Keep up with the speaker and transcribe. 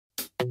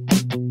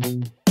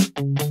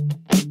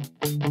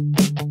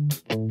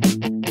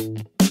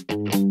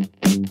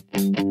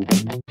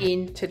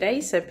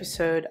Today's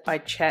episode, I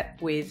chat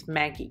with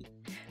Maggie.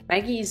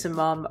 Maggie is a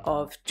mom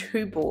of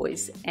 2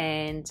 boys,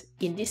 and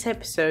in this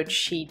episode,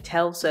 she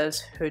tells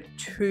us her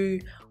 2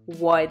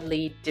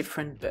 widely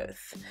different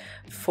births.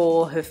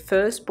 For her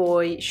first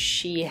boy,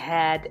 she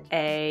had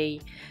a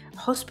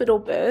hospital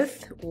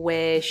birth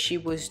where she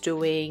was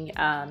doing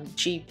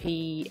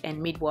GP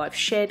and midwife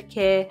shared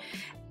care,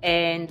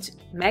 and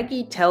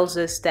Maggie tells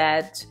us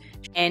that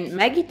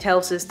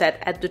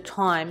at the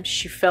time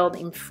she felt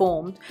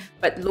informed,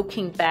 but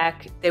looking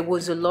back, there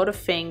was a lot of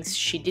things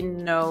she didn't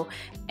know,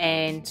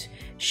 and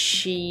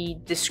she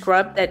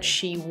described that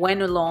she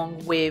went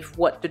along with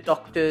what the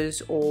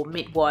doctors or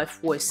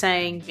midwife were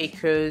saying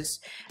because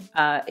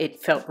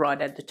it felt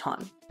right at the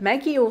time.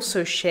 Maggie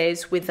also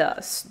shares with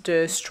us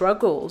the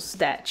struggles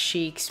that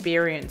she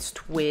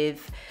experienced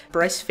with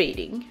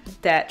breastfeeding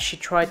that she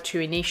tried to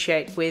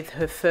initiate with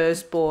her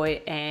first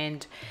boy,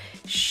 and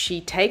she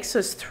takes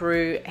us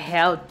through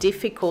how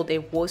difficult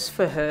it was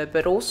for her,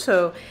 but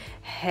also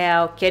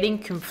how getting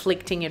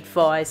conflicting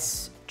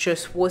advice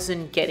just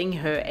wasn't getting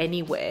her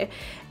anywhere,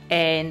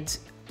 and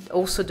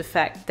also the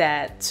fact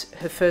that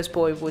her first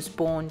boy was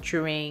born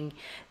during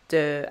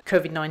the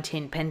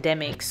COVID-19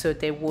 pandemic, so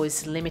there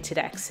was limited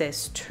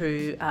access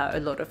to a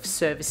lot of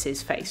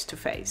services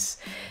face-to-face.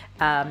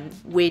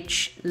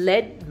 Which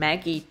led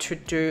Maggie to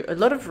do a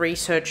lot of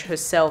research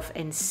herself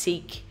and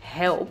seek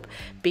help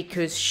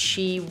because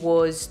she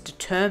was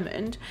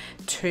determined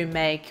to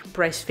make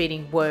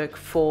breastfeeding work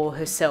for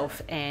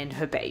herself and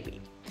her baby.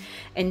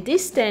 And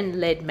this then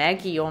led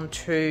Maggie on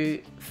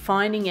to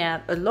finding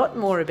out a lot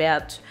more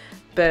about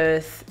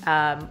birth,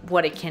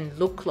 what it can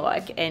look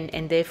like,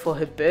 and therefore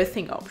her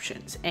birthing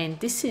options. And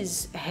this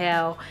is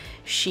how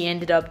she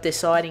ended up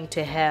deciding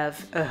to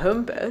have a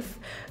home birth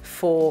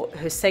for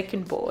her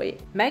second boy.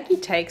 Maggie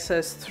takes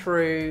us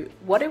through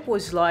what it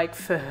was like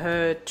for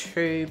her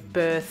to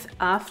birth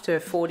after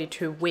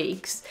 42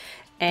 weeks,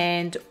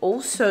 and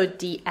also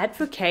the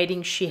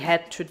advocating she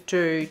had to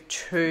do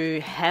to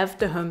have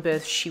the home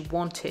birth she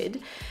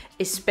wanted,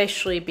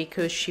 especially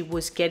because she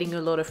was getting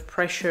a lot of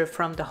pressure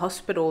from the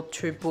hospital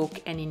to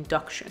book an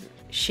induction.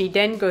 She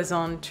then goes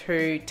on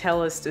to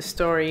tell us the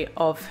story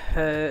of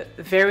her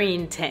very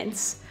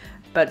intense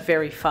but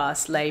very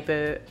fast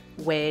labor,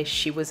 where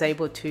she was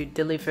able to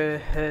deliver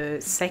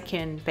her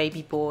second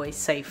baby boy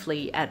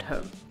safely at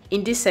home.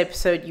 In this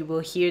episode, you will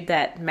hear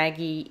that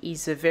Maggie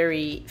is a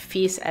very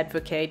fierce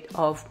advocate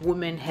of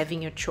women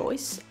having a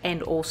choice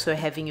and also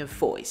having a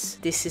voice.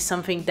 This is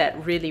something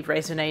that really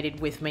resonated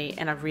with me,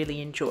 and I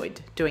really enjoyed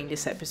doing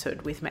this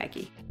episode with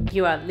Maggie.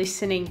 You are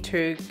listening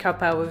to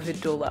Kappa with a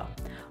Doula.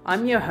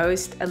 I'm your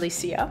host,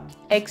 Alicia,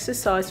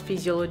 exercise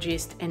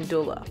physiologist and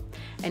doula.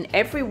 And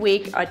every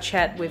week I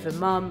chat with a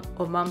mum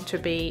or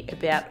mum-to-be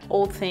about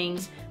all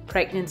things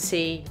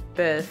pregnancy,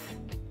 birth,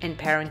 and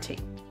parenting.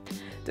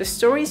 The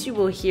stories you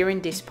will hear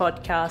in this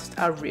podcast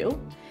are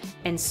real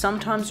and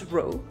sometimes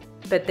raw,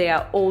 but they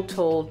are all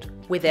told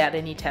without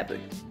any taboo.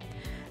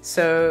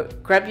 So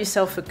grab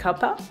yourself a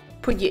cuppa,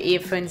 put your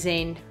earphones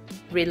in,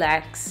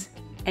 relax,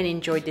 and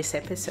enjoy this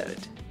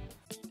episode.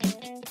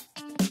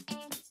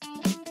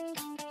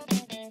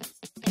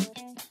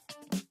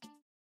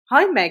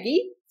 Hi,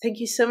 Maggie. Thank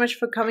you so much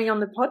for coming on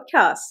the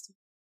podcast.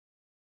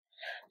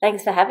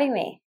 Thanks for having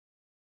me.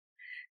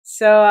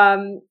 So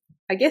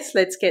I guess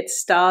let's get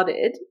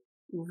started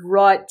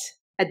right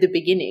at the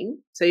beginning.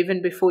 So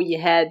even before you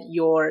had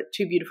your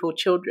 2 beautiful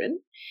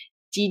children,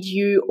 did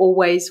you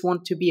always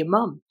want to be a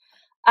mum?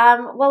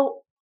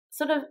 Well,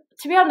 sort of,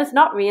 to be honest,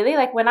 not really.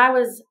 Like when I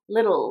was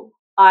little,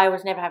 I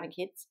was never having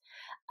kids.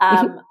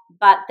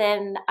 But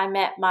then I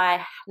met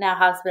my now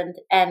husband,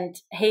 and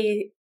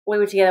we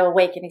were together a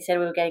week, and he said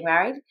we were getting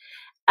married.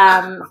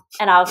 And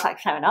I was like,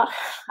 no, we're not.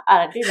 I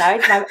don't do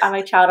marriage. I'm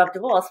a child of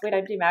divorce. We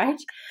don't do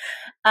marriage.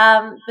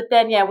 But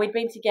then, yeah, we'd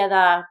been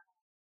together.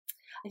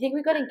 I think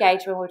we got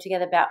engaged when we were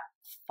together about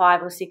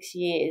 5 or 6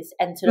 years,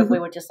 and sort of we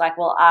were just like,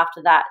 well,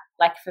 after that,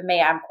 like for me,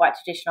 I'm quite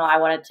traditional. I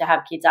wanted to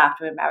have kids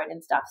after we're married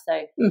and stuff.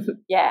 So,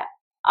 yeah,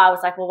 I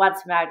was like, well,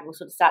 once we're married, we'll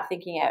sort of start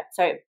thinking it.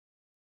 So,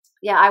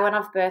 yeah, I went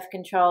off birth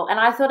control, and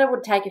I thought it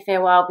would take a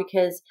fair while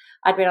because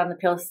I'd been on the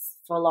pills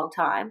for a long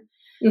time.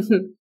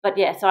 But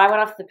yeah, so I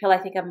went off the pill, I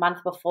think, a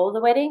month before the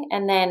wedding,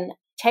 and then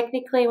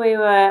technically we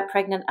were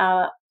pregnant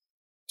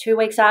 2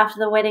 weeks after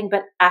the wedding,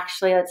 but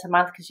actually it's a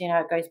month because, you know,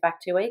 it goes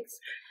back 2 weeks.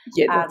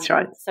 Yeah, that's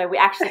right. So we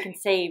actually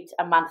conceived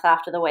a month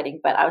after the wedding,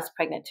 but I was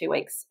pregnant 2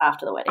 weeks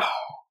after the wedding.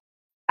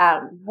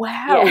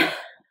 Wow. Yeah.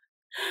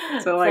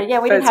 So yeah,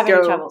 we didn't have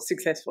any trouble.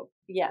 Successful.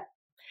 Yeah.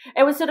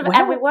 It was sort of,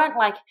 and we weren't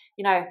like,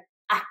 you know,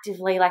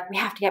 actively like we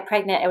have to get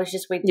pregnant. It was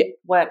just we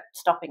weren't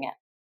stopping it.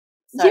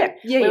 So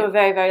we were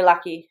very, very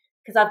lucky.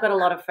 Because I've got a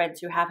lot of friends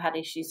who have had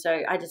issues. So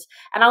I was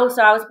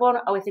born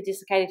with a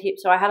dislocated hip,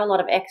 so I had a lot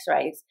of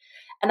x-rays.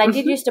 And they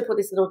did used to put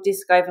this little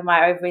disc over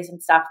my ovaries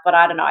and stuff, but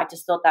I don't know, I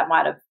just thought that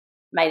might have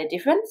made a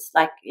difference,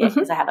 like,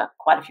 because I had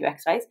quite a few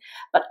x-rays.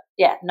 But,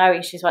 yeah, no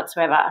issues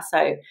whatsoever.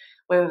 So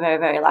we were very,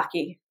 very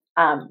lucky.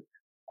 But,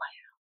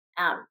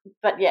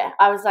 yeah,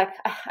 I was like,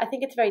 I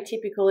think it's very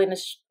typical in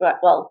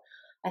well,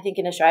 I think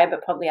in Australia,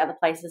 but probably other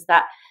places,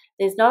 that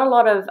there's not a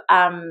lot of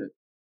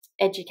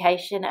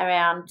education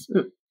around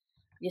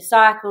your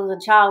cycles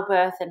and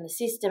childbirth and the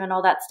system and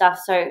all that stuff.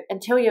 So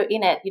until you're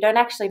in it, you don't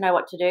actually know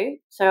what to do.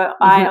 So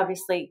I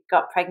obviously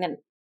got pregnant,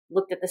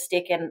 looked at the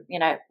stick and,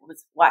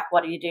 was like,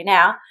 what do you do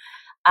now?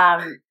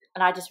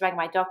 And I just rang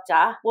my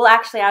doctor. Well,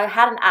 actually, I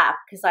had an app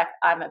because,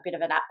 I'm a bit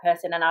of an app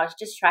person, and I was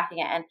just tracking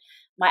it. And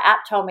my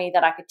app told me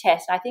that I could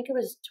test. I think it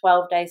was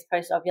 12 days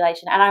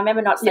post-ovulation. And I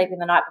remember not sleeping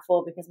the night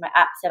before because my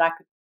app said I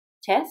could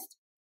test.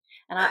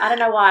 And I don't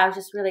know why. I was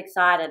just really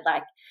excited.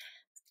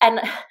 And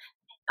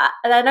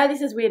I know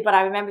this is weird, but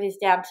I remember this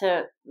down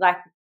to,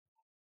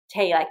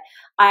 T.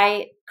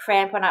 I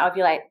cramp when I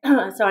ovulate.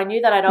 So I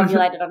knew that I'd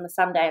ovulated on the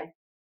Sunday.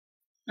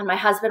 And my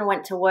husband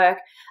went to work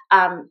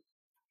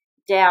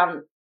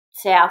down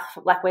south,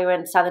 we were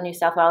in southern New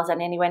South Wales, and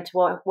then he went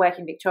to work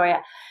in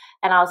Victoria.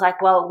 And I was like,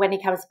 well, when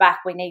he comes back,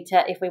 we need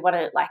to, if we want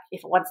to,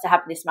 if it wants to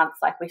happen this month,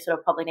 we sort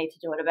of probably need to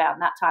do it about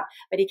that time.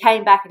 But he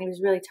came back and he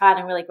was really tired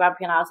and really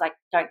grumpy, and I was like,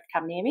 don't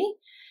come near me.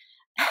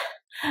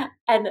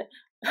 And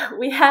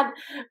we had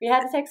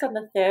sex on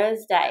the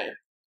Thursday,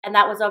 and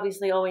that was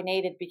obviously all we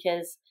needed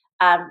because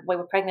we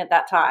were pregnant at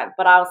that time.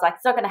 But I was like,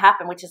 it's not going to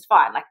happen, which is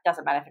fine. It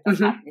doesn't matter if it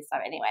doesn't happen this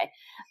time anyway.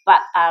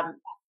 But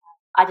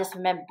I just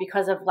remember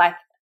because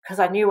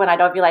I knew when I'd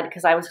ovulated,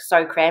 because I was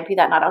so crampy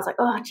that night, I was like,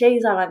 oh,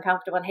 geez, I'm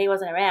uncomfortable, and he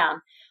wasn't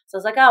around. So I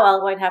was like, oh, well,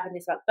 it won't happen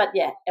this month. But,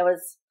 yeah, it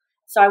was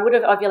 – so I would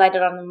have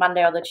ovulated on the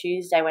Monday or the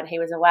Tuesday when he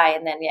was away,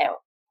 and then,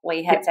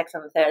 we had sex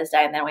on the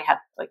Thursday, and then we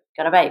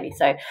got a baby.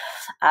 So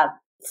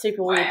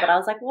super weird, but I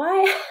was like,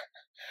 why?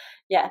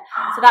 Yeah,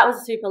 so that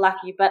was super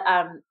lucky. But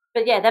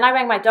yeah, then I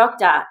rang my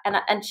doctor,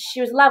 and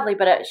she was lovely,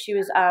 but she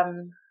was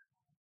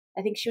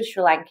I think she was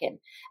Sri Lankan.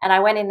 And I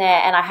went in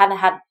there, and I hadn't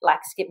had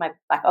skipped my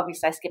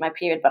obviously I skipped my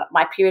period, but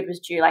my period was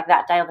due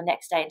that day or the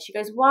next day. And she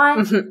goes, why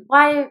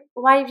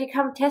have you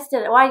come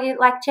tested? Why are you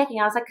checking?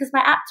 I was like, because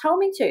my app told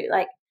me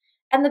to,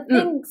 and the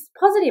thing's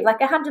positive,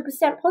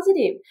 100%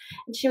 positive.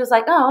 And she was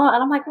like, oh,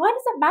 and I'm like, why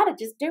does it matter?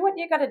 Just do what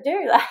you got to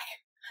do.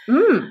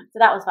 So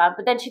that was fun.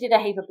 But then she did a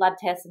heap of blood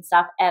tests and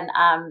stuff, and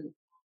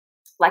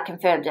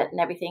confirmed it and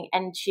everything.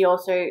 And she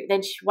also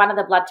one of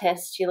the blood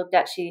tests she looked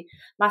at, she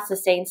must have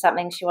seen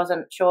something she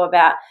wasn't sure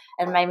about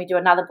and made me do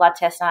another blood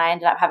test, and I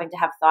ended up having to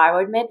have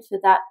thyroid med for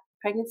that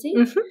pregnancy.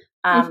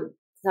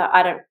 So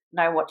I don't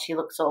know what she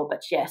looks for,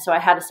 but yeah, so I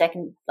had a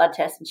second blood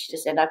test, and she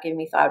just ended up giving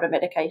me thyroid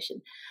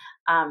medication.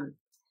 And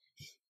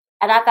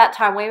at that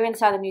time we were in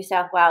southern New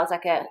South Wales,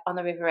 on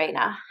the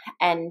Riverina,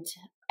 and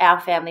our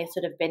family is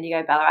sort of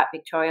Bendigo, Ballarat,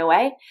 Victoria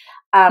way.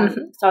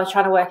 So I was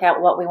trying to work out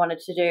what we wanted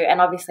to do.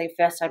 And obviously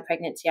first-time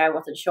pregnancy, I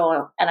wasn't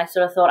sure. And I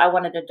sort of thought I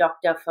wanted a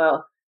doctor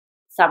for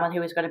someone who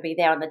was going to be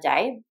there on the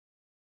day.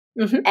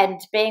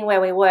 And being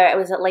where we were, it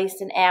was at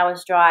least an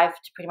hour's drive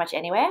to pretty much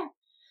anywhere.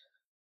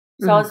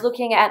 So I was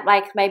looking at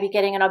maybe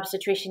getting an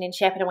obstetrician in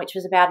Shepparton, which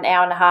was about an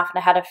hour and a half,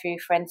 and I had a few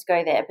friends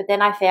go there. But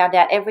then I found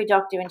out every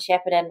doctor in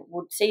Shepparton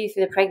would see you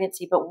through the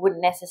pregnancy but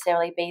wouldn't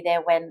necessarily be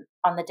there when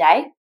on the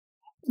day.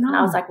 And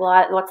I was like,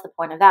 well, what's the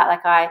point of that?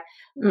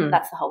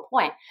 That's the whole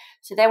point.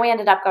 So then we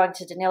ended up going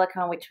to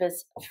Deniliquin, which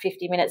was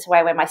 50 minutes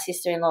away where my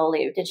sister-in-law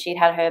lived, and she'd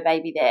had her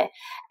baby there.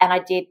 And I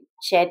did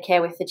shared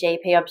care with the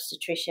GP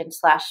obstetrician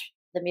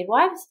 / the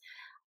midwives.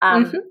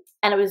 And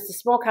it was a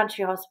small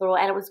country hospital,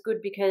 and it was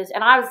good because –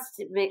 and I was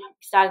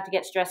starting to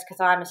get stressed because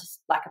I'm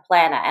just a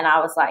planner, and I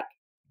was like,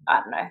 I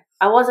don't know.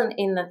 I wasn't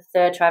in the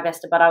third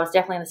trimester, but I was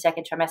definitely in the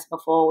second trimester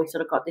before we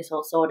sort of got this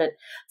all sorted.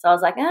 So I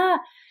was like,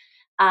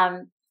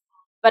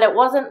 but it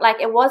wasn't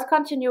it was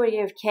continuity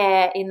of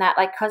care in that,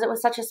 because it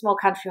was such a small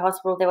country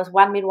hospital, there was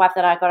one midwife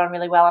that I got on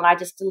really well, and I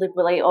just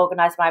deliberately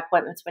organised my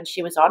appointments when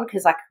she was on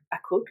because I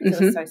could because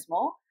it was so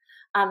small.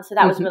 So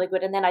that was really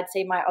good. And then I'd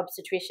see my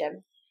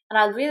obstetrician, and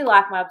I really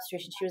liked my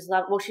obstetrician. She was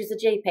well, she's a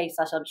GP /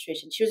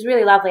 obstetrician. She was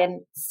really lovely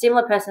and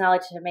similar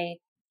personality to me,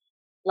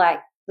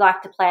 liked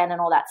to plan and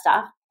all that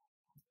stuff.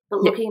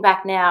 But looking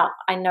back now,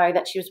 I know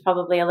that she was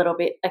probably a little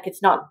bit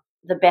it's not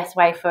the best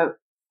way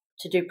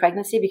to do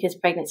pregnancy because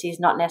pregnancy is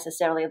not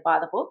necessarily by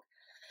the book.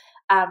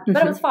 But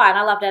it was fine.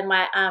 I loved it.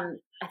 And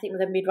I think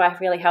the midwife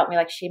really helped me.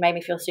 She made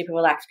me feel super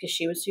relaxed because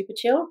she was super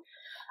chill.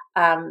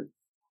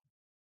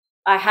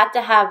 I had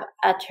to have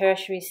a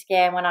tertiary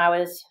scan when it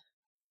was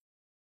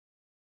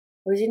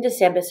in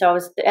December, so I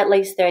was at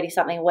least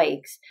 30-something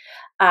weeks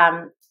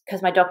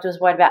because my doctor was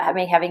worried about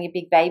me having a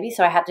big baby,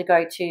 so I had to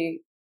go to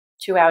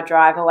 2-hour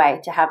drive away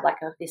to have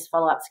this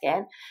follow-up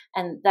scan,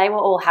 and they were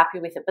all happy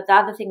with it. But the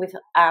other thing with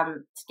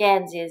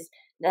scans is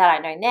that I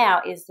know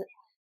now is that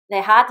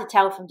they're hard to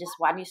tell from just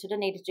one. You sort of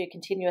need to do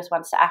continuous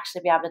ones to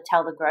actually be able to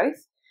tell the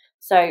growth.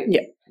 So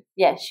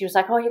yeah, she was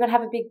like, oh, you're going to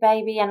have a big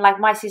baby. And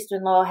my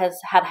sister-in-law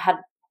had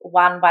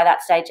one by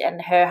that stage,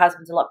 and her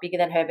husband's a lot bigger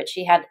than her, but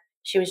she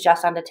was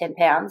just under 10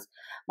 pounds.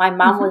 My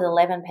mum was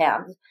 11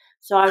 pounds.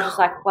 So I was just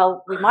like,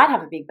 well, we might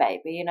have a big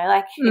baby,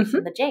 it's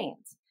in the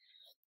genes.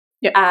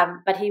 Yeah.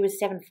 But he was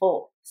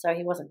 7'4", so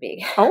he wasn't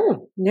big.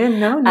 Oh, no,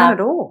 not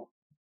at all.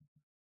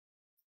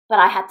 but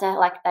I had to,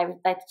 like, they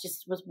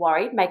just was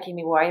worried, making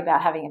me worry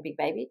about having a big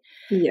baby.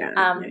 Yeah.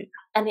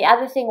 And the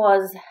other thing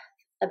was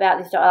about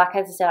this doctor, like,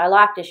 as I said, I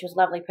liked her. She was a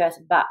lovely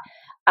person, but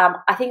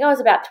I think I was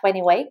about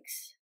 20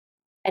 weeks,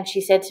 and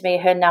she said to me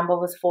her number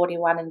was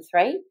 41 and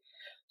 3.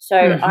 So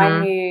I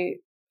knew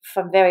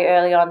from very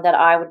early on that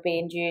I would be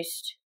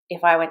induced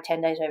if I went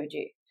 10 days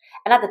overdue.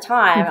 And at the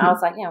time, I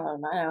was like, well,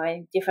 I don't know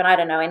any different. I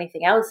don't know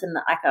anything else, and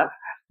I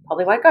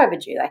probably won't go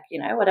overdue. Like,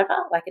 whatever.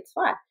 Like, it's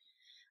fine.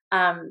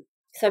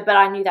 But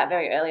I knew that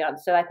very early on.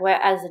 So, like,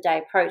 as the day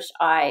approached,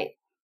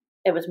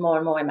 it was more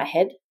and more in my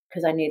head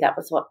because I knew that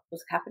was what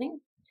was happening.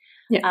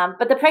 Yeah.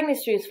 But the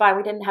pregnancy was fine.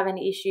 We didn't have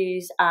any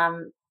issues.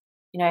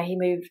 He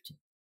moved.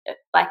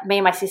 Like, me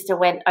and my sister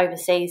went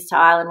overseas to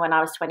Ireland when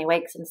I was 20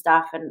 weeks and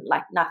stuff, and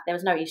like, there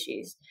was no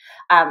issues.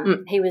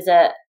 He was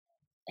a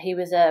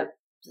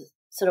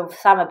sort of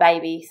summer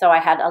baby, so I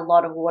had a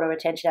lot of water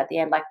retention at the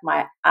end. Like,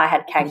 I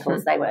had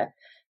cankles.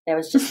 There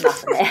was just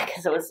nothing there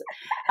because it was.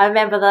 I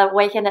remember the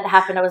weekend it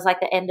happened. It was like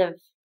the end of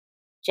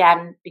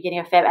Jan, beginning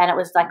of Feb, and it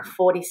was like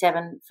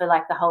 47 for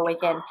like the whole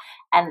weekend.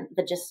 And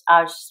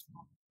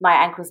my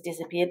ankles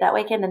disappeared that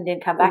weekend and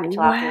didn't come back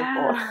until after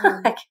I was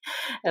born. Like,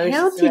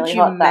 how did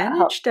you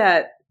manage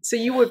that? So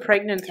you were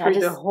pregnant through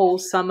the whole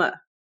summer?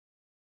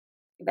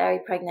 Very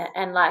pregnant,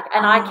 and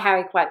I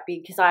carry quite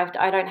big because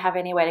I don't have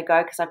anywhere to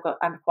go because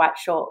I'm quite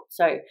short,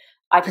 so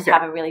I just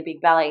have a really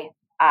big belly.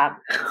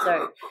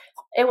 So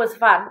it was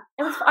fun.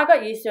 I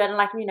got used to it,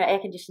 and air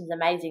conditioning's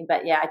amazing.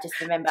 But yeah, I just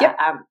remember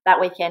that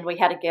weekend we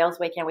had a girls'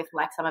 weekend with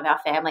like some of our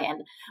family,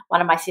 and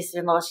one of my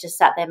sister-in-laws just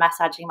sat there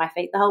massaging my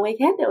feet the whole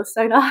weekend. It was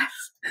so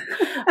nice.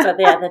 But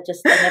yeah,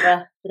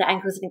 the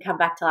ankles didn't come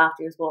back till after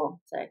he was born.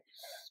 So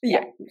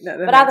yeah,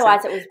 but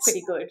otherwise it was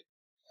pretty good.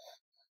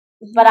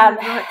 But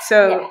right.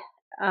 So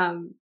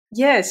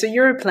so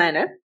you're a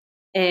planner,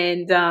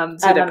 and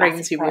so the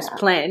pregnancy was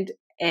planned.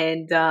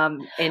 And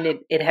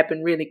it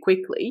happened really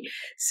quickly.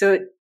 So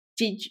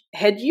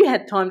had you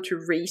had time to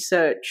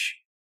research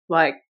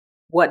like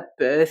what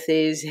birth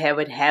is, how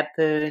it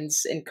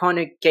happens, and kind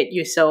of get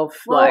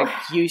yourself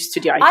used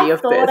to the idea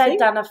of birthing? I thought I'd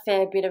done a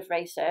fair bit of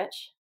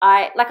research.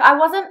 I'm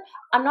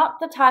not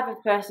the type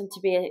of person to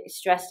be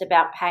stressed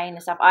about pain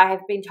and stuff. I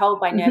have been told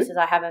by nurses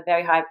I have a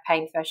very high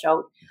pain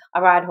threshold. I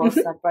ride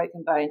horses, I've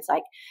broken bones.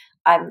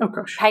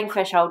 Pain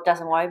threshold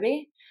doesn't worry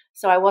me.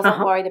 So I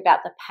wasn't worried about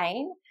the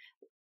pain.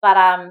 But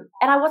and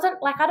I wasn't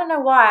I don't know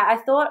why. I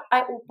thought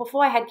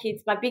before I had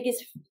kids, my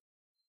biggest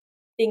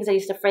things I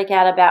used to freak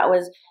out about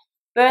was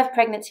birth,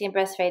 pregnancy, and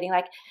breastfeeding.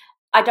 Like,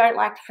 I don't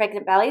like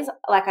pregnant bellies.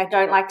 Like, I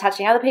don't like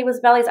touching other people's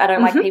bellies. I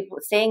don't like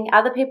seeing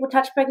other people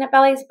touch pregnant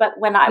bellies. But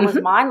when I was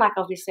mine,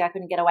 obviously I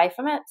couldn't get away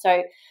from it.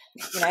 So,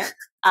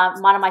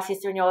 one of my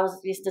sister-in-laws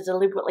used to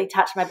deliberately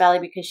touch my belly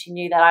because she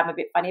knew that I'm a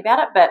bit funny about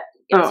it. But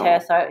it was her,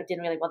 so it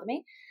didn't really bother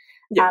me.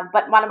 Yeah.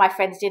 But one of my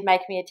friends did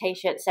make me a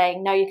T-shirt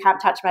saying, "No, you can't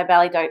touch my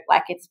belly. Don't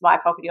it's my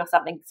property or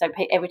something." So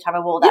every time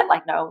I wore that,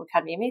 no one would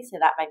come near me. So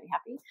that made me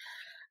happy.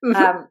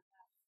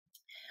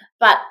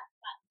 But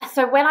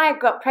so when I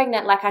got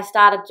pregnant,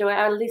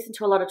 I listened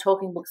to a lot of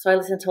talking books. So I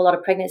listened to a lot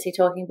of pregnancy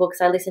talking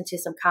books. I listened to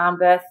some calm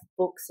birth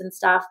books and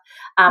stuff.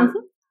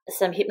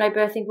 Some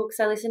hypnobirthing books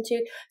I listened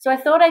to. So I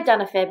thought I'd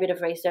done a fair bit of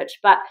research,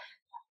 but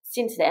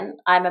since then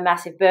I'm a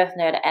massive birth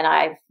nerd, and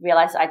I've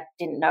realized I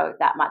didn't know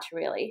that much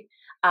really.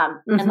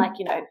 And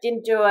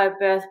didn't do a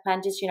birth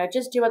plan, just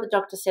do what the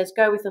doctor says,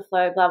 go with the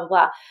flow, blah, blah,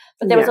 blah.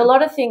 But there was a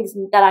lot of things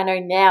that I know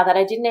now that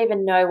I didn't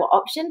even know were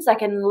options.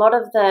 Like, in a lot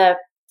of the,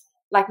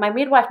 my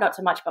midwife, not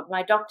so much, but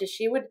my doctor,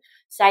 she would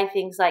say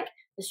things like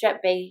the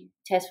strep B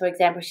test, for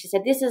example. She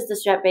said, this is the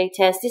strep B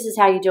test, this is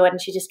how you do it. And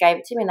she just gave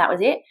it to me, and that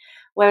was it.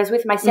 Whereas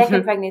with my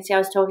second pregnancy, I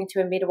was talking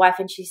to a midwife,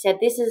 and she said,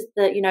 this is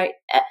the,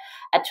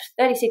 at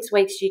 36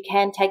 weeks, you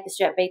can take the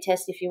strep B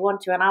test if you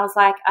want to. And I was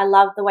like, I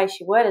love the way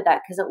she worded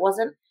that, because it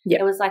wasn't,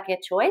 it was like a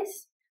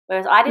choice.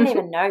 Whereas I didn't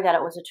even know that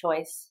it was a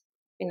choice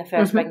in the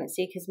first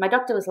pregnancy, because my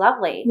doctor was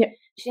lovely. Yeah.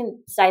 She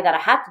didn't say that I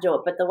had to do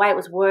it, but the way it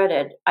was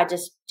worded, I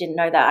just didn't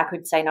know that I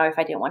could say no if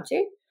I didn't want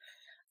to.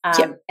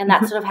 And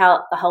that's sort of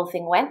how the whole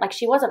thing went. Like,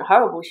 she wasn't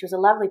horrible. She was a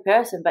lovely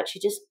person, but she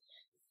just,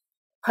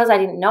 because I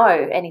didn't know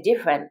any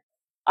different,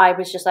 I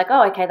was just like,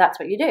 oh, okay, that's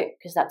what you do,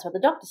 because that's what the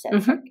doctor said.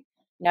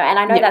 And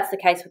I know that's the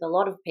case with a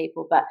lot of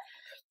people, but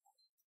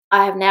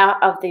I have now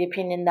of the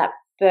opinion that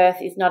birth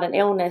is not an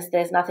illness.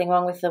 There's nothing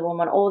wrong with the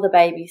woman or the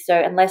baby. So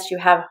unless you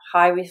have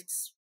high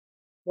risks,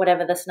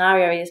 whatever the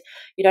scenario is,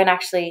 you don't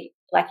actually,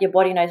 your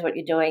body knows what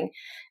you're doing.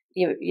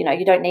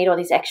 You don't need all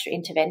these extra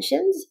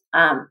interventions,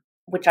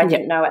 which I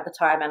didn't know at the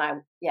time.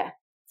 And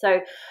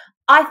so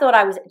I thought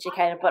I was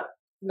educated, but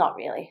not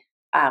really.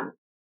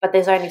 But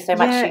there's only so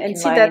much you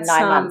can learn in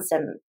 9 months,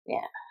 and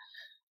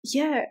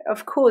Yeah,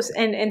 of course.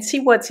 And see,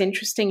 what's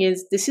interesting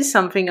is this is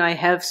something I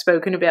have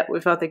spoken about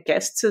with other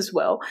guests as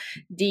well,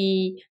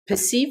 the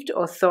perceived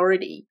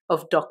authority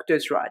of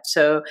doctors, right?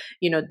 So,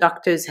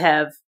 doctors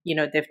have,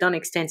 they've done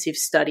extensive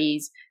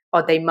studies,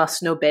 or they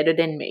must know better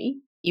than me.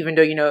 even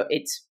though,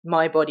 it's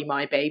my body,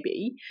 my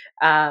baby,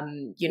 so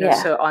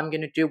I'm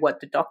going to do what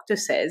the doctor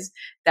says.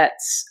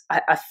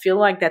 I feel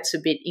like that's a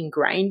bit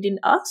ingrained in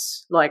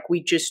us. Like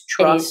we just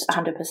trust. It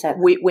is 100%.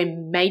 We're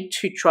made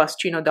to trust,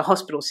 the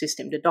hospital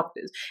system, the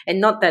doctors,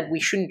 and not that we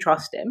shouldn't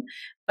trust them,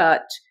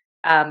 but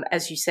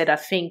as you said, I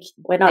think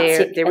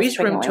there is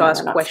room to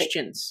ask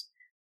questions.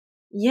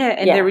 Yeah,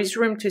 and there is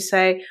room to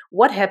say,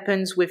 what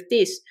happens with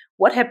this?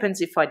 What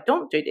happens if I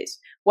don't do this?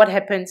 What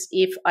happens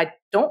if I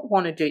don't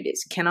want to do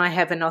this? Can I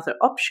have another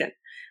option?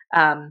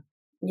 And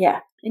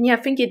I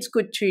think it's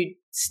good to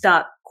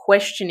start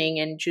questioning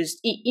and just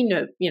in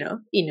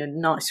a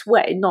nice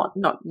way, not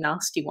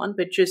nasty one,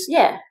 but just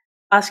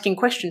asking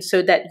questions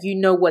so that you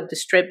know what the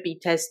strep B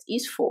test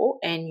is for,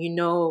 and you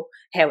know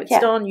how it's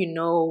done. You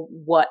know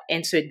what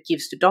answer it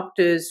gives to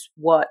doctors.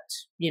 What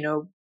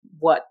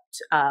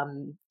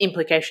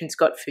implications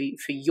got for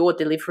your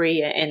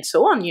delivery and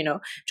so on,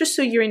 just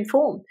so you're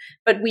informed.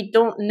 But we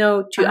don't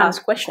know to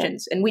ask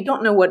questions, and we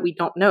don't know what we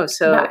don't know.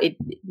 So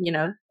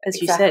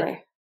as you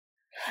said.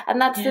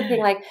 And that's the thing,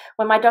 like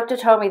when my doctor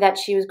told me that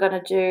she was going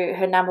to do,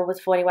 her number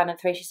was 41 and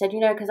 3, she said,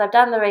 because I've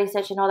done the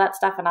research and all that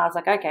stuff, and I was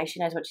like, okay, she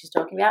knows what she's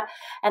talking about.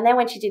 And then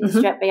when she did the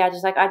strep B, I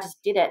just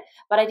did it.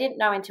 But I didn't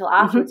know until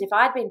afterwards. If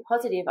I'd been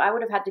positive, I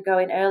would have had to go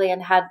in early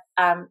and had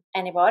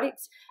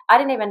antibiotics. I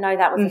didn't even know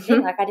that was a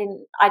thing. Like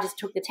I just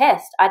took the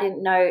test. I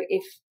didn't know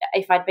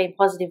if I'd been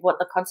positive what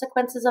the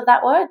consequences of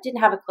that were. Didn't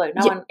have a clue.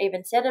 No one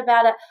even said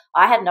about it.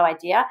 I had no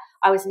idea.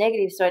 I was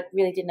negative, so it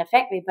really didn't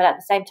affect me. But at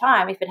the same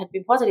time, if it had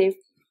been positive,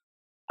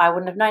 I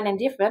wouldn't have known any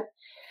different.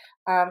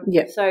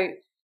 So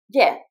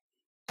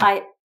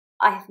I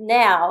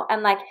now,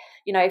 and like,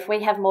 if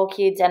we have more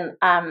kids and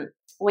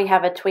we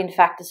have a twin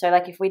factor, so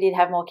like if we did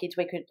have more kids,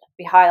 we could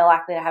be highly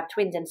likely to have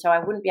twins, and so I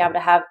wouldn't be able to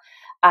have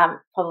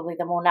probably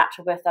the more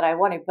natural birth that I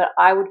wanted, but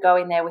I would go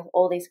in there with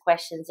all these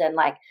questions and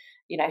like,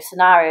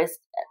 scenarios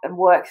and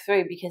work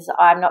through, because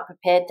I'm not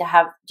prepared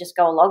to just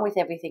go along with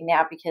everything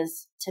now,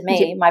 because to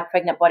me, my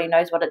pregnant body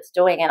knows what it's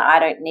doing and I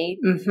don't need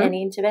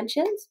any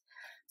interventions.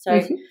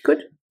 So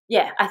good.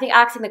 Yeah, I think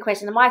asking the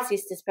question, and my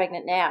sister's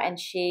pregnant now, and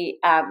she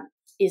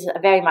is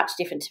very much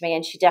different to me,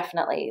 and she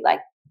definitely like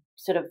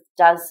sort of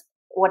does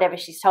whatever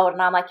she's told.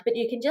 And I'm like, but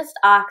you can just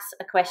ask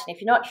a question. If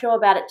you're not sure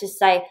about it, just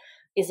say,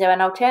 is there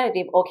an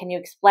alternative, or can you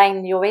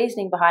explain your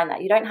reasoning behind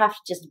that? You don't have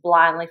to just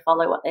blindly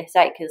follow what they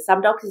say, because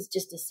some doctors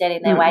just are set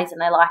in their ways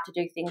and they like to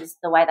do things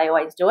the way they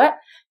always do it.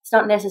 It's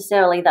not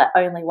necessarily the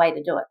only way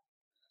to do it.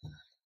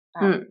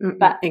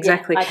 But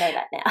exactly, I know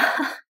that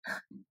now.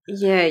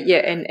 Yeah,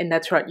 and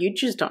that's right. You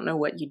just don't know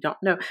what you don't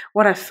know.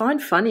 What I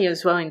find funny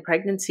as well in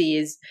pregnancy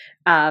is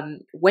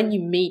when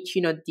you meet,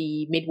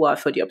 the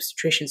midwife or the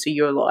obstetrician, so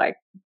you're like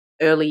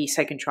early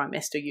second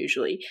trimester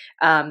usually,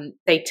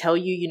 they tell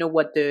you,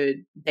 what their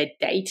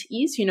date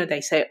is.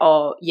 They say,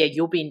 oh, yeah,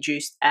 you'll be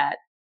induced at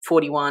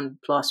 41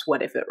 plus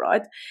whatever,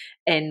 right?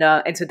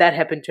 And so that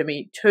happened to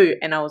me too.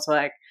 And I was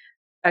like,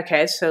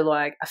 okay, so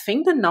like I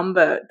think the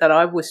number that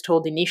I was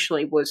told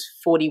initially was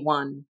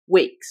 41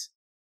 weeks.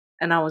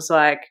 And I was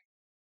like,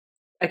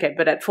 okay,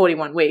 but at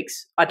 41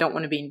 weeks, I don't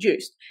want to be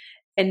induced.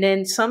 And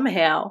then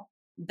somehow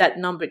that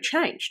number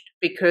changed,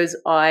 because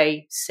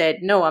I said,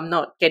 no, I'm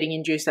not getting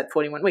induced at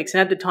 41 weeks.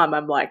 And at the time,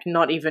 I'm like,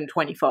 not even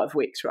 25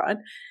 weeks, right?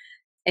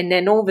 And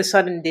then all of a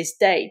sudden, this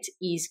date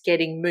is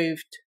getting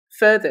moved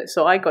further.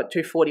 So I got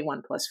to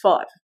 41 plus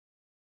 5,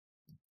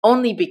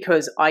 only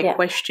because I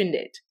questioned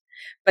it.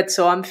 But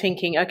so I'm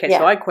thinking, okay,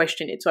 so I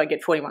questioned it, so I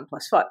get 41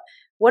 plus 5.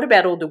 What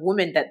about all the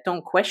women that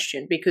don't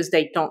question because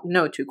they don't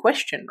know to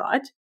question,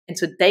 right? And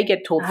so they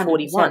get told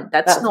 41.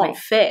 That's not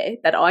fair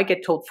that I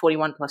get told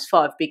 41 plus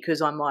 5,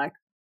 because I'm like,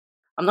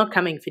 I'm not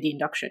coming for the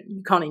induction.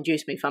 You can't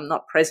induce me if I'm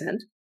not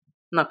present.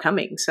 I'm not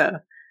coming. So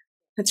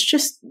it's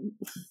just,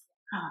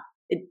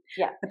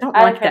 I don't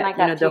like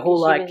that. The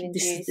whole like,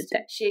 this is the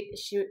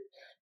day.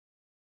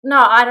 No,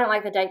 I don't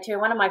like the date too.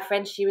 One of my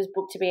friends, she was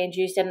booked to be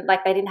induced, and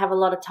like they didn't have a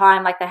lot of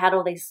time. Like they had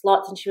all these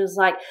slots, and she was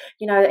like,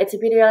 it's a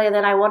bit earlier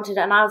than I wanted.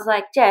 And I was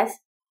like, Jess,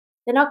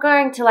 they're not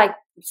going to like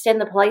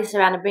send the police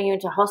around and bring you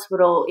into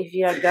hospital if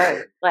you don't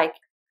go. Like,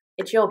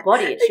 it's your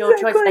body, it's your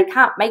choice. They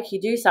can't make you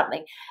do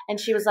something. And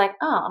she was like,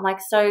 oh, I'm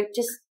like, so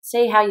just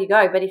see how you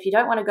go. But if you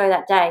don't want to go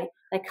that day,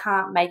 they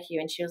can't make you.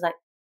 And she was like,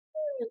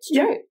 it's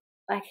true.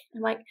 Like,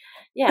 I'm like,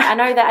 yeah, I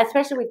know that,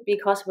 especially with big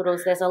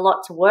hospitals, there's a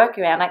lot to work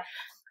around. Like,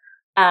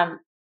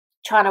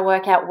 trying to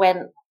work out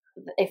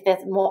if there's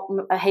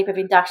a heap of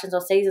inductions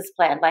or Caesars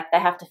planned, like they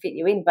have to fit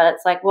you in. But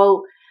it's like,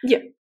 well,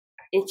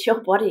 it's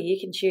your body, you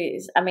can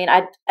choose. I mean,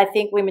 I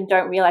think women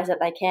don't realize that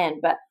they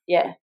can, but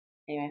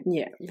anyway.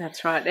 Yeah,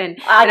 that's right. And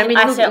I mean,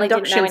 I certainly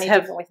didn't know any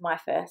different with my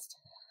first.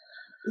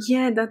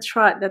 Yeah, that's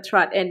right.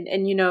 And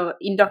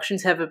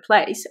inductions have a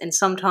place, and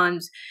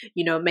sometimes,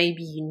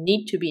 maybe you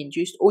need to be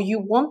induced, or you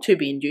want to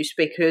be induced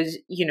because,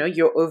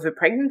 you're over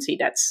pregnancy.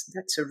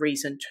 That's a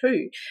reason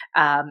too.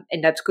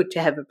 And that's good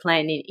to have a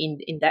plan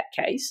in that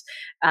case.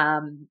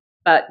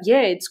 But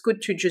yeah, it's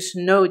good to just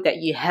know that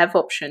you have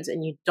options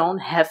and you don't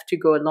have to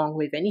go along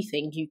with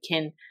anything. You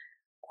can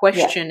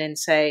question and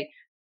say,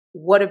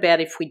 what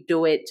about if we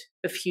do it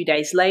a few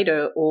days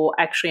later? Or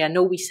actually, I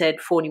know we said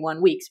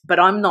 41 weeks, but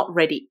I'm not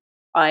ready.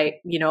 I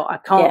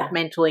can't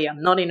mentally,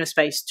 I'm not in a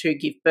space to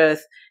give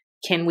birth.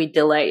 Can we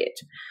delay it?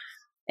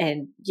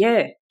 And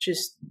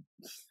just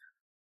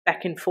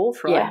back and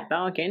forth, right? Yeah.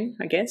 Bargain,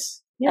 I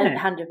guess. Yeah.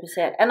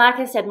 100%. And like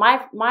I said,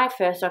 my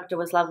first doctor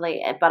was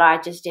lovely, but I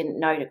just didn't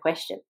know to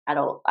question at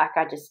all. Like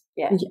I just,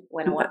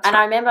 went on. And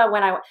I remember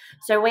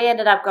so we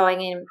ended up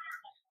going in,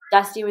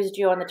 Dusty was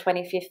due on the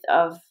 25th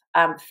of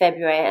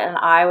February, and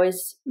I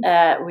was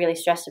really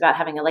stressed about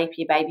having a leap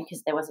year baby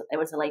because there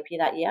was a leap year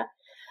that year.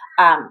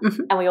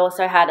 And we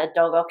also had a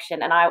dog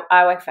auction, and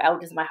I work for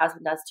Elders, my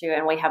husband does too,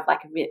 and we have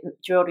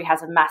Geordie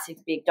has a massive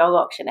big dog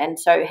auction, and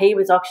so he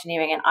was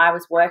auctioneering and I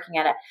was working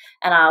at it,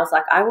 and I was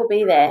like, I will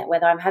be there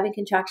whether I'm having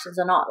contractions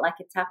or not, like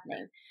it's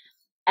happening.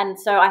 And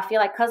so I feel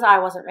like because I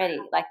wasn't ready,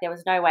 like there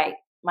was no way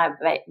my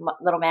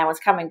little man was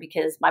coming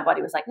because my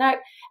body was like, no.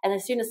 And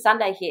as soon as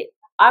Sunday hit,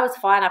 I was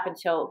fine up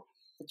until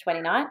the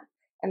 29th,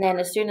 and then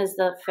as soon as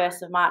the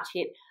 1st of March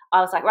hit,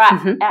 I was like,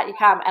 right, out you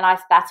come, and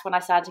that's when I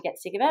started to get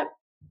sick of it.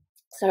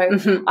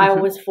 So I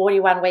was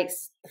 41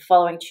 weeks the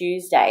following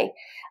Tuesday,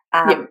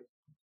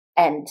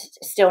 and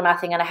still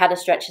nothing. And I had a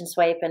stretch and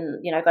sweep,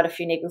 and got a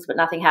few niggles, but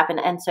nothing happened.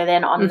 And so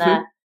then on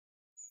the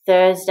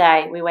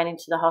Thursday, we went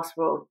into the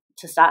hospital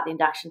to start the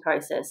induction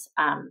process,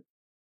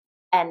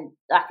 and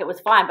like it was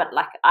fine, but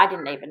like I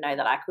didn't even know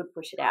that I could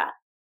push it out.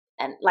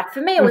 And like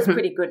for me, it was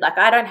pretty good. Like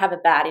I don't have a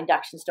bad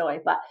induction story,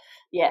 but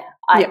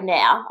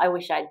now I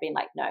wish I'd been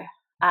like no.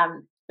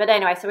 But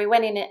anyway, so we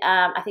went in,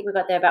 I think we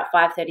got there about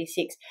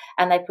 5:36,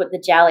 and they put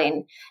the gel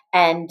in,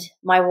 and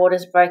my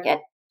waters broke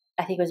at,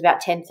 I think it was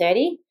about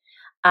 10:30,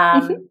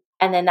 and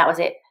then that was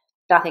it.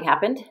 Nothing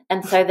happened.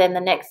 And so then the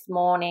next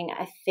morning,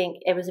 I think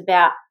it was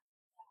about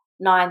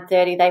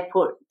 9:30, they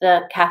put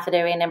the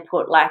catheter in and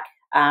put like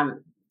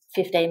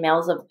 15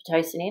 mils of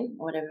Pitocin in,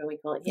 or whatever we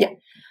call it here.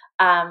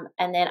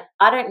 And then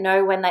I don't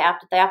know when they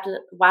upped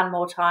it one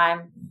more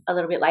time a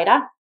little bit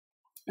later,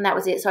 and that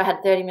was it. So I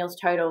had 30 mils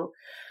total.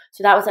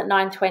 So that was at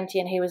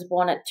 9:20, and he was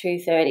born at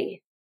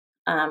 2:30.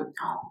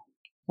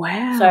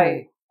 Wow.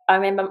 So I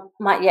remember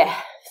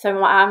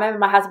I remember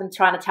my husband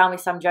trying to tell me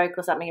some joke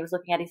or something. He was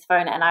looking at his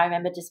phone, and I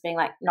remember just being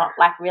like, not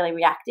like really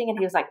reacting. And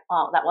he was like,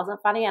 oh, that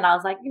wasn't funny. And I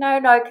was like, no,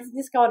 because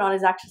this going on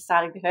is actually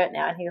starting to hurt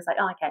now. And he was like,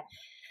 oh, okay.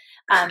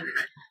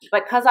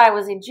 But because I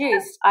was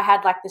induced, I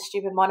had like the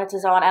stupid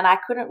monitors on, and I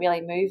couldn't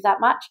really move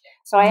that much.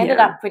 So I ended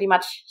up pretty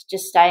much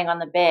just staying on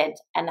the bed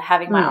and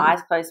having my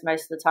eyes closed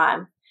most of the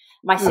time.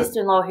 My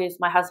sister-in-law, who's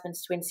my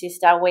husband's twin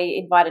sister, we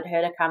invited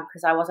her to come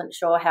because I wasn't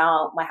sure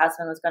how my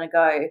husband was going to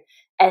go.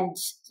 And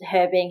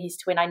her being his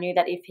twin, I knew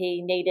that if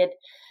he needed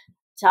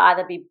to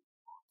either be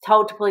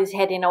told to pull his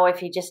head in or if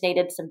he just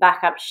needed some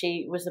backup,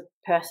 she was the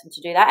person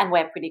to do that, and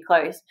we're pretty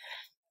close.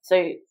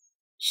 So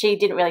she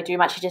didn't really do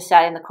much. She just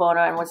sat in the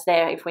corner and was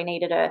there if we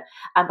needed her.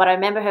 But I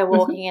remember her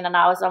walking in, and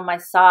I was on my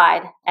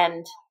side,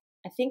 and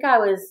I think I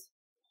was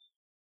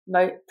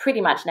pretty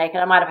much naked.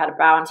 I might have had a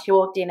bra on. She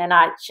walked in, and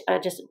I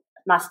just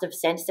must have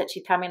sensed that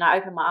she'd come in. I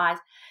opened my eyes,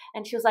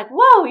 and she was like,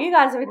 whoa, you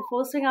guys are in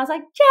full swing. I was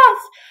like, yes.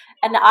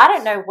 And I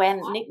don't know when,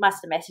 Nick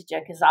must have messaged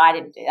her because I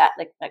didn't do that,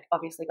 like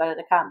obviously got her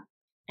to come.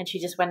 And she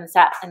just went and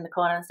sat in the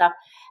corner and stuff.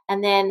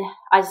 And then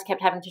I just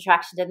kept having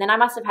contractions, and then I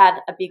must have had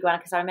a big one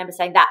because I remember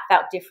saying that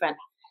felt different.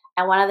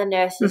 And one of the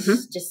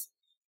nurses just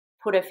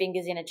put her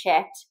fingers in and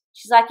checked.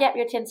 She's like, yep,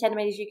 you're 10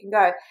 centimeters, you can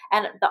go.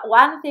 And the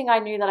one thing I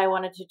knew that I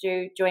wanted to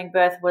do during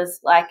birth was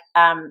like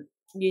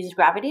use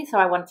gravity, so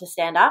I wanted to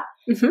stand up.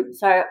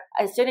 So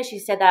as soon as she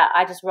said that,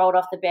 I just rolled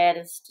off the bed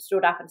and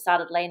stood up and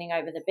started leaning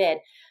over the bed.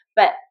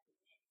 But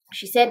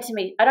she said to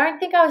me, I don't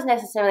think I was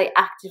necessarily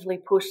actively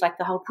pushed, like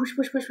the whole push,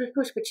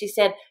 but she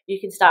said, you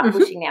can start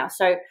pushing now.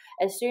 So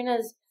as soon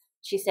as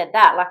she said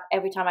that, like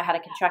every time I had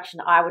a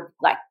contraction, I would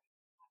like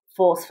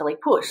forcefully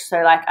push. So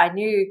like I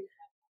knew,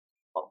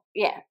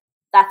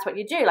 that's what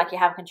you do. Like you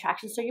have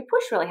contractions, so you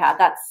push really hard.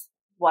 That's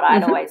what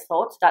I'd always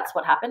thought. That's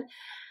what happened.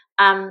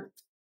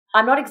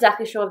 I'm not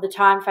exactly sure of the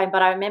time frame,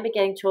 but I remember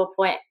getting to a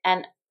point,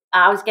 and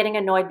I was getting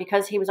annoyed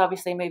because he was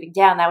obviously moving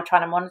down. They were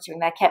trying to monitor him.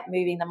 They kept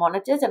moving the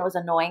monitors, and it was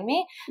annoying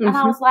me. And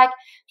I was like,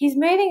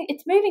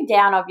 it's moving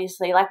down,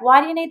 obviously. Like, why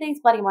do you need these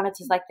bloody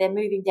monitors? Like, they're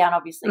moving down,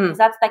 obviously, because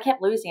they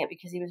kept losing it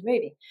because he was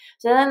moving.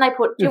 So then they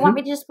put, do you want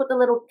me to just put the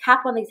little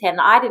cap on his head?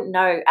 And I didn't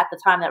know at the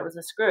time that it was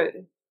a screw,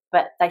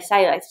 but they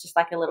say that it's just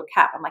like a little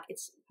cap. I'm like,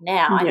 it's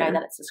now I know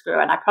that it's a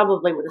screw. And I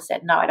probably would have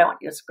said, no, I don't want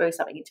you to screw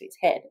something into his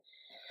head.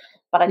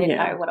 But I didn't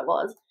know what it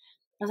was.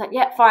 I was like,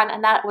 yeah, fine.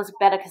 And that was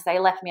better because they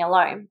left me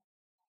alone.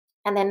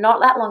 And then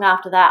not that long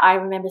after that, I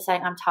remember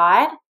saying, I'm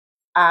tired.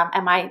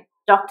 And my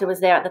doctor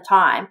was there at the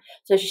time.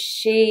 So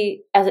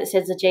she, as it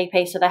says, the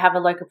GP, so they have a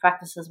local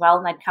practice as well,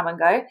 and they'd come and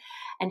go.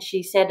 And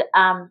she said,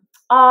 I'm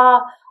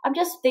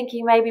just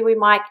thinking maybe we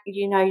might,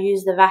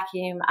 use the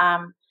vacuum,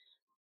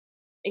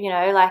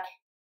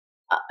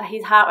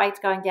 his heart rate's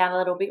going down a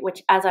little bit,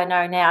 which as I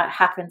know now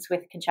happens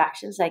with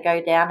contractions. They go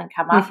down and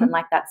come up and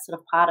like that's sort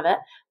of part of it.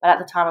 But at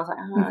the time I was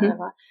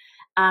like,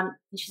 And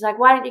she's like,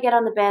 why don't you get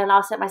on the bed and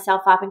I'll set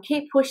myself up and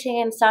keep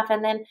pushing and stuff.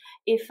 And then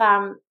if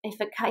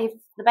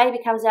the baby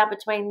comes out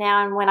between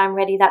now and when I'm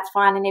ready, that's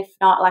fine. And if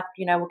not, like,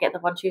 we'll get the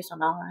ventouse on,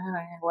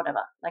 whatever.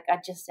 Like, I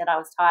just said I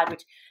was tired,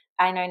 which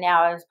I know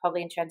now I was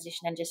probably in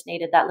transition and just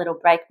needed that little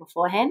break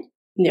beforehand.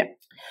 Yeah.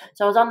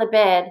 So I was on the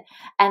bed,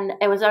 and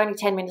it was only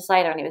 10 minutes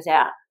later and he was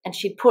out. And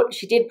she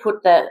did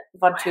put the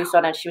ventouse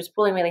on, and she was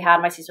pulling really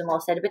hard, my sister-in-law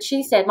said. But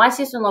she said, my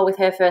sister-in-law with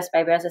her first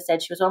baby, as I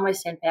said, she was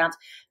almost 10 pounds.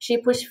 She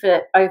pushed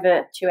for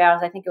over 2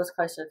 hours. I think it was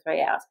closer to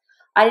 3 hours.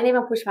 I didn't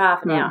even push for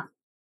half an hour.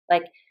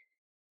 Like,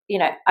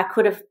 I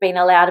could have been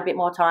allowed a bit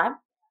more time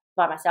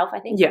by myself, I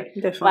think. Yeah,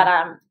 definitely.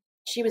 But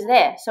she was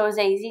there, so it was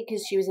easy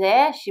because she was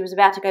there. She was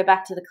about to go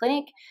back to the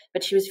clinic,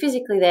 but she was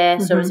physically there,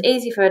 so it was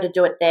easy for her to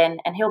do it then,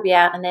 and he'll be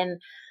out, and then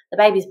the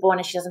baby's born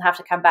and she doesn't have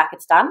to come back.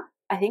 It's done,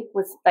 I think,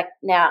 was like,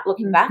 now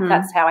looking back,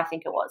 that's how I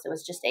think it was. It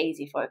was just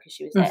easy for her because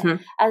she was there.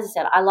 As I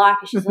said, I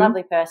like her. She's a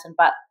lovely person,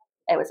 but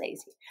it was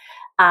easy.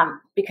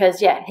 Because,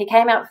 he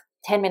came out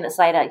 10 minutes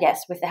later,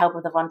 yes, with the help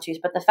of the ventouse,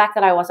 but the fact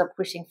that I wasn't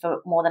pushing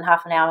for more than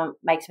half an hour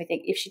makes me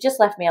think if she just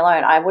left me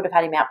alone, I would have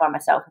had him out by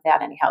myself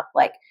without any help,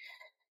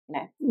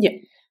 Yeah.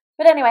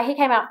 But anyway, he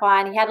came out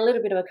fine. He had a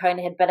little bit of a cone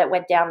head, but it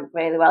went down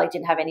really well. He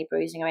didn't have any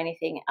bruising or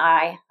anything.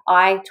 I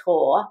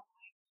tore,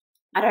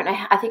 I don't know,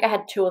 I think I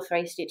had 2 or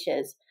 3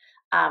 stitches,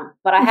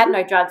 but I had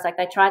no drugs. Like,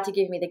 they tried to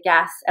give me the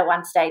gas at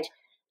one stage,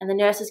 and the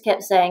nurses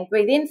kept saying,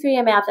 breathe in through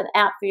your mouth and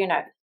out through your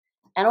nose.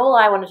 And all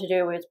I wanted to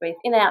do was breathe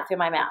in and out through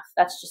my mouth.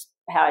 That's just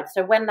how it.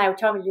 So when they were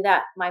telling me to do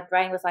that, my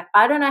brain was like,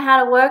 I don't know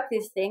how to work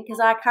this thing because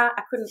I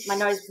couldn't, my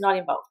nose was not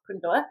involved,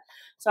 couldn't do it.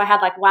 So I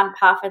had like one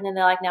puff, and then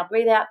they're like, now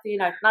breathe out through your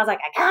nose. And I was like,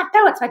 I can't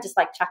do it. So I just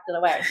like chucked it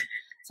away.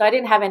 So I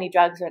didn't have any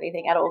drugs or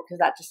anything at all because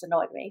that just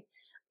annoyed me.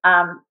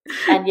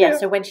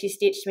 So when she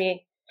stitched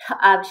me,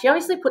 she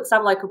obviously put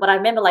some local, but I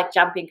remember like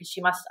jumping because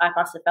I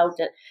must have felt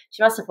it.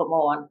 She must have put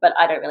more on, but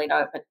I don't really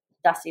know. But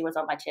Dusty was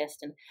on my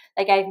chest, and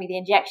they gave me the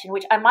injection,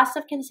 which I must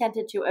have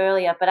consented to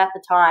earlier, but at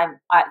the time,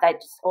 they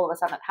just all of a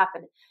sudden it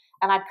happened,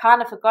 and I'd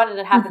kind of forgotten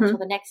it happened until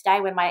the next day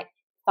when my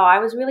thigh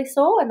was really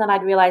sore, and then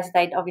I'd realised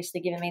they'd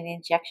obviously given me the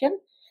injection.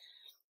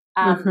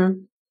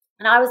 And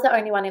I was the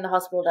only one in the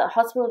hospital. The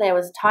hospital there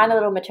was a tiny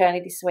little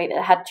maternity suite.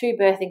 It had 2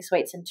 birthing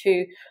suites and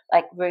 2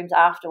 like rooms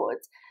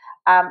afterwards.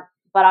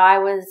 But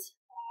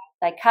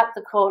they cut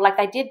the cord, like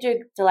they did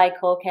do delayed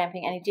cord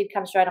camping, and he did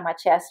come straight on my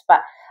chest,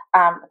 but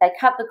they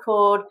cut the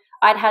cord.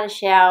 I'd had a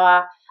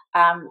shower,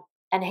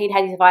 and he'd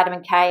had his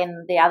vitamin K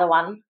and the other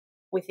one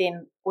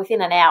within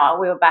an hour.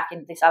 We were back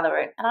in this other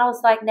room, and I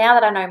was like, now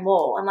that I know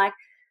more, I'm like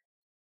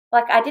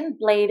I didn't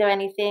bleed or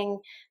anything.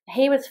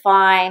 He was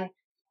fine.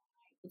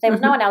 There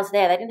was no one else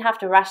there. They didn't have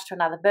to rush to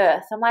another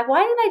birth. I'm like,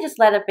 why didn't they just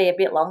let it be a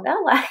bit longer?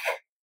 Like,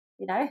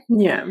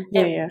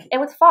 It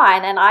was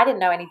fine, and I didn't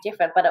know any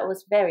different, but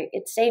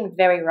it seemed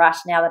very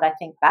rushed now that I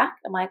think back.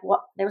 I'm like,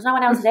 what? There was no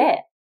one else there.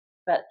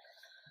 But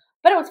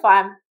it was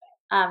fine.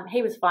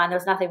 He was fine. There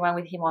was nothing wrong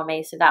with him or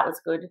me, so that was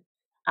good.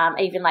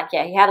 Even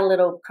he had a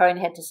little cone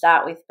head to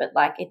start with, but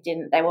like it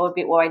didn't. They were a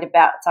bit worried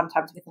about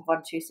sometimes with the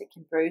ventouse it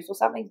can bruise or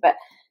something, but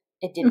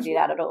it didn't do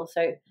that at all.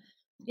 So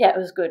it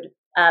was good.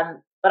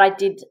 But I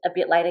did a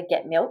bit later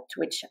get milked,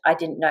 which I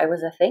didn't know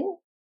was a thing.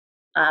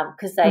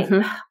 Because I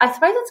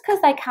suppose it's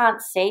because they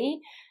can't see.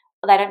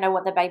 They don't know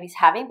what the baby's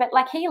having, but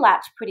like he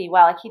latched pretty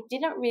well. Like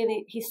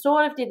he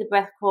sort of did the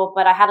breath cord,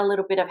 but I had a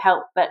little bit of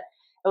help, but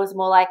it was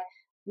more like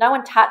no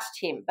one touched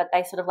him, but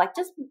they sort of like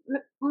just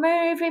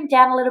move him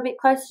down a little bit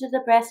closer to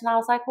the breast. And I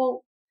was like,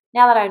 well,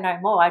 now that I know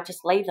more, I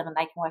just leave them and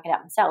they can work it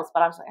out themselves.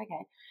 But I was like,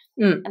 okay.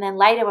 And then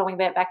later when we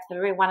went back to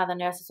the room, one of the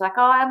nurses was like,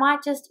 oh, I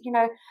might just,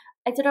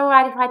 is it all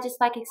right if I just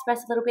like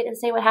express a little bit and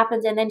see what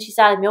happens? And then she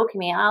started milking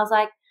me, and I was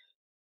like,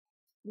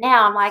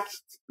 now I'm like,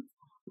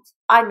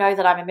 I know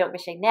that I'm a milk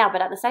machine now,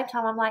 but at the same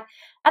time, I'm like,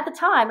 at the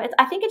time,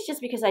 I think it's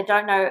just because they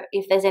don't know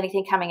if there's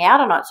anything coming out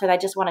or not, so they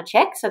just want to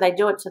check, so they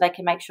do it so they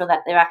can make sure that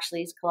there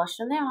actually is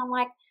colostrum there. I'm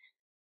like,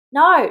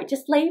 no,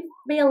 just leave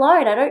me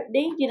alone. I don't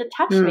need you to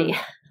touch me.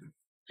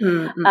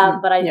 But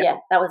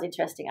that was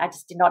interesting. I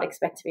just did not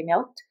expect to be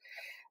milked.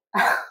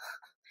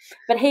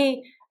 But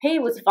he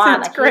was fine.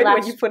 It's great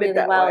when you put it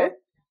that way.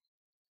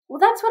 Well,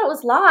 that's what it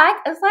was like.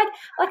 It was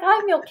like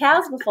I've milked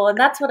cows before, and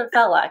that's what it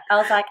felt like. I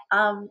was like,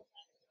 I'm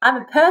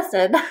a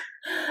person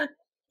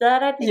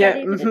that I don't think I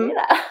need to do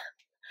that.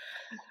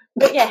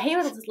 But he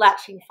was just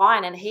latching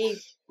fine, and he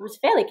was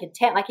fairly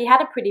content. Like he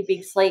had a pretty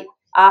big sleep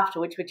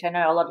afterwards, which I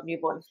know a lot of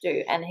newborns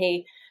do. And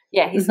he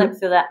slept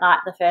through that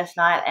night, the first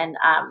night, and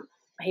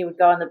he would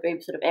go on the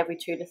boob sort of every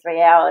 2 to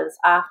 3 hours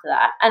after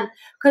that. And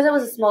because it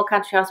was a small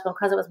country hospital,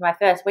 because it was my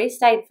first, we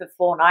stayed for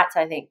 4 nights,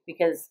 I think,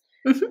 because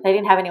they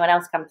didn't have anyone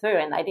else come through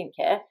and they didn't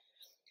care.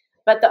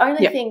 But the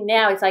only thing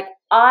now is like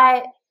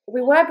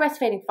we were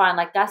breastfeeding fine,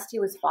 like Dusty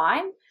was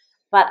fine,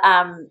 but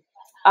I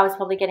was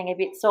probably getting a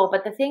bit sore.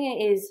 But the thing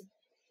is,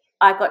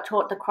 I got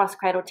taught the cross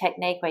cradle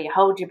technique where you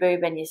hold your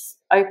boob and you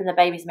open the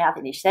baby's mouth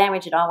and you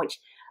sandwich it on, which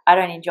I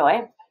don't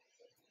enjoy.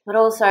 But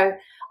also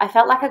I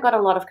felt like I got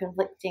a lot of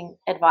conflicting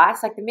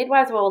advice. Like the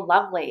midwives were all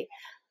lovely,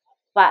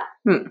 but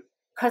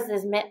because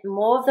there's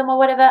more of them or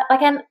whatever.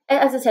 Like, and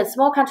as I said,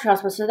 small country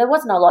hospital, so there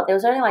wasn't a lot. There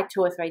was only like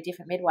 2 or 3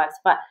 different midwives.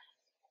 But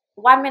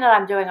one minute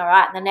I'm doing all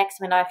right, and the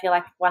next minute I feel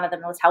like one of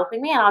them was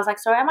helping me, and I was like,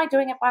 "So am I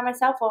doing it by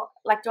myself, or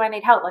like do I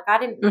need help?" Like I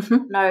didn't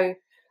know. I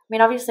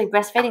mean, obviously,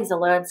 breastfeeding is a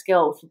learned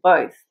skill for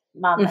both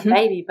mum and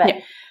baby, but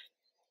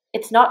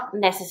it's not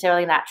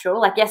necessarily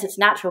natural. Like, yes, it's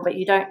natural, but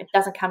it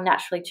doesn't come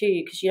naturally to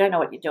you because you don't know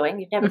what you're doing.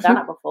 You've never done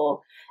it before.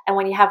 And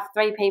when you have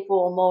 3 people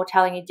or more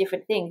telling you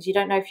different things, you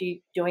don't know if you're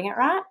doing it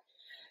right.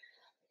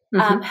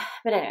 But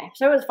anyway,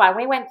 so it was fine.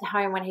 We went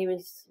home when he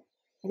was,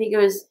 I think it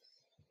was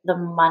the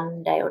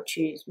Monday or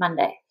Tuesday,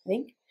 Monday, I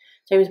think.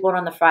 So he was born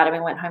on the Friday. We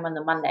went home on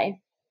the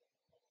Monday.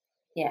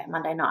 Yeah,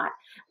 Monday night.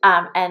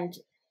 And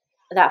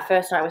that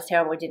first night was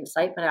terrible. We didn't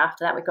sleep, but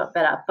after that we got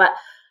better. But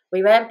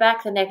we went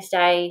back the next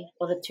day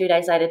or the 2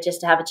 days later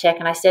just to have a check,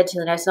 and I said to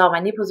the nurse, "Oh, my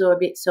nipples are a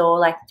bit sore.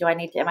 Like, am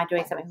I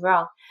doing something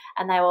wrong?"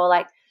 And they were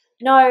like,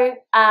 "No,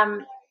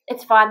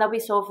 it's fine. They'll be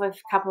sore for a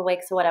couple of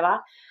weeks or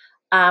whatever."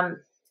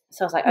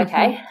 So I was like,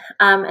 okay.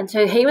 And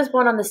so he was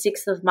born on the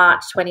 6th of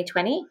March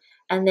 2020,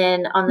 and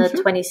then on the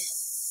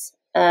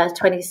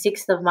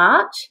 26th of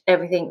March,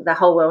 the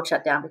whole world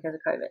shut down because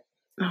of COVID.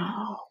 Oh,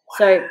 wow.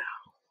 So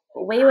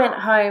we went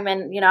home,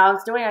 and I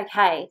was doing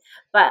okay,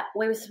 but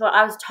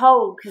I was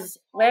told, because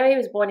where he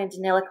was born in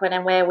Deniliquin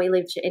and where we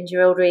lived in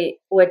Jerilderie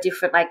were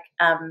different, like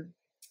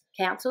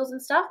councils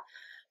and stuff.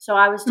 So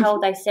I was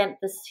told they sent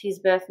his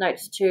birth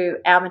notes to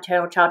our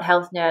maternal child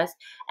health nurse,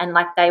 and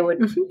like they would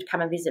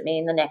come and visit me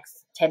in the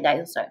next 10 days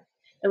or so.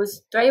 It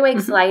was 3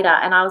 weeks later,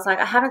 and I was like,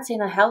 I haven't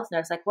seen a health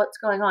nurse. Like, what's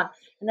going on?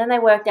 And then they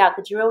worked out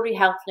the Jerilderie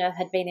health nurse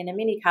had been in a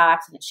mini car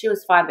accident. She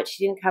was fine, but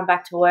she didn't come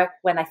back to work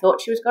when they thought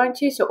she was going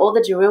to. So all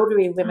the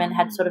Jerilderie women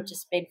had sort of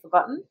just been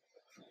forgotten.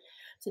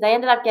 So they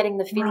ended up getting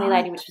the Finley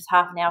lady, which was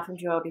half an hour from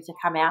Jerilderie, to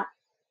come out.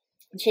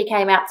 And she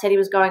came out, said he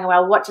was going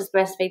well, watches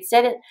breastfeed,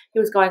 said he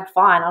was going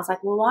fine. I was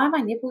like, well, why are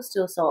my nipples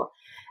still sore?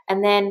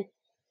 And then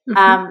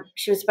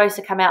she was supposed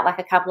to come out like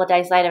a couple of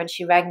days later, and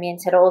she rang me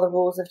and said all the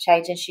rules have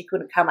changed and she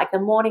couldn't come. Like the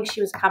morning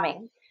she was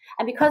coming,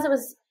 and because it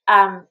was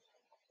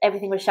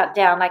everything was shut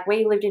down, like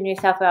we lived in New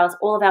South Wales,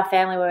 all of our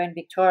family were in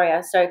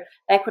Victoria, so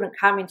they couldn't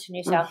come into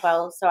New South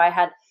Wales. So my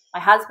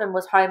husband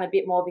was home a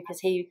bit more because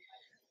we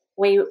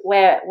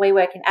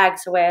work in ag,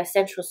 so we're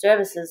central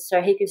services,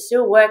 so he could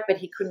still work, but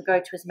he couldn't go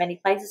to as many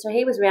places. So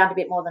he was around a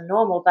bit more than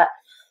normal, but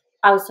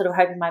I was sort of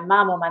hoping my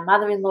mum or my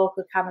mother-in-law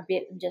could come a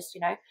bit, and just,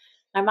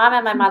 my mum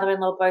and my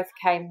mother-in-law both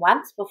came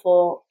once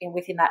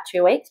within that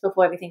 2 weeks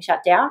before everything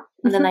shut down,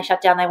 and then they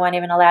shut down. They weren't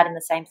even allowed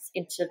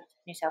into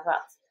New South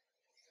Wales.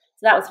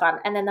 So that was fun.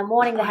 And then the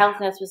morning the health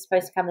nurse was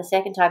supposed to come the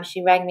second time,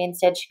 she rang me and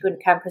said she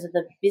couldn't come because of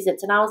the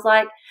visits. And I was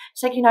like,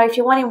 she's like, if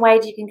you want him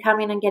weighed, you can come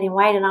in and get him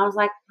weighed. And I was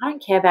like, I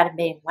don't care about him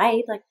being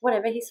weighed. Like,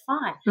 whatever, he's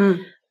fine.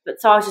 But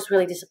so I was just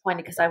really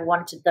disappointed because I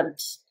wanted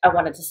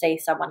to see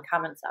someone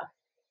come and stuff.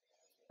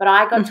 But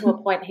I got to a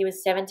point, he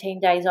was 17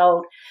 days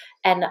old,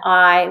 and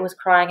I was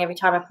crying every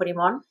time I put him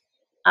on.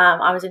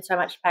 I was in so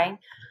much pain.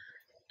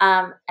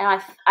 And I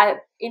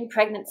in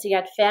pregnancy,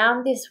 I'd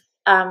found this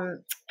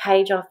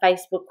page on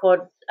Facebook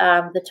called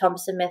the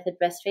Thompson Method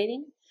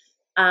Breastfeeding.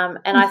 And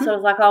I sort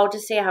of like, I'll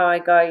just see how I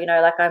go,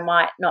 like I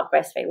might not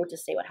breastfeed. We'll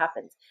just see what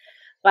happens.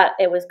 But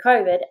it was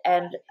COVID,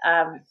 and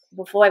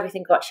before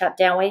everything got shut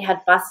down, we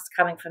had buses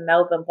coming from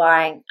Melbourne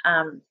buying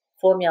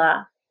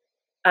formula.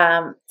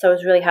 So it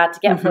was really hard to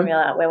get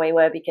formula where we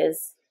were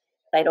because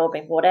they'd all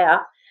been bought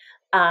out.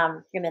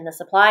 And then the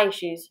supply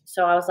issues.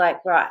 So I was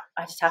like, right,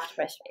 I just have to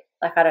breastfeed.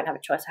 Like, I don't have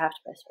a choice. I have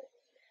to breastfeed.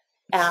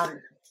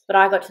 But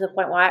I got to the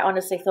point where I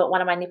honestly thought one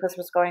of my nipples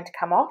was going to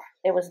come off.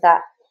 It was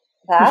that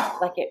bad.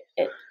 Like it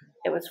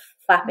was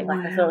flapping.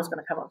 Like I thought it was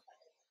going to come off.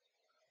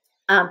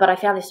 But I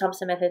found this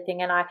Thompson Method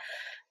thing, and I it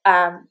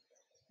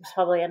was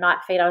probably a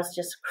night feed. I was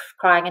just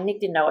crying, and Nick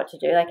didn't know what to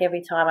do. Like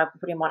every time I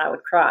put him on, I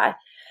would cry.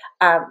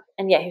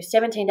 And yeah, he was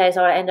 17 days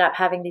old. I ended up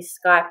having this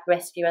Skype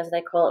rescue, as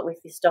they call it,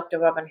 with this Dr.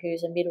 Robin,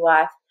 who's a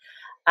midwife.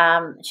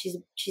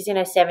 She's in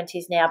her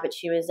 70s now, but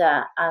she was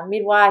a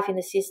midwife in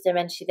the system,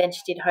 and she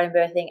did home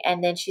birthing,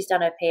 and then she's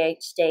done her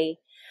PhD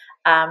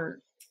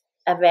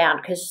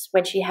around, because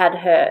when she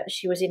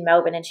was in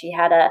Melbourne, and she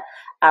had a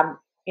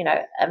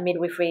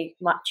midwifery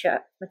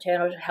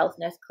maternal health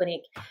nurse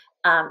clinic,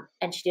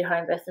 and she did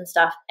home birth and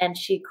stuff, and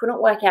she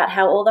couldn't work out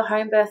how all the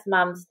home birth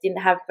mums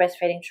didn't have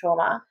breastfeeding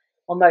trauma,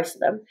 or most of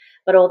them,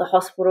 but all the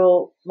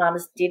hospital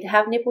mums did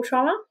have nipple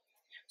trauma.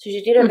 So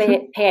she did a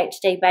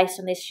PhD based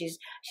on this. She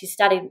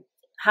studied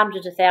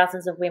hundreds of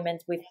thousands of women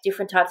with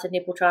different types of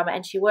nipple trauma,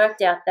 and she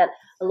worked out that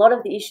a lot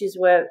of the issues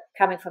were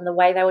coming from the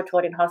way they were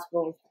taught in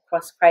hospital,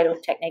 cross-cradle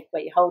technique,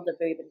 where you hold the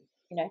boob, and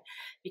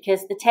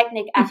because the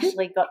technique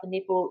actually got the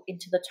nipple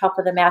into the top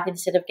of the mouth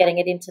instead of getting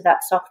it into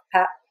that soft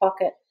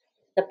pocket,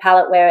 the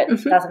palate, where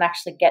it doesn't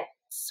actually get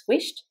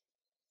squished.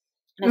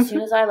 And as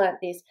soon as I learnt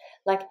this,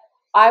 like,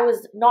 I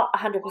was not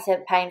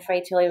 100%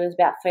 pain-free till he was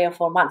about 3 or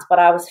 4 months, but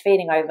I was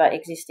feeding over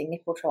existing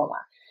nipple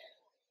trauma.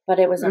 But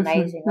it was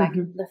amazing. Like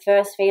the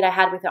first feed I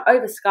had with her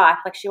over Skype,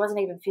 like she wasn't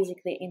even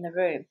physically in the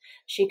room.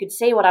 She could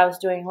see what I was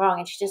doing wrong,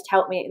 and she just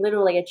helped me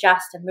literally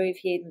adjust and move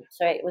here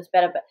so it was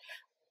better. But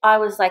I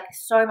was like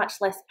so much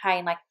less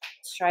pain, like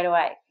straight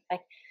away.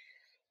 Like,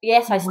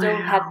 yes, I still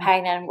had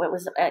pain, and it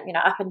was,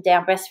 up and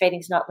down.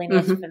 Breastfeeding's not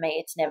linear for me.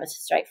 It's never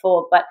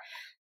straightforward, but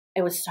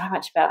it was so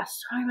much better,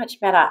 so much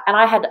better. And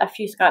I had a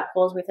few Skype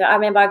calls with her. I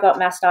remember I got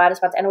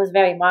mastitis once, and it was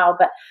very mild,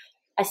 but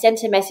I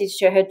sent a message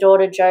to her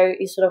daughter. Jo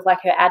is sort of like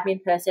her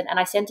admin person, and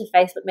I sent a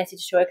Facebook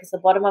message to her because the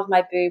bottom of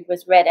my boob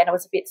was red and it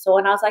was a bit sore,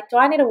 and I was like, do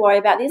I need to worry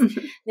about this?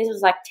 This was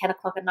like 10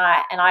 o'clock at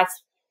night, and I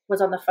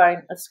was on the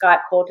phone, a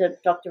Skype call to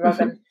Dr.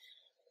 Robin,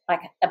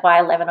 like by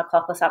 11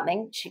 o'clock or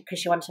something, because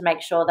she wanted to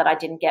make sure that I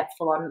didn't get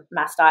full-on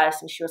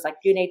mastitis, and she was like,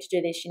 you need to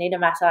do this, you need to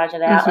massage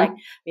it out, like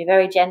be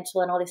very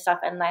gentle and all this stuff.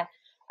 And then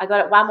I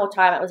got it one more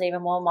time, it was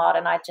even more mild,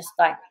 and I just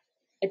like,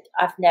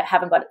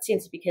 haven't got it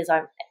since, because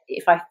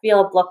if I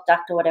feel a blocked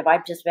duct or whatever,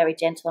 I'm just very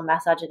gentle and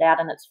massage it out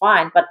and it's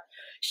fine. But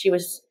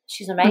she's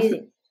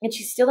amazing, and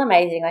she's still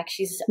amazing. Like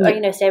she's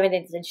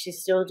 70s and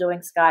she's still doing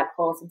Skype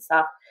calls and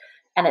stuff,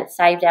 and it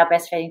saved our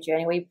breastfeeding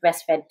journey. We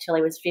breastfed till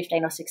he was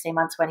 15 or 16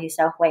 months when he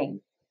self-weaned.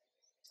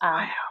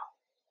 Wow.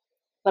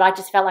 But I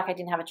just felt like I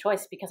didn't have a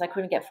choice because I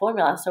couldn't get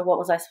formula. So how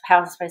was I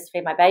supposed to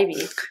feed my baby?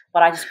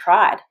 But I just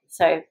cried.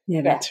 So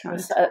that's right.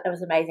 It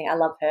was amazing. I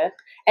love her.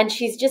 And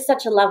she's just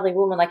such a lovely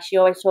woman. Like she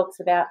always talks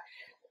about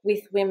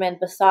with women,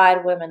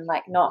 beside women,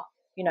 like not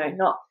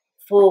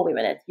for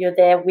women. You're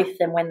there with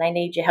them when they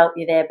need your help,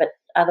 you're there, but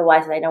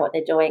otherwise they know what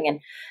they're doing. And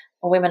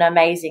women are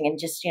amazing, and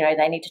just,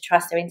 they need to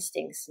trust their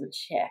instincts. And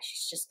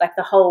she's just like,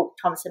 the whole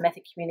Thompson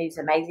Method community is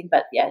amazing.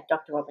 But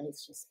Dr. Robin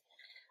is just,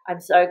 I'm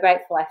so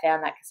grateful I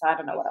found that, because I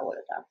don't know what I would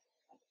have done.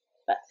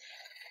 But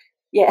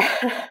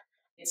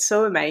it's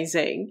so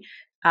amazing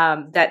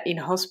that in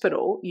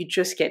hospital you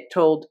just get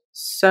told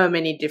so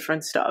many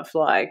different stuff.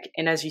 Like,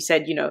 and as you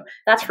said,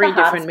 that's 3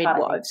 different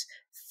midwives,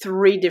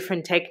 3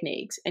 different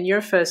techniques, and you're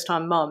a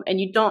first-time mom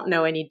and you don't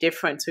know any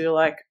different. So you're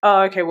like,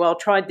 oh, okay, well, I'll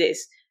try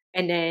this.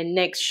 And then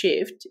next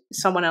shift,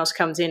 someone else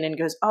comes in and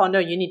goes, oh, no,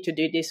 you need to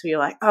do this. So you're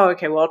like, oh,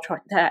 okay, well, I'll try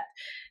that.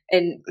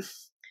 And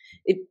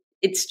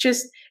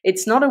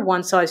it's not a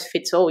one size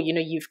fits all.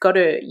 You've got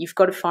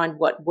to find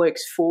what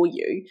works for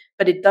you,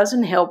 but it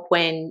doesn't help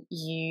when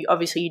you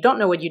don't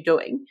know what you're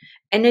doing,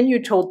 and then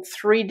you're told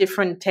 3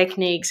 different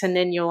techniques, and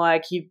then you're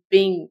like,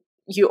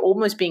 you're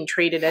almost being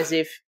treated as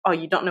if, oh,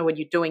 you don't know what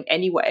you're doing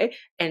anyway,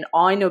 and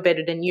I know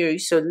better than you,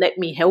 so let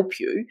me help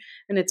you.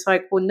 And it's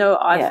like, well, no,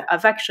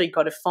 I've actually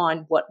got to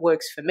find what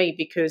works for me,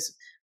 because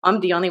I'm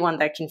the only one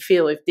that can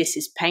feel if this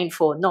is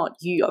painful or not.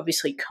 You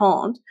obviously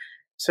can't.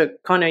 So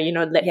kind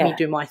of, let me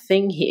do my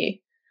thing here.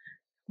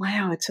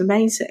 Wow, it's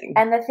amazing.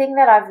 And the thing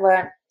that I've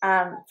learned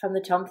from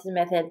the Thompson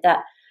Method,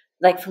 that,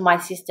 like, for my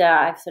sister,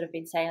 I've sort of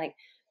been saying, like,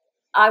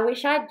 I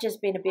wish I'd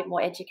just been a bit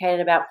more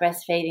educated about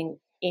breastfeeding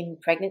in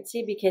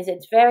pregnancy, because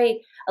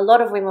a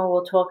lot of women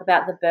will talk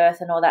about the birth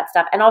and all that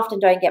stuff, and often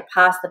don't get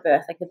past the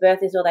birth. Like, the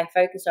birth is all they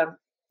focus on.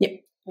 Yep.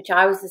 Which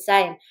I was the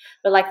same.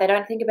 But, like, they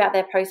don't think about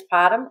their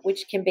postpartum,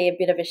 which can be a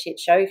bit of a shit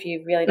show if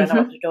you really don't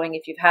know what you're doing.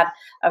 If you've had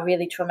a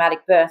really traumatic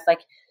birth, like,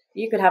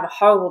 you could have a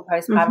horrible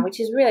postpartum, which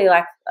is really,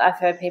 like, I've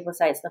heard people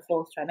say it's the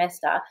 4th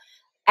trimester.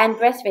 And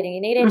breastfeeding,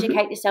 you need to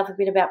educate yourself a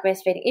bit about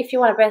breastfeeding. If you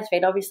want to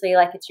breastfeed, obviously,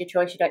 like, it's your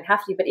choice, you don't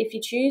have to. But if you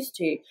choose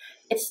to,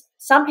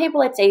 some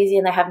people it's easy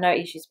and they have no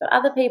issues. But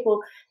other people,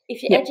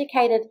 if you're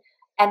educated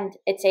and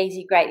it's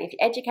easy, great. If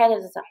you're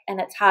educated and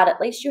it's hard, at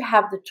least you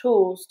have the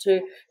tools to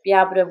be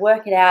able to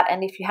work it out.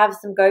 And if you have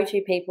some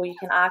go-to people, you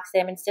can ask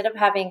them, instead of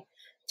having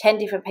 10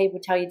 different people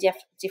tell you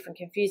different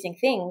confusing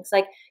things.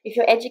 Like, if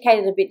you're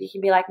educated a bit, you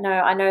can be like, no,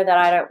 I know that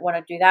I don't want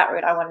to do that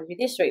route, I want to do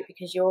this route,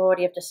 because you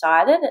already have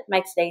decided. It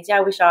makes it easier. I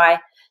wish I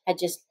had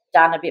just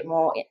done a bit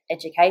more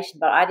education,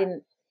 but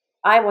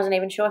I wasn't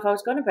even sure if I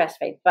was going to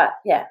breastfeed. But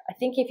I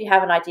think if you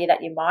have an idea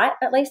that you might,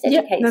 at least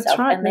educate yourself,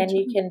 right, and then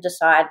you can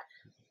decide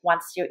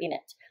once you're in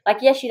it. Like,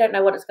 yes, you don't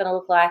know what it's going to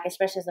look like,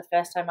 especially as a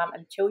first-time mum,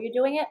 until you're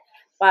doing it.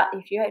 But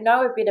if you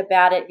know a bit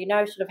about it, you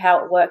know sort of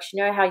how it works,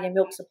 you know how your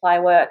milk supply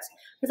works,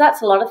 because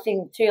that's a lot of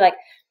things too. Like,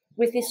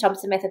 with this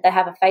Thompson Method, they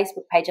have a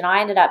Facebook page, and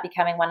I ended up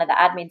becoming one of the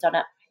admins on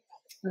it.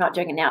 I'm not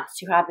doing it now; it's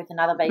too hard with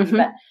another baby.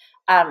 But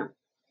a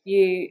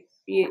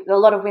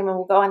lot of women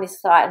will go on this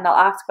site and they'll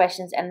ask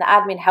questions, and the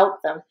admin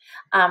help them.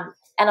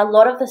 And a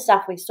lot of the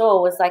stuff we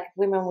saw was like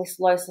women with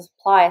low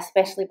supply,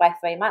 especially by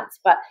 3 months.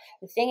 But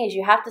the thing is,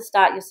 you have to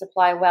start your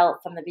supply well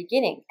from the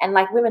beginning. And,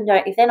 like, women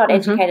don't, if they're not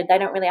educated, they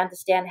don't really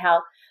understand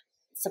how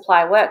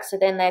supply works. So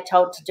then they're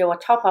told to do a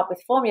top up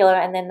with formula,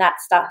 and then that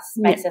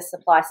makes their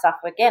supply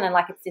suffer again. And,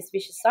 like, it's this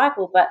vicious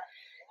cycle. But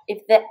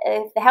if the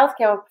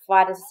healthcare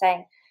providers are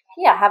saying,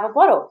 here, have a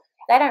bottle,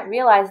 they don't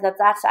realize that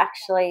that's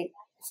actually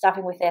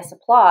stuffing with their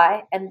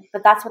supply,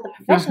 but that's what the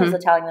professionals are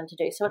telling them to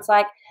do. So it's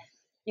like,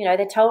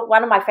 they're told.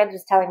 One of my friends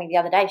was telling me the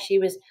other day, she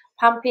was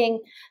pumping,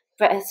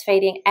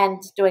 breastfeeding,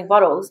 and doing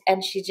bottles,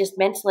 and she just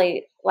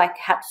mentally, like,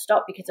 had to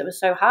stop because it was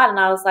so hard. And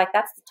I was like,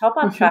 that's the top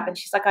up trap. And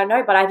she's like, I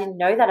know, but I didn't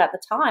know that at the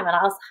time. And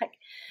I was like,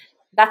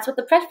 that's what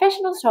the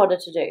professionals told her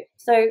to do.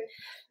 So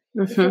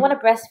if you want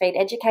to breastfeed,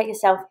 educate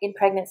yourself in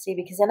pregnancy,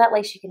 because then at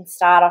least you can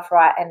start off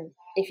right. And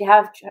if you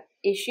have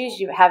issues,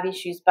 you have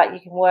issues, but you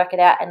can work it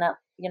out, and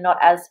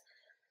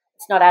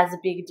it's not as a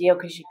big a deal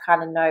because you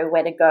kind of know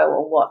where to go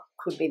or what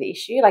could be the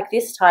issue. Like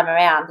this time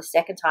around, the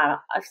second time,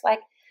 I was like,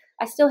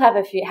 I still had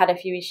a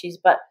few issues,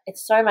 but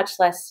it's so much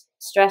less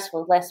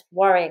stressful, less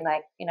worrying.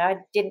 Like, I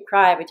didn't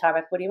cry every time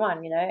I put him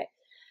on,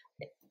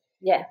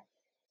 Yeah.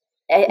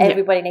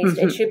 Everybody needs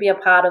to. It should be a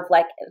part of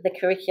like the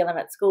curriculum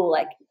at school,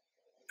 like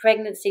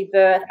pregnancy,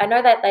 birth. I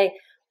know that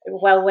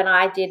when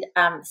I did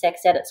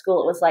sex ed at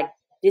school, it was like,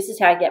 this is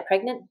how you get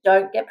pregnant.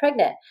 Don't get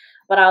pregnant.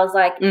 But I was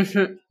like,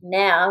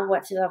 now,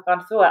 since I've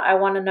gone through it, I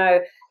want to know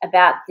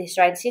about the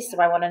Australian system.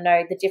 I want to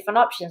know the different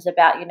options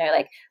about,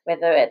 like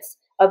whether it's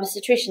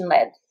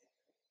obstetrician-led,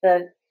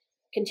 the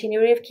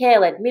continuity of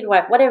care-led,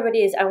 midwife, whatever it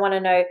is. I want to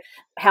know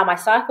how my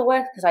cycle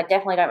works, because I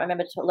definitely don't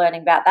remember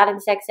learning about that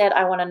in sex ed.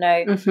 I want to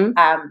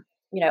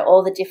know,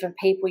 all the different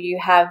people you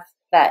have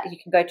that you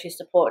can go to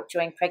support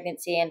during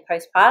pregnancy and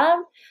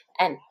postpartum.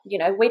 And,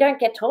 we don't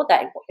get taught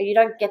that. You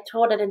don't get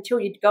taught it until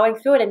you're going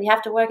through it, and you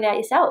have to work it out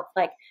yourself.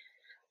 Like,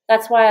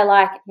 that's why I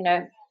like,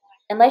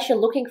 unless you're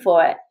looking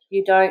for it,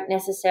 you don't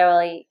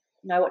necessarily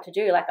know what to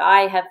do. Like,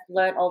 I have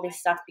learned all this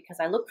stuff because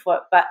I look for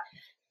it. But,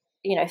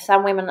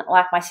 some women,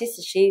 like my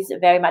sister, she's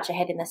very much a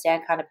head in the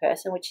sand kind of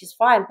person, which is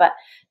fine. But,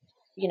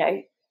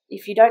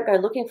 if you don't go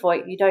looking for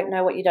it, you don't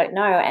know what you don't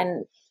know.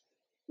 And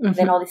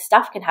then all this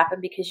stuff can happen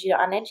because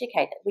you're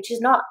uneducated, which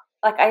is not,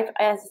 like, as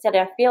I said,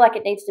 I feel like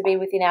it needs to be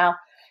within our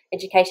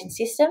education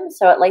system,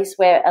 so at least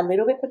we're a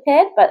little bit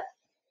prepared. But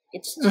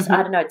it's just,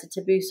 I don't know, it's a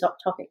taboo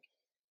topic.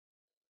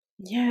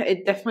 Yeah,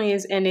 it definitely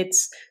is. And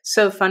it's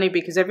so funny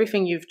because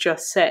everything you've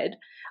just said,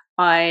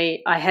 I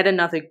had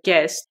another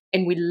guest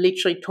and we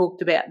literally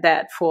talked about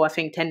that for, I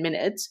think, 10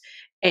 minutes.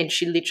 And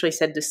she literally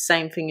said the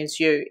same thing as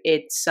you.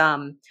 It's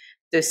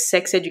the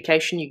sex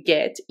education you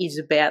get is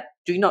about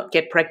do not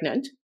get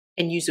pregnant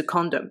and use a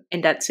condom.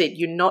 And that's it.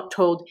 You're not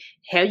told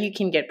how you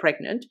can get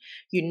pregnant.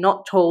 You're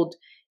not told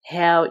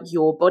how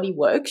your body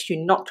works.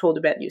 You're not told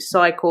about your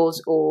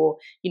cycles or,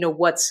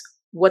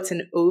 what's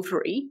an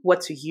ovary,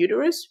 what's a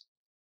uterus.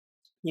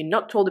 You're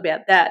not told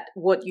about that.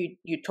 What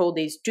you're told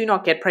is do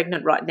not get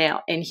pregnant right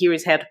now, and here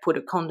is how to put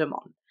a condom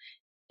on.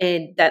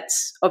 And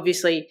that's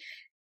obviously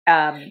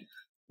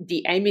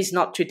the aim is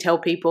not to tell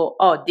people,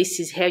 oh, this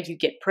is how you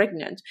get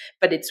pregnant,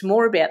 but it's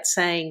more about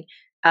saying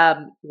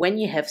when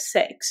you have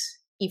sex,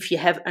 if you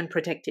have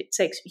unprotected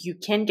sex, you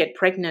can get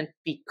pregnant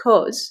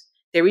because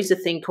there is a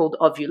thing called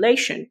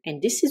ovulation,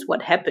 and this is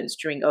what happens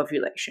during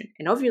ovulation.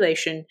 And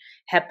ovulation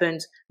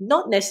happens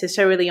not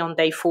necessarily on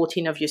day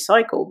 14 of your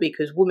cycle,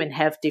 because women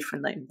have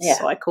different lengths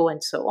cycle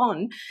and so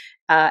on.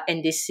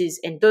 And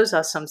those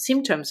are some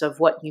symptoms of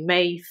what you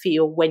may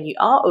feel when you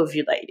are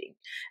ovulating.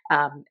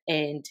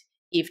 And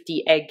if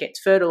the egg gets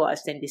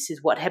fertilized, then this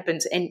is what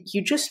happens. And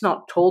you're just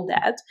not told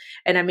that.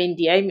 And I mean,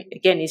 the aim,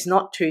 again, is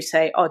not to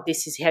say, oh,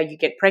 this is how you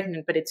get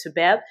pregnant, but it's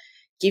about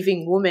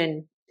giving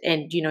women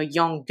and,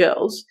 young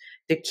girls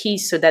the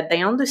keys so that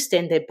they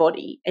understand their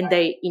body. And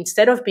they,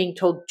 instead of being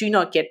told, do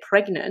not get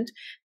pregnant,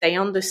 they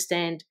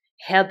understand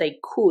how they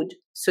could,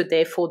 so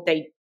therefore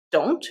they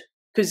don't.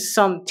 Because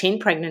some teen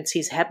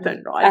pregnancies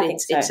happen, right? I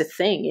think so. It's a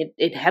thing.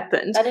 It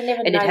happens. I didn't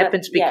even and know it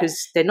happens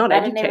because they're not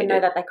educated. I didn't even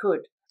know that they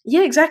could.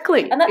 Yeah,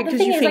 exactly. And the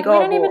thing is, we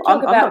don't even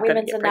talk about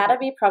women's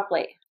anatomy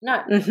properly.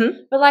 No.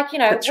 But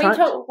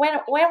when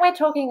we're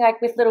talking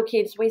like with little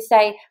kids,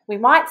 we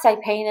might say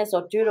penis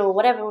or doodle or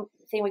whatever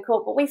thing we call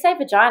it, but we say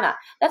vagina.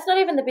 That's not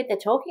even the bit they're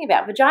talking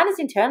about. Vagina's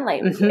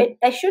internally.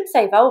 They should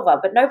say vulva,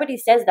 but nobody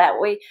says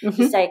that. We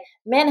just say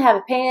men have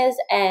a penis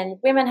and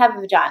women have a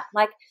vagina.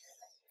 Like,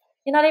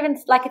 you're not even,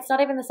 like, it's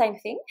not even the same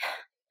thing.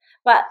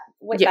 But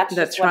that's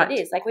just what it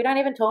is. Like, we don't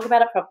even talk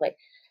about it properly.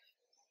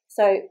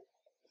 So...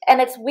 And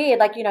it's weird,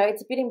 like,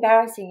 it's a bit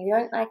embarrassing. You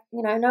don't like,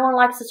 no one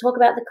likes to talk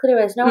about the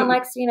clitoris. No one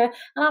likes, and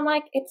I'm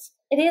like, it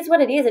is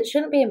what it is. It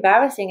shouldn't be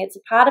embarrassing. It's a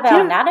part of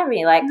our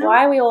anatomy. Like,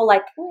 why are we all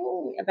like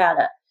about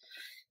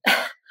it?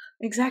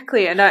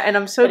 Exactly. And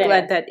I'm so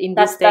glad that in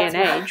this day and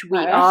age we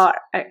are.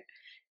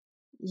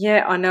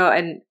 Yeah, I know.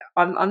 And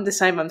I'm the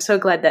same. I'm so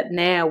glad that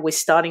now we're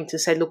starting to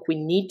say, look,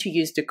 we need to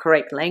use the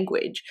correct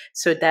language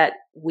so that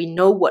we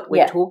know what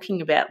we're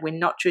talking about. We're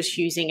not just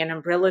using an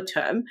umbrella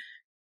term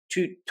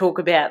to talk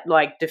about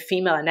like the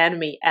female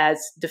anatomy as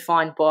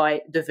defined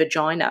by the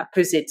vagina,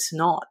 because it's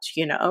not,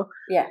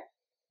 Yeah.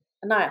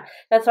 No,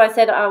 that's why I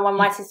said when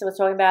my sister was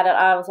talking about it,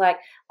 I was like,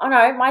 oh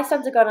no, my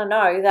sons are going to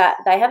know that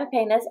they have a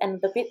penis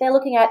and the bit they're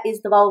looking at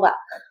is the vulva.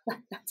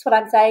 That's what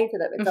I'm saying to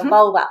them. It's a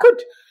vulva.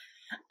 Good.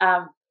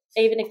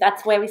 Even if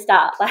that's where we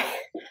start. Like,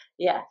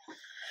 yeah.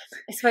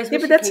 I suppose we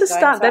should that's keep a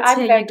start. Going. So that's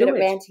I'm very good at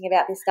ranting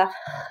about this stuff.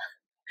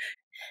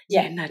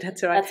 Yeah, no,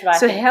 that's all right. That's right.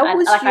 So how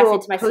was like your I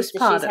said to my sister,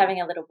 she's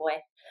having a little boy.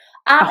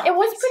 It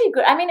was pretty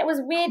good. I mean, it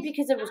was weird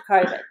because it was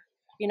COVID.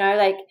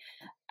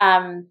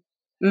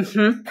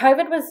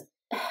 COVID was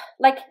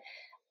like,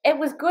 it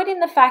was good in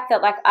the fact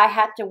that like I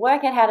had to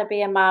work out how to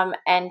be a mum,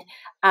 and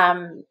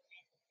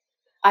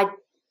I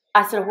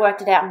I sort of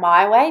worked it out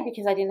my way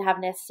because I didn't have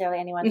necessarily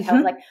anyone to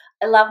help. Like,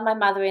 I love my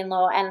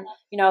mother-in-law, and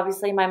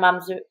obviously my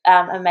mum's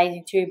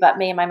amazing too. But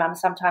me and my mum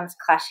sometimes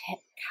clash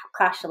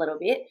a little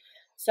bit.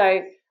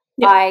 So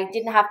I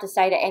didn't have to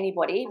say to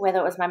anybody, whether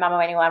it was my mum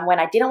or anyone, when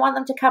I didn't want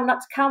them to come,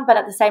 not to come. But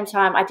at the same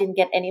time, I didn't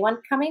get anyone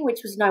coming, which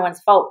was no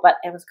one's fault. But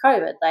it was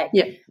COVID.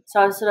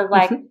 So I was sort of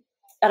like,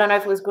 I don't know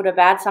if it was good or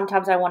bad.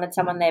 Sometimes I wanted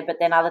someone there, but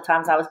then other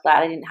times I was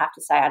glad I didn't have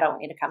to say, I don't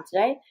want you to come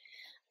today.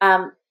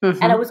 And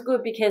it was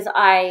good because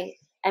I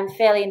am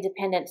fairly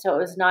independent, so it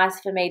was nice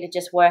for me to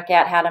just work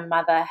out how to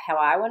mother how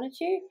I wanted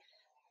to.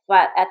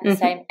 But at the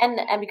same, and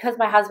because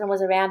my husband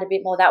was around a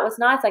bit more, that was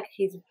nice. Like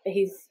he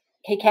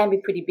can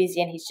be pretty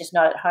busy and he's just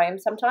not at home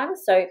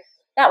sometimes, so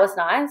that was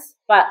nice.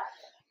 But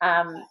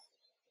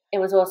it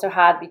was also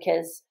hard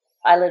because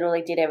I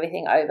literally did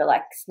everything over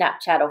like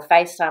Snapchat or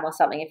FaceTime or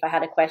something if I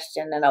had a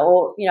question. And I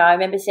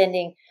remember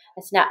sending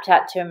a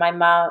Snapchat to my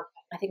mum.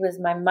 I think it was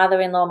my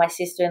mother-in-law, my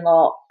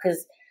sister-in-law,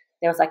 because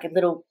there was like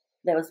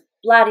there was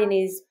blood in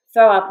his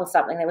throw up or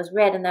something that was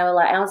red, and they were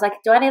like, and I was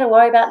like, do I need to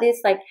worry about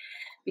this? Like,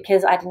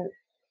 because I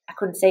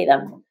couldn't see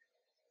them.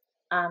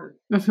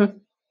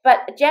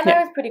 But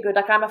Gemma is pretty good.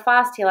 Like, I'm a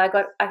fast healer.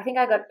 I think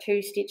I got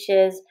 2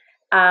 stitches,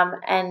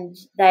 and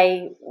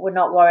they were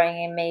not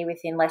worrying me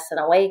within less than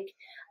a week.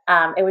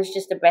 It was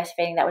just the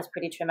breastfeeding that was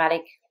pretty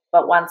traumatic.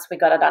 But once we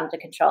got it under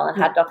control and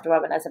had Dr.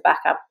 Robin as a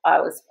backup,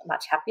 I was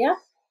much happier.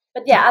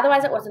 But yeah,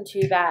 otherwise it wasn't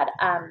too bad.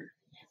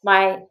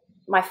 My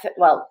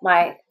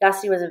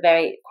Dusty was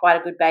quite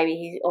a good baby.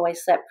 He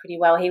always slept pretty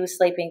well. He was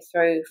sleeping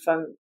through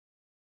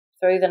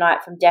the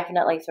night from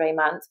definitely 3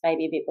 months,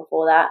 maybe a bit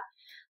before that.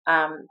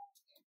 I'm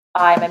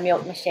a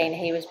milk machine.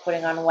 He was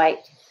putting on weight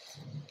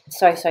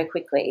so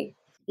quickly.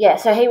 Yeah,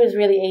 so he was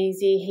really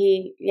easy.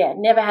 He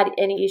never had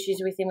any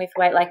issues with him with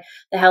weight. Like,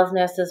 the health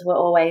nurses were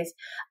always,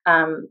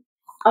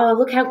 oh,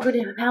 look how good,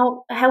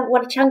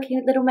 what a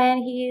chunky little man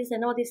he is,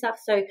 and all this stuff.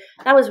 So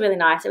that was really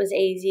nice. It was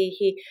easy.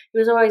 He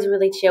was always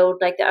really chilled.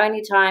 Like, the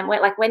only time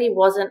when he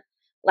wasn't,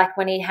 like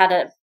when he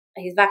had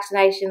his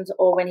vaccinations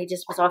or when he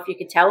just was off, you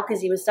could tell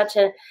because he was such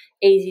a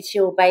easy,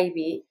 chill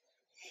baby.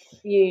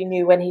 You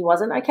knew when he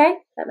wasn't okay.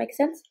 That makes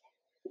sense.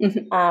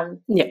 So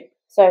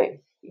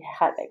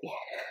hi baby.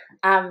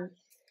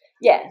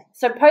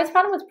 So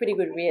postpartum was pretty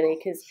good really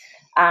because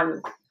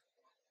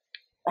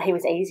he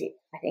was easy,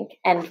 I think,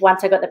 and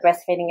once I got the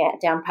breastfeeding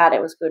down pat,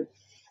 it was good.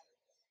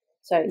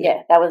 So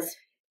that was,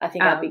 I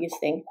think, our biggest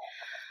thing.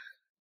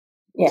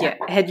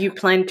 Had you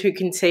planned to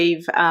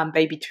conceive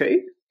baby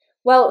 2?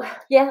 Well,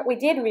 yeah, we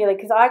did really,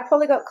 because I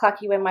probably got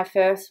clucky when my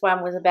first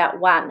one was about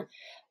 1,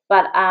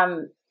 but I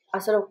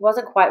sort of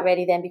wasn't quite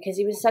ready then because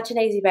he was such an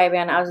easy baby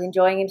and I was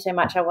enjoying him so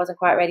much I wasn't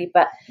quite ready.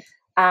 But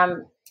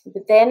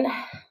then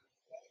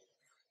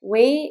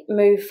we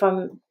moved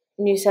from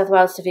New South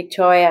Wales to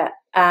Victoria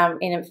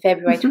in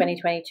February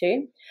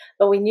 2022,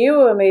 but we knew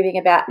we were moving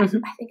about, I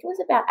think it was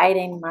about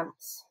 18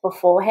 months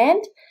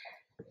beforehand.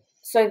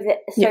 So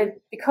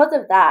because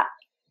of that,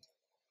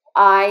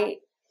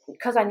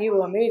 because I knew we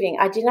were moving,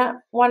 I didn't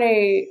want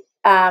to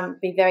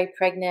be very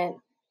pregnant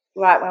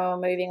right when we were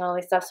moving, all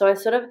this stuff. So I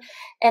sort of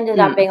ended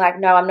up being like,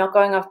 no, I'm not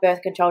going off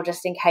birth control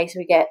just in case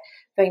we get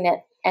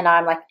pregnant and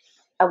I'm like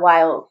a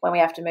whale when we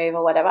have to move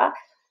or whatever.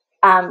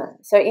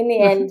 So in the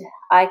end,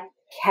 I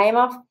came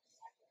off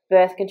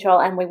birth control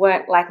and we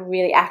weren't like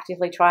really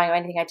actively trying or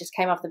anything. I just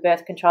came off the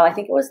birth control. I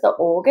think it was the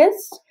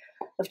August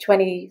of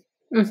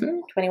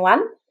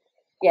 2021.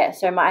 Yeah,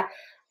 so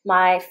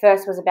my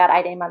first was about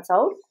 18 months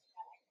old.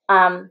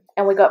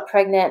 And we got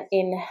pregnant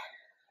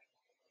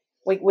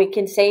we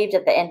conceived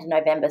at the end of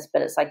November,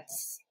 but it's like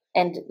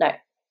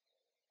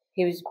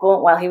he was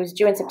born, well, he was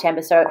due in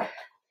September,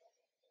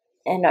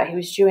 he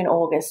was due in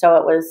August, so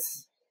it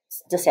was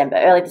December,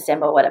 early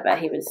December or whatever,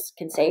 he was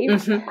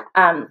conceived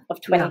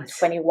of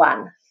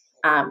 2021.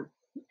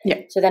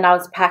 So then I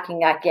was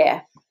packing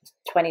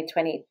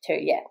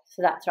 2022,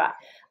 so that's right.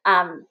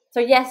 So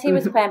yes, he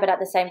was planned, but at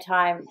the same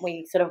time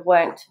we sort of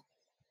weren't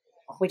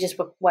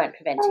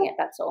preventing it,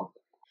 that's all.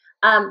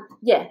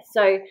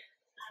 So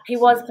he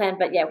was planned,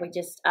 but we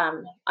just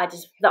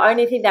the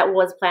only thing that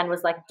was planned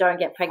was like, don't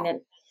get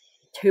pregnant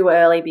too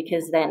early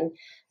because then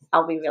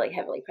I'll be really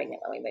heavily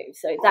pregnant when we move.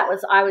 So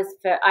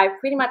I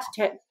pretty much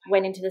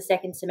went into the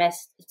second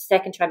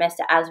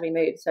trimester as we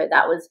moved. So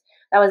that was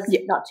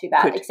not too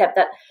bad, except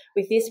that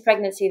with this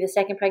pregnancy, the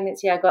second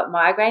pregnancy, I got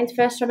migraines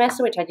first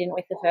trimester, which I didn't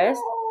with the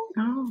first.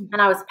 And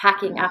I was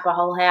packing up a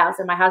whole house,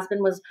 and my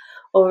husband was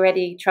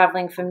already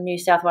traveling from New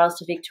South Wales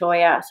to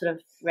Victoria sort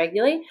of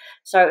regularly.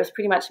 So it was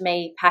pretty much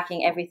me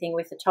packing everything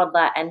with a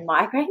toddler and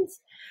migraines.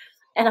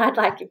 And I'd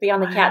like be on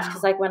the couch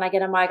because like when I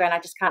get a migraine, I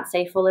just can't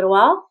see for a little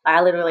while.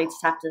 I literally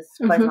just have to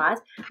close my eyes.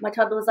 My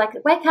toddler was like,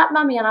 "Wake up,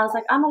 mummy," and I was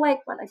like, "I'm awake,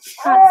 but I just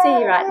can't see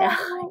you right now."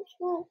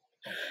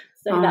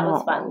 So that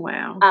was fun.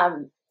 Wow.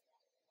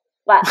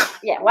 But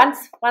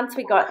once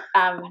we got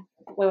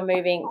we were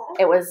moving,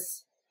 it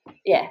was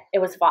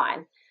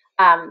fine.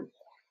 But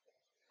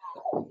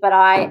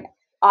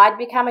I'd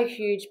become a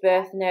huge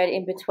birth nerd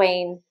in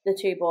between the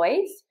 2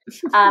 boys.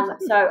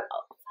 So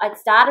I'd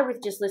started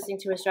with just listening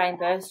to Australian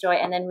Birth Story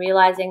and then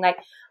realizing like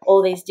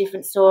all these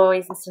different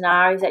stories and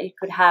scenarios that you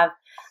could have.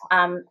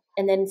 And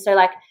then so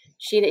like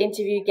she'd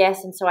interview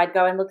guests, and so I'd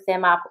go and look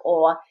them up,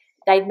 or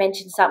they'd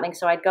mention something,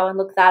 so I'd go and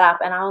look that up.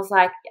 And I was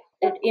like,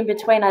 in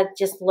between, I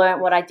just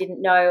learned what I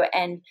didn't know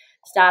and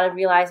started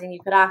realizing you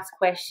could ask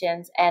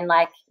questions and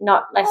like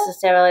not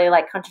necessarily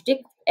like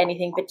contradict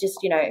anything, but just,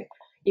 you know,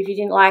 if you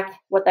didn't like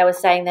what they were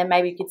saying, then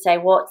maybe you could say,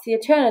 what's the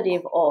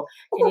alternative, or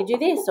can you do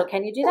this, or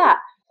can you do that?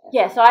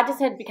 Yeah, so I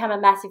just had become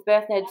a massive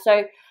birth nerd.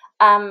 So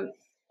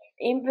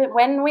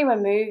when we were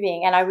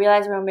moving, and I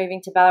realized we were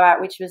moving to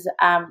Ballarat, which was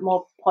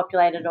more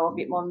populated or a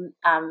bit more,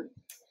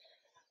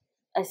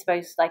 I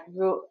suppose, like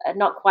rural,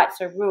 not quite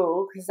so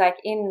rural, because like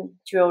in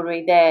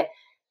Jewellery there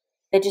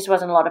just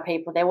wasn't a lot of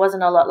people. There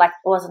wasn't a lot, like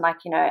it wasn't like,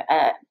 you know,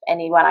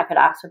 anyone I could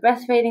ask for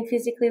breastfeeding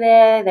physically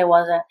there. There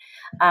wasn't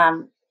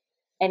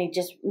any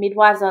just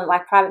midwives on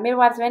like private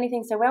midwives or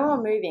anything. So when we were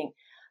moving,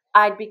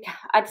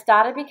 I'd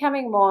started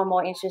becoming more and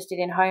more interested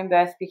in home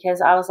birth,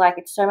 because I was like,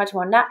 it's so much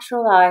more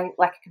natural. I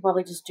could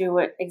probably just do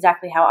it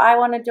exactly how I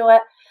want to do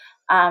it.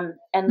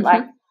 And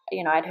like,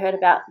 you know, I'd heard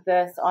about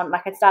birth on,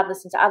 like I'd started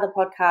listening to other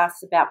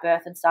podcasts about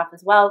birth and stuff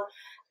as well.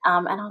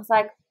 And I was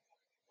like,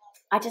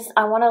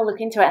 I want to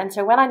look into it. And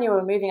so when I knew we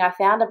were moving, I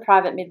found a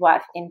private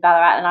midwife in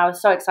Ballarat, and I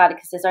was so excited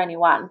because there's only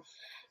one.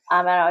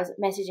 And I was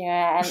messaging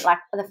her, and like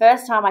the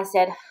first time I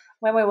said,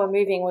 when we were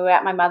moving, we were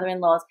at my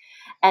mother-in-law's,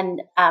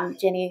 and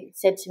Jenny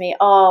said to me,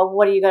 oh,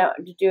 what are you going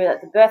to do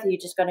at the birth? Are you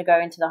just going to go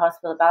into the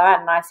hospital at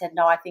Ballarat? And I said,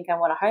 no, I think I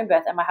want a home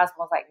birth. And my husband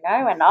was like,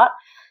 no, we're not.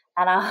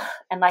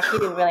 And like he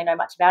didn't really know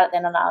much about it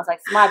then. And I was like,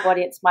 it's my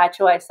body, it's my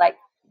choice. Like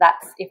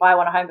that's, if I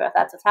want a home birth,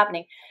 that's what's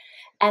happening.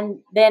 And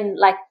then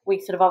like we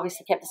sort of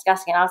obviously kept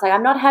discussing, and I was like,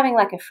 I'm not having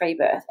like a free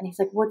birth. And he's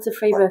like, what's a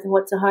free birth and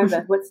what's a home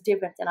birth? What's the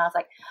difference? And I was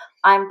like,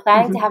 I'm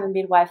planning to have a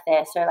midwife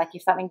there. So like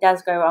if something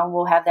does go wrong,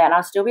 we'll have that. And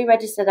I'll still be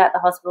registered at the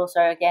hospital.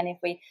 So again,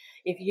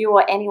 if you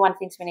or anyone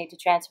thinks we need to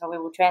transfer, we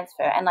will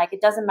transfer. And like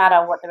it doesn't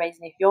matter what the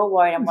reason. If you're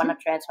worried and want to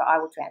transfer, I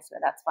will transfer.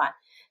 That's fine.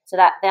 So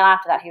that then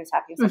after that he was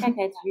happy. He was like,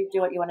 okay, so you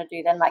do what you want to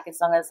do then, like as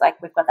long as like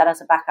we've got that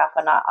as a backup,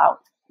 and I'll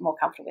more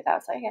comfortable with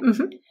that. So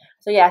okay.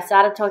 So yeah, I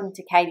started talking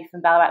to Katie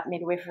from Ballarat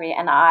Midwifery,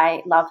 and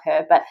I love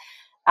her. But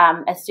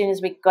as soon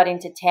as we got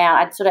into town,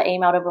 I'd sort of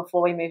emailed her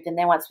before we moved, and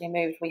then once we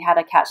moved, we had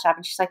a catch up,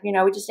 and she's like, you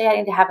know, we just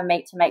need to have a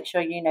meet to make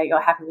sure, you know,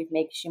 you're happy with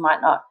me, because you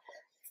might not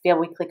feel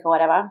we click or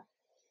whatever.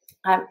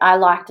 I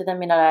liked her the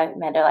minute I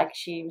met her. Like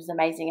she was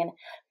amazing, and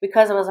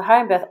because it was a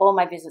home birth, all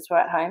my visits were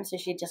at home, so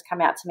she'd just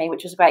come out to me,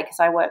 which was great because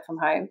I work from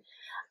home.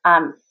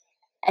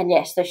 And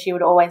yes, so she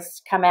would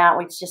always come out.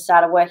 We just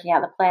started working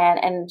out the plan,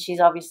 and she's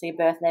obviously a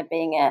birth nurse,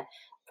 being a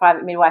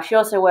private midwife. She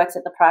also works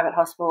at the private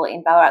hospital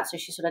in Ballarat, so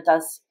she sort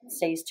of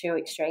sees two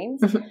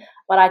extremes.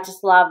 But I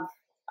just love,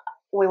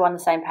 we were on the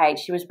same page.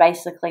 She was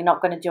basically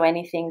not going to do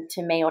anything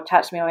to me or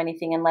touch me or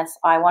anything unless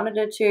I wanted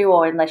her to,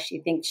 or unless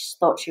she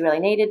thought she really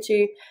needed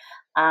to.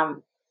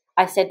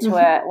 I said to her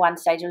at one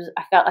stage,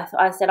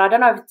 I said, I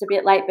don't know if it's a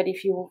bit late, but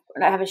if you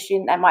have a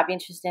student that might be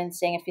interested in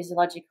seeing a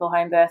physiological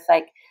home birth,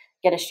 like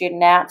get a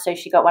student out. So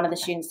she got one of the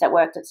students that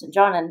worked at St.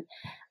 John,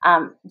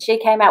 and she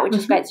came out, which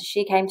is great. So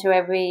she came to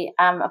every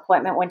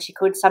appointment when she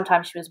could.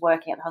 Sometimes she was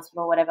working at the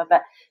hospital or whatever,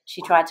 but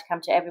she tried to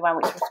come to everyone,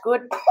 which was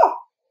good.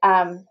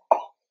 And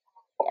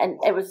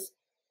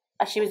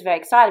she was very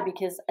excited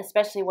because,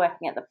 especially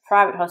working at the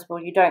private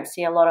hospital, you don't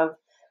see a lot of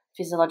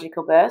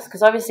physiological births,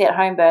 because obviously at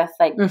home birth,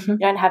 like you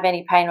don't have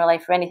any pain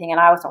relief or anything, and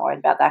I wasn't worried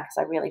about that because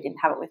I really didn't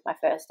have it with my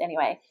first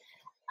anyway.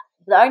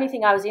 The only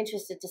thing I was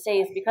interested to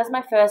see is, because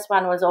my first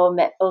one was all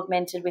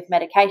augmented with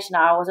medication,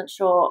 I wasn't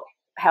sure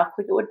how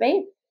quick it would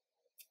be,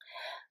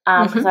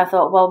 because I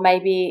thought, well,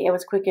 maybe it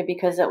was quicker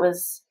because it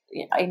was,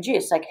 you know,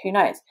 induced, like who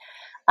knows.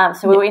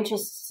 So we were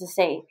interested to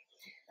see.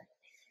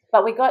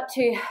 But we got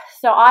to,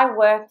 so I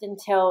worked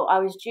until, I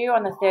was due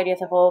on the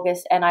 30th of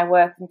August, and I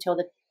worked until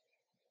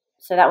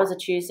so that was a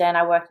Tuesday, and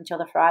I worked until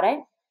the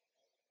Friday.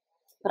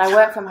 But I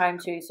work from home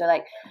too, so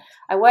like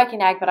I work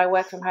in ag, but I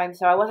work from home,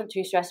 so I wasn't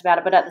too stressed about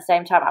it. But at the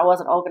same time, I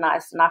wasn't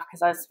organised enough,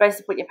 because I was supposed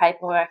to put your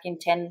paperwork in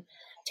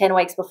 10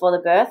 weeks before the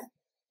birth,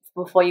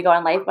 before you go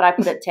on leave, but I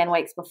put it 10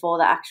 weeks before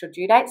the actual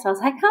due date. So I was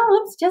like,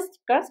 oh, oops, just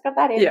got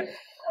that in.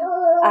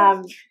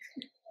 Yeah.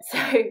 So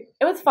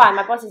it was fine.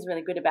 My boss is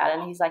really good about it,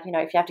 and he's like, you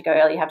know, if you have to go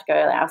early, you have to go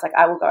early. I was like,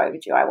 I will go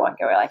overdue. I won't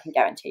go early. I can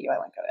guarantee you I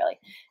won't go early.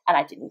 And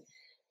I didn't.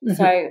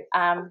 So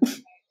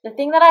the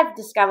thing that I've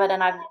discovered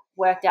and I've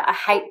worked out, I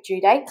hate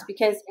due dates,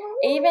 because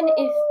even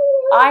if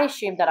I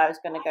assumed that I was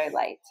going to go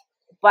late,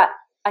 but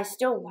I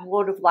still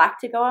would have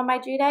liked to go on my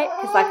due date,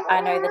 because like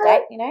I know the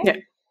date, you know. Yeah.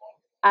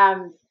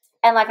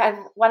 And like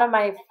one of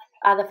my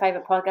other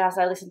favourite podcasts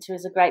I listen to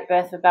is A Great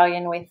Birth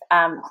Rebellion with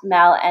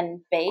Mel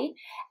and B,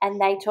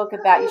 and they talk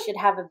about you should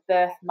have a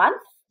birth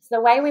month. So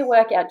the way we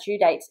work out due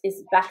dates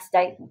is dates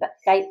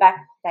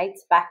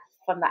back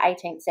from the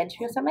 18th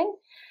century or something.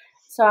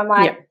 So I'm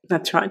like, yeah,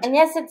 that's right. And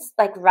yes, it's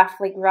like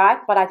roughly right,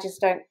 but I just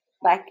don't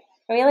like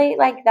really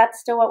like that's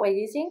still what we're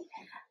using.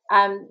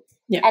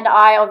 Yeah. And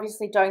I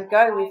obviously don't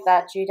go with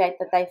that due date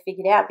that they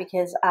figured out,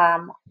 because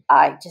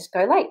I just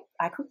go late.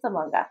 I cook them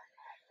longer.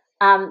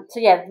 So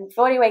yeah,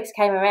 40 weeks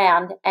came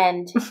around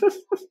and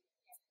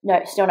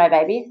still no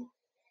baby.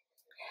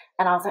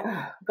 And I was like,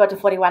 got to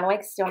 41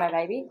 weeks, still no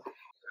baby.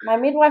 My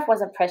midwife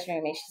wasn't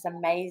pressuring me. She's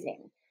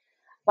amazing.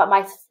 But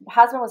my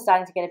husband was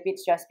starting to get a bit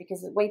stressed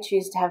because we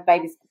choose to have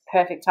babies at the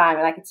perfect time.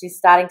 And, like, it's just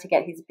starting to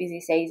get his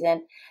busy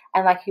season.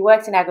 And, like, he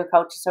works in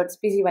agriculture, so it's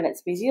busy when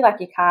it's busy. Like,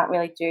 you can't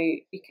really do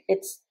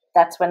 –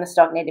 that's when the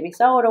stock need to be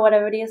sold or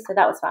whatever it is. So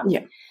that was fun.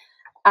 Yeah.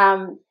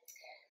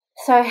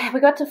 So we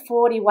got to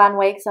 41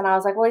 weeks and I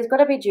was like, well, he's got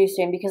to be due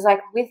soon because,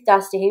 like, with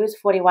Dusty, he was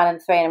 41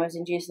 and 3 and was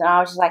induced. And I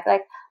was just like, I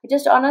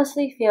just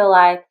honestly feel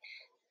like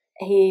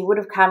he would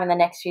have come in the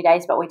next few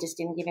days, but we just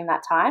didn't give him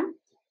that time.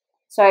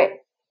 So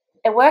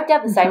it worked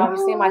out the same.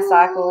 Obviously, my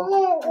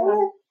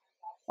cycle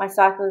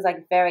is,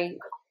 like, very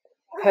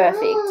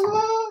perfect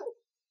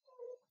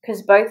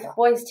because both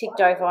boys ticked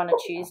over on a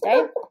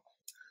Tuesday.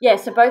 Yeah,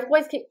 so both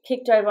boys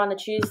kicked over on the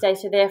Tuesday,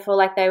 so therefore,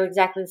 like, they were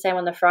exactly the same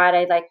on the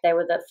Friday, like, they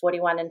were the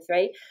 41 and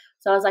 3.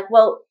 So I was like,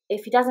 well,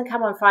 if he doesn't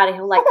come on Friday,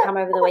 he'll, like, come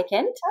over the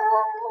weekend.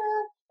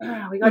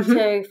 We got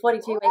to 42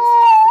 weeks, which was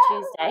the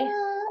Tuesday.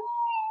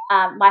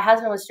 My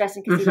husband was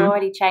stressing because he'd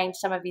already changed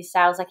some of his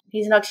sales. Like,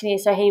 he's an auctioneer,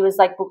 so he was,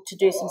 like, booked to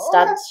do some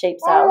stud sheep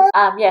sales.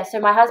 So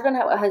my husband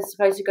was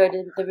supposed to go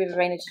to the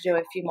Riverina to do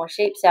a few more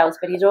sheep sales,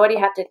 but he's already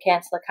had to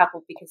cancel a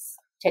couple because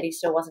Teddy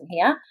still wasn't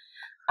here.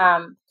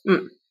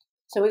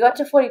 So we got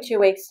to 42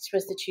 weeks, which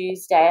was the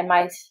Tuesday, and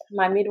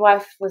my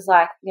midwife was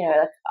like,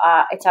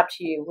 it's up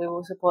to you. We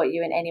will support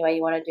you in any way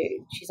you want to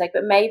do. She's like,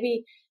 but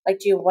maybe, like,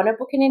 do you want to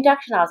book an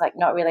induction? I was like,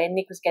 not really. And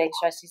Nick was getting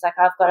stressed. He's like,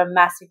 I've got a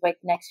massive week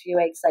next few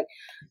weeks. Like,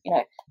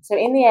 so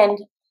in the end,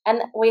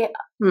 and we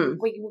were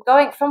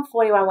going from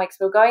 41 weeks,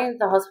 we were going to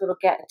the hospital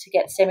to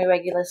get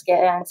semi-regular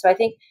scan. So I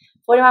think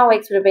 41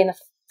 weeks would have been the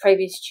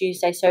previous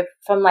Tuesday. So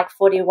from, like,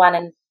 41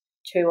 and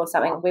 2 or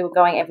something, we were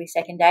going every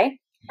second day.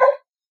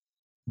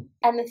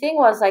 And the thing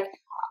was, like,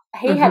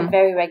 he had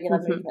very regular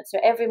movement. So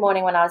every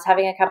morning when I was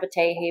having a cup of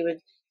tea, he would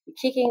be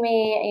kicking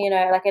me, and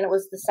it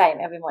was the same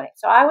every morning.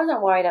 So I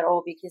wasn't worried at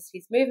all because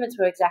his movements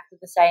were exactly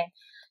the same.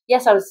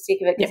 Yes, I was sick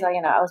of it because, I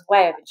was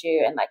way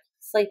overdue and, like,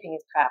 sleeping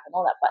is crap and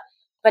all that.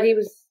 But he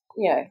was,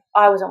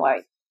 I wasn't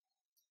worried.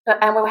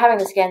 And we were having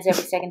the scans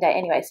every second day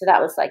anyway. So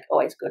that was, like,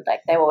 always good.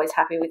 Like, they were always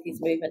happy with his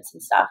movements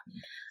and stuff.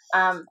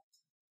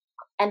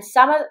 And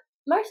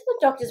most of the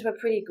doctors were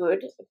pretty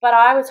good, but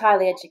I was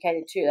highly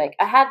educated too. Like,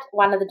 I had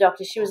one of the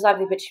doctors, she was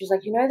lovely, but she was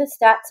like, the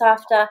stats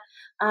after,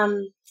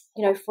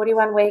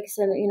 41 weeks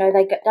and,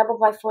 they get doubled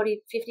by 50%.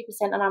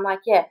 And I'm like,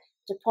 yeah,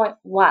 to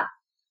 0.1.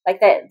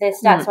 Like, their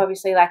stats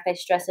obviously, like, they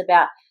stress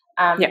about,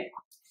 the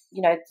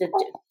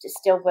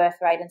stillbirth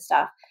rate and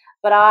stuff.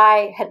 But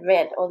I had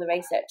read all the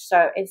research.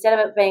 So instead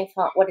of it being,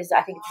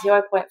 I think it's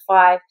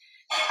 0.5,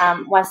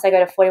 once they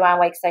go to 41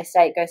 weeks, they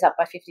say it goes up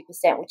by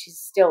 50%, which is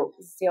still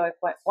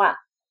 0.1.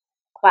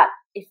 But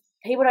if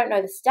people don't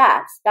know the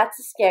stats, that's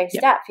a scary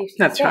stat, 50%.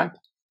 That's right.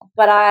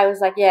 But I was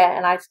like, yeah,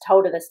 and I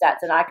told her the stats,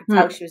 and I could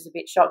tell she was a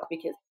bit shocked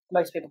because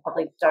most people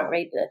probably don't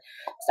read the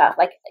stuff.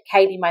 Like,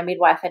 Katie, my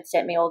midwife, had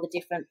sent me all the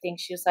different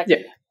things. She was like,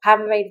 have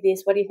a read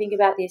this. What do you think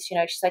about this?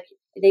 She's like,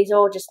 these are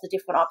all just the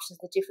different options,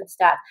 the different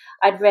stats.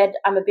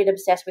 I'm a bit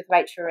obsessed with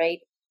Rachel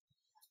Reed.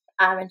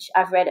 And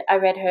I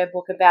read her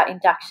book about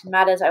induction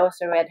matters. I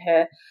also read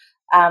her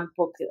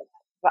book,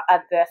 A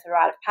Birth, A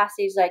Rite of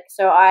Passage. Like,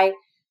 so I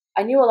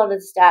knew a lot of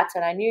the stats,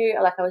 and I knew,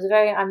 like,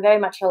 I'm very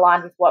much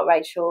aligned with what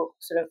Rachel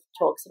sort of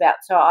talks about.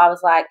 So I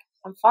was like,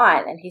 I'm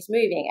fine, and he's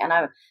moving, and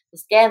the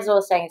scans are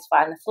all saying he's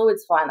fine, the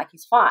fluid's fine, like,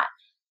 he's fine.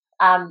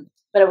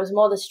 But it was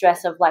more the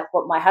stress of, like,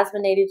 what my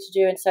husband needed to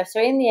do and stuff. So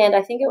in the end,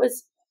 I think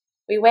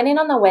we went in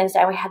on the Wednesday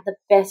and we had the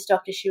best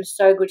doctor. She was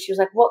so good. She was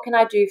like, what can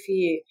I do for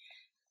you?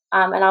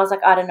 And I was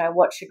like, I don't know,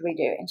 what should we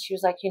do? And she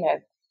was like,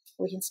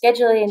 we can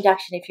schedule the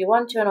induction if you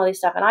want to and all this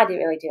stuff. And I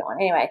really didn't want.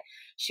 Anyway,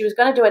 she was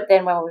going to do it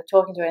then when we were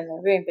talking to her in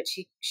the room, but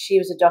she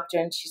was a doctor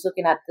and she's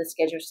looking at the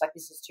schedule. She's like,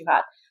 this is too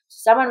hard.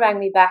 So someone rang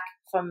me back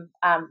from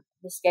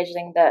the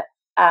scheduling that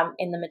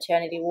in the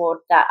maternity ward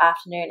that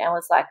afternoon and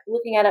was like,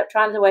 looking at it,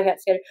 trying to work out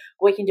the schedule,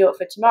 we can do it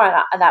for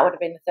tomorrow. And that would have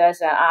been the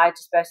Thursday. And I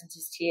just burst into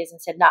tears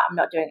and said, no, I'm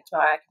not doing it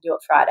tomorrow. I can do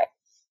it Friday.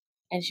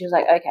 And she was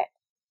like, okay.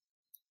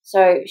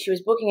 So she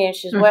was booking it,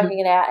 she was working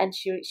it out, and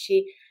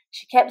she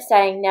kept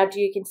saying, now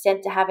do you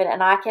consent to have it?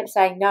 And I kept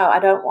saying, no, I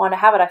don't want to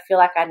have it. I feel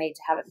like I need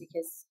to have it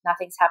because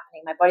nothing's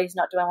happening. My body's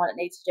not doing what it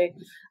needs to do.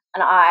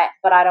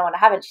 But I don't want to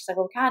have it. She's like,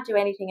 well, we can't do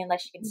anything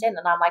unless you consent.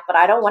 And I'm like, but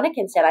I don't want to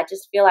consent. I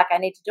just feel like I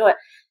need to do it.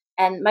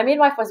 And my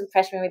midwife wasn't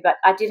pressuring me, but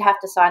I did have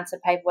to sign some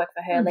paperwork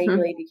for her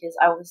legally because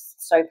I was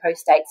so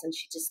post-dates, and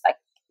she just, like,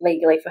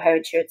 legally for her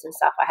insurance and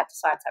stuff, I had to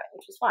sign something,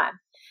 which was fine.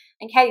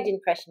 And Katie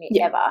didn't pressure me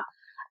ever.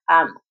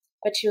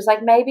 But she was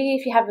like, maybe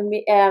if you have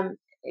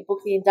book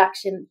the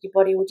induction, your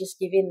body will just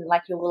give in,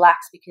 like, you'll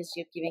relax because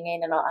you're giving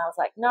in. And I was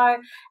like, no.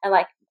 And,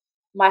 like,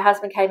 my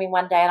husband came in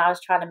one day and I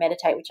was trying to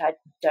meditate, which I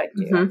don't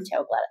do. I'm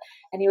terrible at it.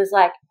 And he was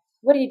like,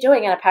 what are you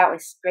doing? And apparently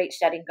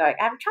screeched at him going,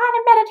 I'm trying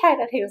to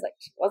meditate. And he was like,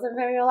 she wasn't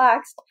very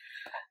relaxed.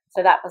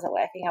 So that wasn't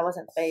working. I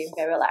wasn't being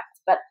very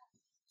relaxed. But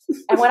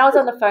And when I was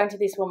on the phone to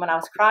this woman, I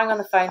was crying on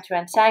the phone to her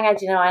and saying I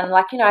didn't know. And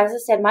like, as I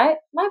said, my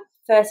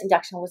first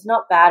induction was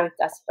not bad with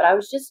Dusty, but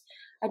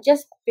I'd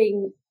just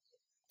been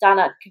done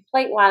a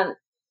complete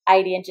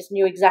 180 and just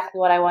knew exactly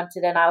what I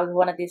wanted. And I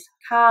wanted this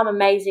calm,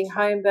 amazing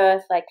home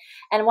birth. Like,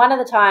 and one of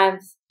the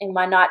times in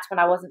my nights when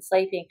I wasn't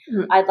sleeping,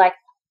 I'd like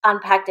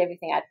unpacked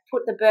everything. I'd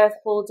put the birth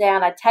pool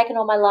down. I'd taken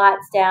all my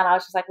lights down. I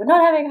was just like, we're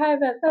not having home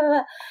birth. Blah,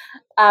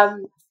 blah, blah.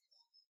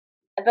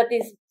 But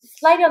this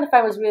lady on the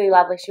phone was really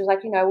lovely. She was like,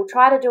 we'll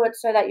try to do it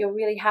so that you're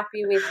really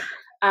happy with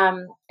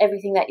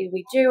everything that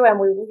we do, and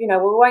we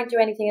won't do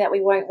anything that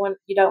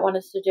you don't want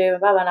us to do.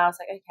 Blah, blah. And I was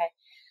like, okay.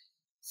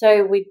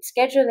 So we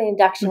scheduled the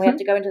induction. We have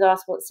to go into the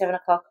hospital at 7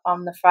 o'clock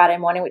on the Friday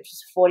morning, which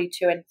was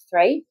 42 and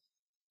 3,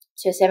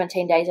 so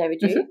 17 days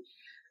overdue.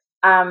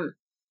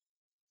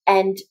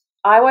 And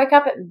I woke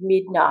up at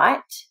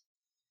midnight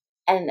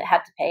and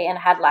had to pee and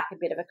had like a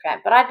bit of a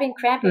cramp, but I'd been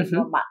cramping for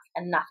a month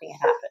and nothing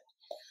had happened.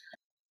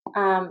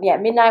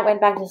 Midnight,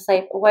 went back to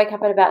sleep, woke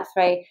up at about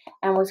 3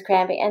 and was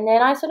cramping. And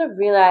then I sort of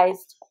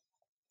realized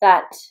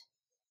that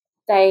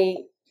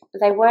they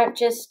weren't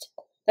just,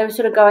 they were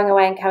sort of going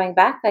away and coming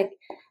back. Like,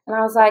 and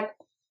I was like,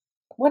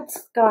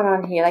 what's going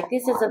on here? Like,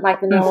 this isn't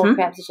like the normal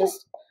cramps. It's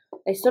just,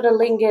 they sort of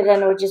lingered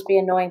and it would just be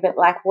annoying, but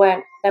like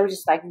they were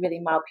just like really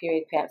mild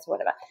period cramps or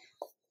whatever.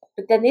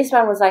 But then this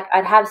one was like,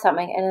 I'd have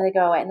something and then they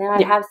go away and then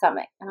I'd have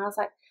something. And I was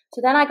like,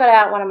 so then I got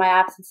out one of my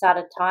apps and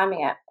started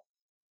timing it.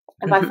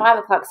 And by 5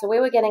 o'clock, so we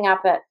were getting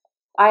up at,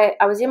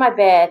 I was in my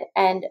bed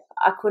and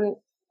I couldn't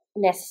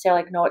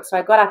necessarily ignore it. So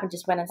I got up and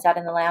just went and sat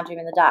in the lounge room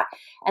in the dark.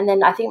 And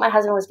then I think my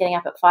husband was getting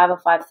up at 5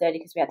 or 5:30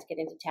 because we had to get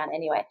into town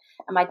anyway.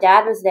 And my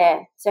dad was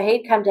there. So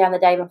he'd come down the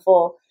day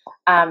before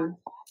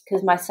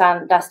because my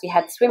son, Dusty,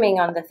 had swimming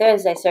on the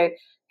Thursday. So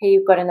he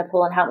got in the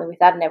pool and helped me with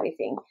that and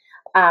everything.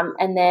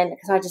 And then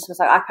because I just was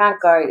like, I can't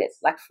go. It's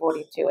like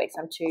 42 weeks.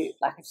 I'm too,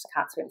 like, I just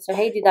can't swim. So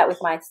he did that with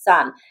my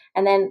son.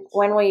 And then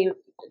when we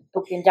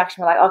booked the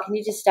induction, we're like, oh, can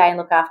you just stay and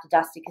look after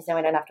Dusty because then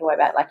we don't have to worry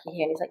about like you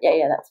here. And he's like,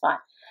 yeah, that's fine.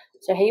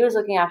 So he was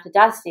looking after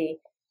Dusty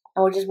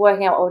and we're just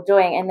working out what we're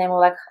doing. And then we're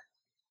like,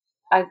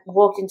 I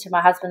walked into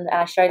my husband and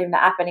I showed him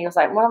the app and he was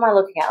like, what am I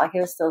looking at? Like, he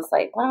was still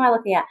asleep. What am I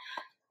looking at?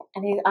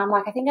 And I'm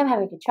like, I think I'm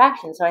having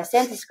contractions. So I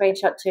sent a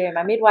screenshot to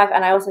my midwife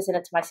and I also sent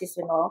it to my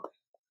sister-in-law.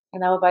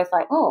 And they were both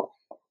like, oh.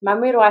 My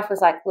midwife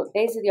was like, look,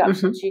 these are the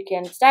options. You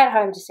can stay at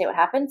home to see what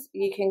happens.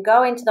 You can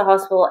go into the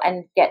hospital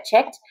and get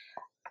checked,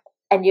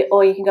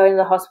 or you can go into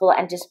the hospital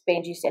and just be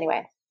induced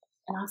anyway.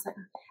 And I was like,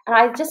 and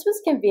I just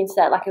was convinced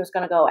that like it was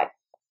going to go away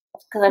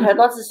because I'd heard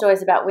lots of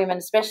stories about women,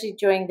 especially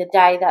during the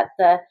day, that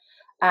the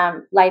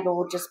labour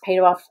would just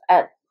peter off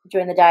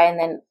during the day and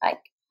then like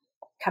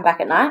come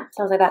back at night.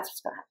 So I was like, that's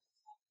what's going to happen.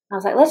 I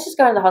was like, let's just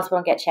go into the hospital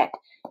and get checked.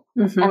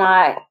 And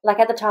I, like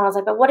at the time I was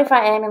like, but what if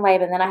I am in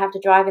labour and then I have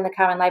to drive in the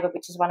car in labour,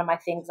 which is one of my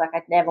things like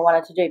I'd never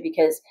wanted to do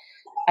because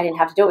I didn't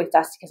have to do it with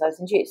Dusty because I was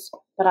induced.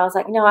 But I was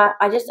like, no,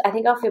 I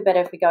think I'll feel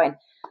better if we go in.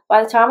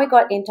 By the time we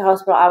got into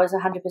hospital, I was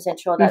 100%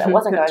 sure that it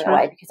wasn't going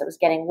away because it was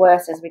getting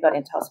worse as we got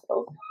into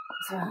hospital.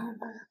 So,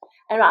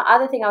 and my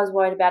other thing I was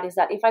worried about is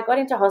that if I got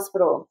into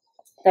hospital,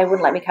 they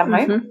wouldn't let me come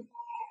home.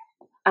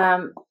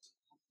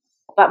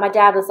 But my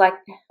dad was like,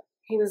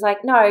 he was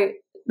like, no,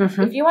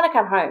 if you want to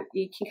come home,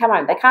 you can come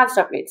home. They can't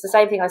stop you. It's the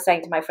same thing I was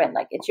saying to my friend.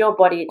 Like, it's your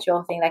body, it's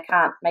your thing. They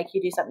can't make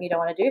you do something you don't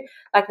want to do.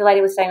 Like the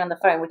lady was saying on the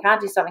phone, we can't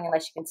do something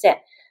unless you consent.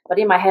 But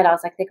in my head, I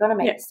was like, they're going to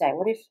make me stay.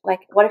 What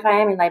if I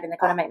am in labour and they're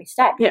going to make me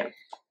stay? Yeah.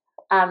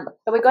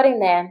 But we got in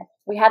there.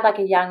 We had like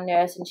a young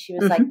nurse and she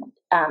was like,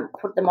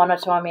 put the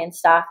monitor on me and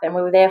stuff. And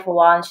we were there for a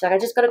while. And she's like, I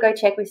just got to go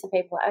check with some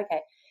people. Like,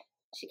 okay.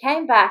 She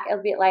came back a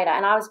bit later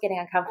and I was getting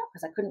uncomfortable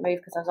because I couldn't move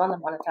because I was on the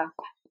monitor.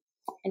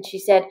 And she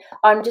said,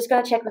 I'm just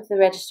going to check with the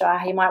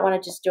registrar. You might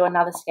want to just do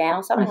another scan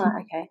or something.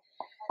 Like, okay.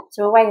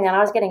 So we're waiting there and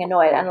I was getting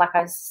annoyed. And like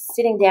I was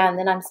sitting down and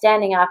then I'm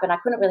standing up and I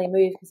couldn't really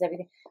move because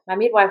everything. My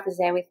midwife was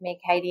there with me,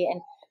 Katie,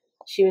 and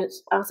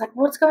I was like,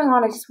 what's going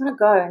on? I just want to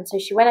go. And so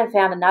she went and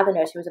found another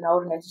nurse who was an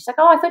older nurse. She's like,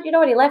 oh, I thought you'd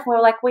already left. And we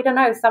were like, we don't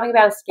know. Something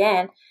about a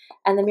scan.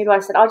 And the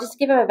midwife said, I'll just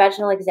give him a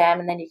vaginal exam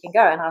and then you can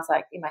go. And I was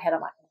like, in my head, I'm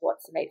like,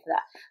 what's the need for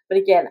that? But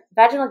again,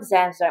 vaginal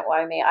exams don't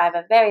worry me. I have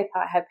a very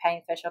high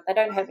pain threshold. They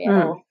don't hurt me at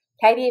all.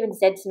 Katie even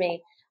said to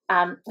me,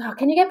 oh,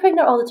 can you get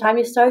pregnant all the time?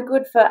 You're so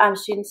good for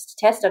students to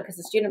test on, because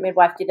the student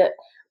midwife did it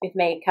with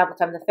me a couple of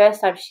times. The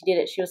first time she did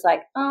it, she was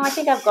like, oh, I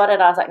think I've got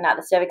it. I was like, no,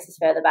 the cervix is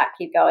further back.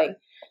 Keep going.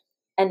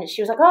 And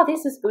she was like, oh,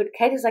 this is good.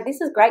 Katie's like,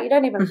 this is great. You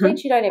don't even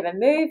flinch. You don't even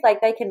move.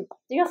 Like,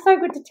 you're so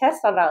good to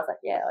test on. I was like,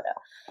 yeah, I know.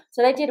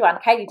 So they did one.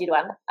 Katie did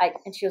one.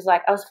 And she was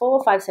like, I was 4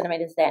 or 5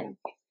 centimeters then.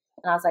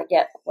 And I was like,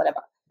 yeah, whatever.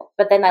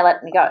 But then they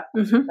let me go.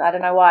 So I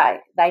don't know why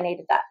they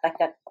needed that. Like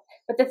that.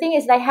 But the thing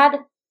is,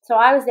 so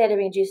I was there to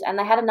be induced, and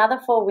they had another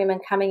 4 women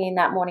coming in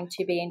that morning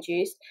to be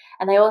induced,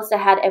 and they also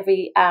had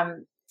every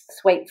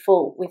suite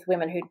full with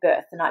women who'd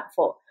birthed the night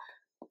before.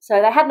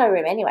 So they had no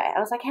room anyway. I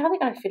was like, how are they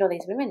going to fit all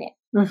these women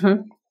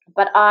in?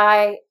 But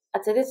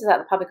so this is at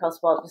the public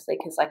hospital, obviously,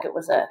 because like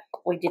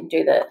we didn't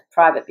do the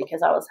private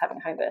because I was having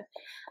home birth.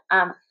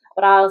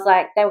 But I was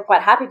like, they were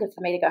quite happy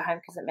for me to go home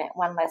because it meant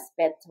one less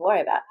bed to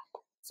worry about.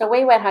 So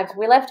we went home. So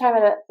we left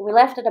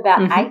at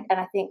about 8, and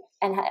I think,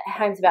 and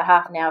home's about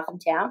half an hour from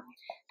town.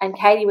 And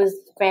Katie was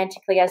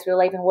frantically, as we were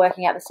leaving,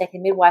 working out the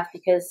second midwife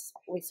because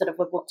we sort of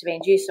were booked to be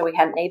induced, so we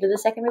hadn't needed a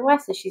second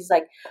midwife. So she's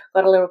like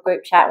got a little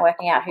group chat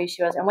working out who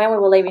she was. And when we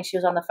were leaving, she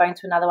was on the phone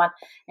to another one,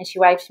 and she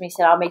waved to me,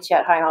 said, "I'll meet you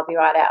at home. I'll be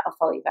right out. I'll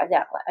follow you guys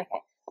out." Like,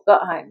 okay.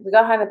 We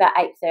got home about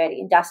 8:30,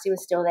 and Dusty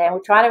was still there. And we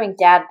were trying to ring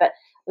Dad, but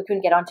we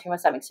couldn't get onto him or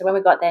something. So when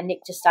we got there,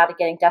 Nick just started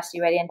getting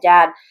Dusty ready, and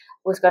Dad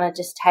was going to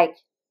just take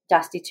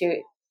Dusty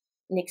to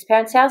Nick's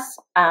parents' house.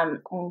 And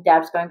Dad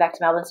was going back to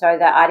Melbourne so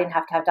that I didn't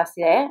have to have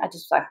Dusty there. I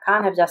just was like, I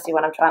can't have Dusty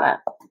when I'm trying to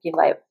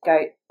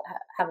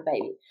have a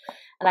baby.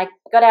 And I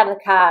got out of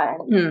the car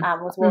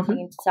and was walking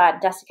inside.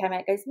 And Dusty came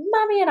out and goes,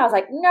 "Mummy," and I was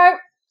like, "No."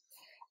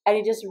 And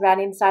he just ran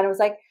inside and was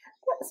like,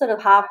 sort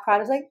of half cried. I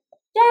was like,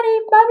 "Daddy,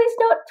 Mummy's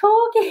not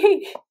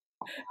talking."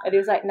 And he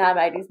was like, "No,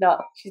 mate, she's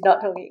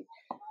not talking."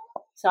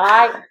 So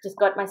I just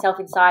got myself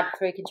inside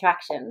through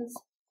contractions.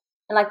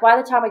 And, like, by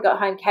the time we got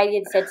home, Katie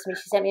had said to me,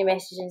 she sent me a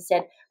message and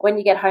said, "When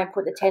you get home,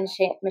 put the TENS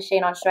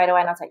machine on straight away."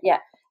 And I was like, "Yeah."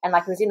 And,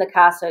 like, it was in the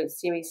car, so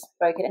Siri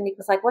spoke it. And Nick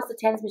was like, "What's the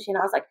TENS machine?"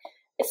 I was like,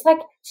 "It's like,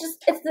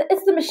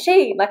 it's the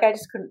machine." Like, I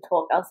just couldn't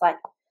talk. I was like,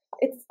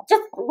 "It's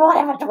just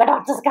whatever. We're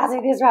not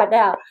discussing this right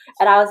now."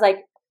 And I was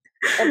like,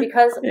 and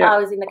because I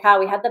was in the car,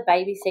 we had the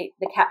baby seat,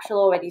 the capsule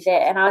already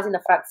there, and I was in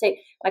the front seat.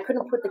 I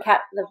couldn't put the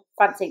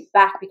front seat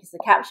back because the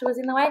capsule was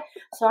in the way.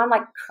 So I'm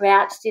like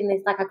crouched in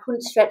this, like I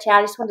couldn't stretch out.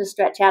 I just wanted to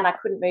stretch out, and I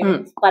couldn't move.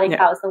 It was bloody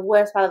car. It was the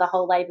worst part of the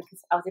whole labour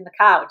because I was in the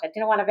car, which I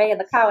didn't want to be in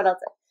the car when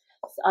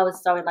I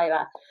was so in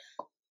labour.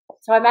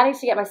 So I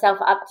managed to get myself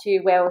up to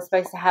where we were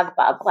supposed to have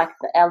like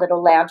our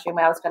little lounge room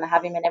where I was going to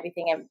have him and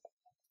everything, and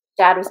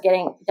Dad was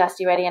getting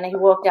Dusty ready, and he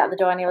walked out the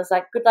door and he was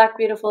like, "Good luck,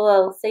 beautiful.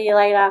 I'll see you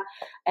later."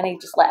 And he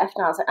just left,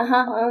 and I was like,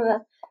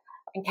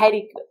 And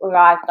Katie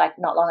arrived like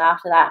not long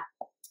after that.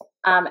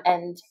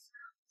 And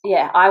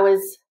yeah, I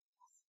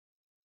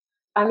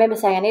remember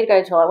saying, "I need to go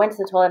to the toilet." I went to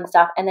the toilet and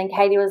stuff, and then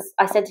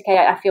I said to Katie,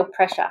 "I feel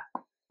pressure."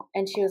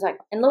 And she was like,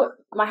 and look,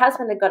 my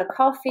husband had got a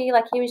coffee,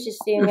 like he was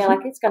just sitting there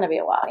like, it's going to be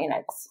a while,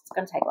 it's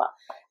going to take a while.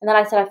 And then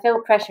I said, "I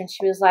feel pressure," and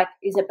she was like,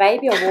 "Is it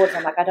baby or waters?"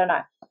 I'm like, "I don't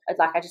know. It's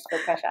like, I just feel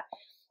pressure."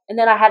 And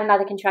then I had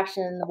another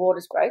contraction and the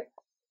waters broke.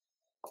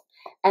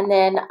 And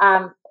then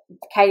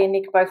Katie and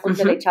Nick both looked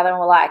at each other and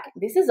were like,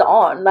 "This is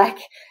on. Like,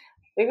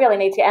 we really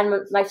need to."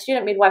 And my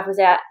student midwife was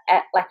out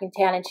in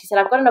town, and she said,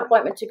 "I've got an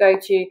appointment to go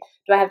to.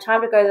 Do I have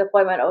time to go to the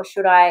appointment or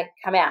should I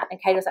come out?"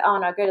 And Katie was like, "Oh,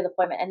 no, go to the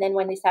appointment." And then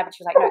when this happened,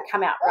 she was like, "No,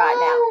 come out right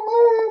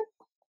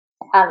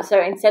now." So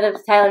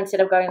Taylor,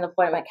 instead of going to the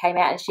appointment, came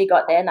out, and she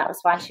got there, and that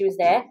was fine. She was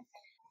there.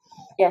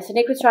 Yeah, so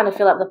Nick was trying to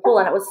fill up the pool,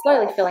 and it was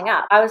slowly filling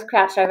up. I was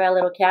crouched over our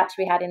little couch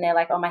we had in there,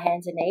 like on my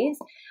hands and knees.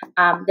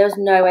 There was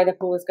no way the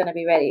pool was going to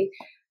be ready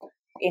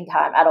in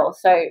time at all.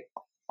 So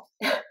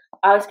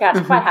I was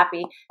crouched, quite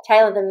happy.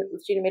 Taylor, the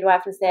student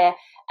midwife, was there.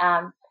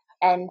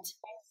 And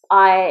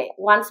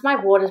once my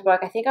waters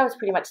broke, I think I was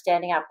pretty much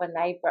standing up when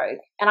they broke.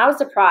 And I was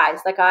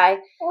surprised. Like, I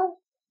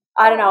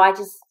don't know,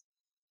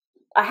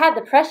 I had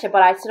the pressure,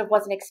 but I sort of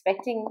wasn't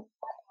expecting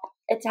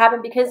it to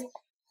happen because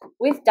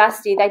with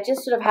Dusty, they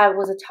just sort of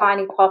was a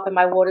tiny pop and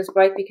my waters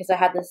broke because I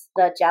had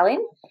the gel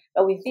in.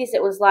 But with this,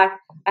 it was like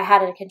I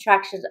had a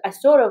contraction. I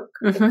sort of,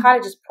 it kind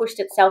of just pushed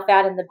itself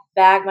out and the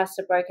bag must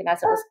have broken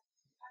as it was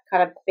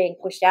kind of being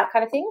pushed out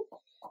kind of thing.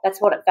 That's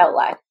what it felt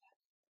like.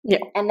 Yeah.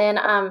 And then,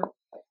 and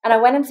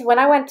when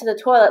I went to the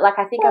toilet, like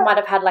I think I might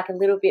have had like a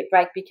little bit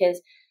break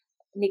because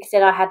Nick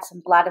said I had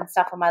some blood and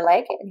stuff on my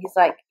leg. And he's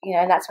like,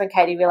 and that's when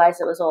Katie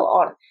realized it was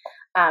all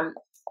on.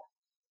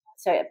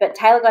 But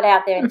Taylor got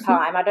out there in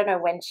time. I don't know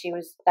when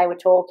they were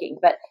talking,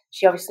 but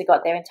she obviously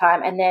got there in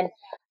time. And then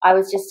I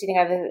was just sitting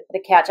over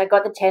the couch. I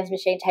got the TENS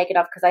machine taken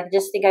off because I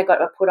just think I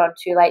got it put on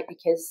too late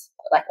because,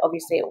 like,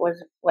 obviously it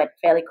went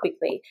fairly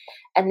quickly.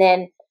 And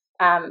then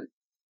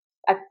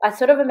I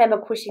sort of remember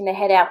pushing the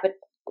head out, but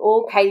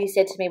all Katie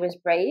said to me was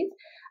breathe.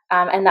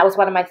 And that was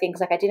one of my things.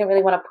 Like, I didn't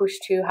really want to push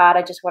too hard.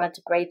 I just wanted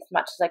to breathe as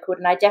much as I could.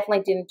 And I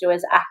definitely didn't do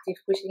as active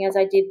pushing as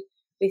I did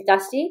with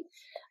Dusty.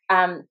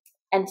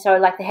 And so,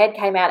 like, the head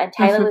came out and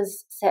Taylor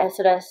was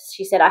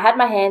she said, "I had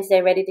my hands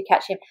there ready to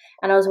catch him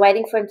and I was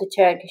waiting for him to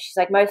turn," because she's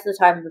like, most of the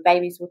time the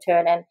babies will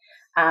turn and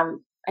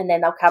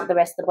then they'll come, the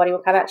rest of the body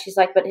will come out. She's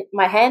like, "But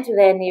my hands were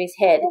there near his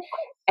head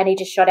and he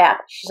just shot out."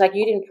 She's like,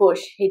 "You didn't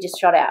push, he just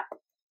shot out."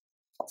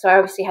 So I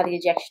obviously had the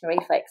ejection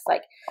reflex.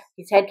 Like,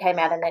 his head came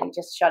out and then he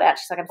just shot out.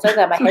 She's like, "I'm so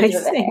glad my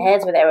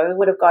hands were there or we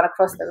would have gone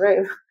across the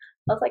room."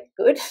 I was like,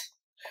 "Good."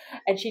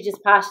 And she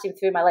just passed him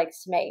through my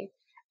legs to me.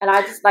 And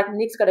I just, like,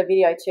 Nick's got a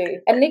video too.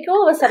 And Nick,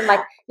 all of a sudden,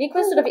 like, Nick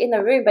was sort of in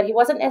the room, but he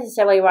wasn't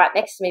necessarily right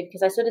next to me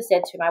because I sort of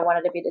said to him I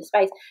wanted a bit of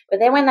space. But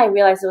then when they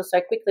realised it was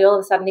so quickly, all of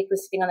a sudden Nick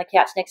was sitting on the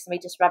couch next to me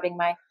just rubbing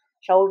my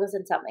shoulders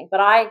and something.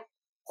 But I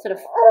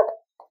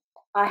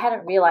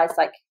hadn't realised,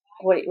 like,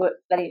 I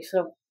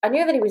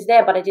knew that he was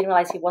there, but I didn't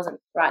realise he wasn't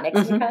right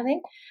next to me kind of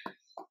thing.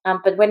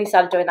 But when he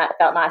started doing that, it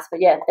felt nice.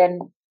 But, yeah, then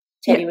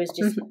Teddy was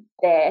just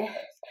there.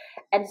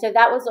 And so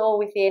that was all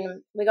we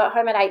got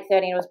home at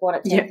 8:30 and was born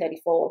at 10:34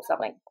 or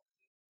something.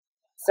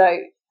 So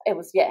it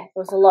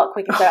was a lot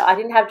quicker. So I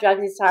didn't have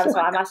drugs this time, so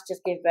I must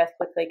just give birth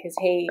quickly because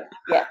he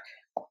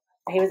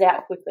was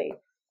out quickly.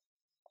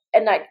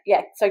 And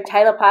so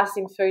Taylor passed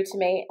him through to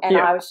me, and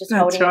I was just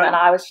holding him, and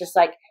I was just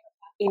like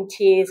in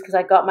tears because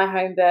I got my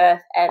home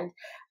birth and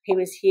he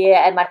was here,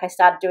 and like I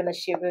started doing the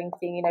shivering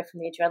thing, you know,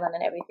 from the adrenaline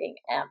and everything.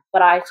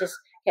 But I just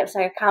kept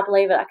saying, I can't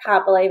believe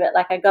it.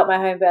 Like, I got my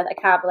home birth. I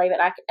can't believe it.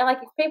 And like,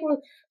 if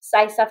people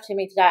say stuff to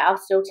me today, I'll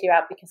still tear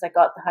up because I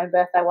got the home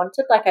birth I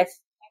wanted. Like,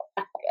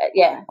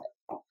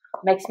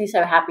 makes me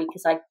so happy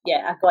because I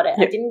got it.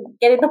 I didn't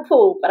get in the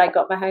pool, but I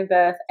got my home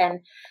birth, and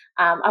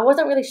I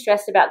wasn't really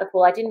stressed about the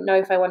pool. I didn't know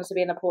if I wanted to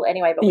be in the pool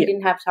anyway, but we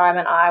didn't have time,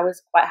 and I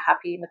was quite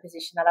happy in the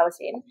position that I was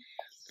in.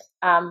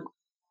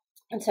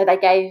 And so they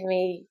gave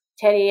me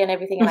Teddy and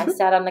everything, and I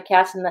sat on the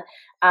couch, and the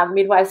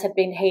midwives had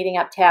been heating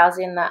up towels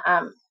in the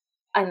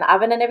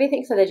oven and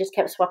everything, so they just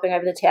kept swapping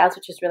over the towels,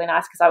 which was really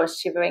nice because I was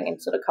shivering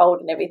and sort of cold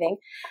and everything.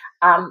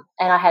 And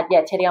I had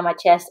Teddy on my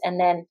chest, and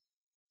then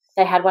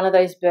they had one of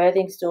those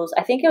birthing stools.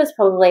 I think it was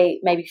probably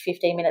maybe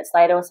 15 minutes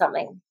later or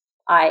something.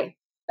 I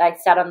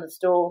sat on the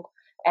stool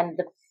and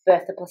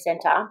birthed the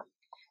placenta,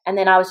 and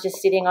then I was just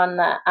sitting on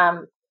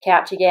the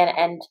couch again,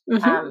 and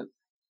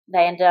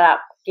they ended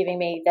up giving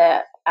me the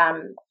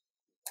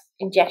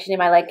injection in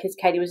my leg because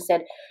Katie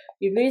said,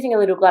 "You're losing a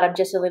little blood. I'm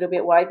just a little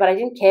bit worried," but I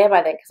didn't care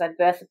by then because I'd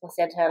birthed the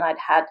placenta and I'd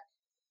had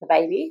the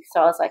baby,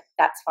 so I was like,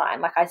 "That's fine."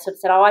 Like I sort of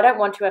said, "Oh, I don't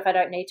want to if I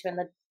don't need to." And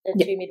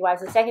the two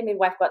midwives, the second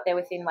midwife got there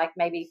within like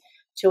maybe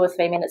 2 or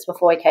 3 minutes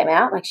before he came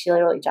out. Like she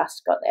literally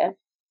just got there.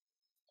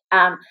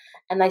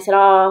 And they said,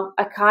 "Oh,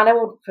 I kind of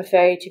would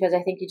prefer you to because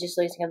I think you're just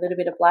losing a little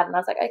bit of blood." And I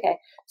was like, "Okay."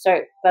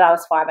 So, but I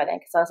was fine by then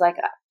because I was like,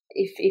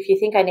 if you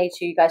think I need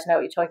to, you guys know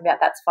what you're talking about,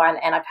 that's fine.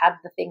 And I've had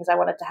the things I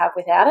wanted to have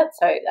without it,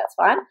 so that's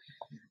fine.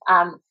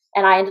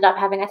 And I ended up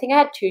having, I think I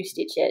had 2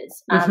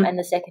 stitches, and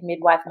the second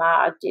midwife,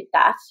 Mara, did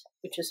that,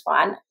 which was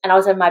fine. And I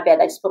was in my bed.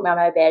 They just put me on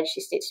my bed.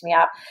 She stitched me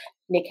up.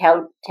 Nick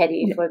held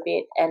Teddy for a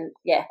bit, and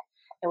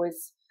it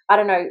was, I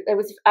don't know,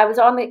 I was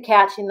on the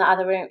couch in the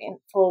other room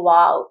for a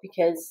while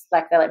because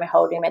like they let me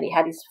hold him, and he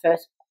had his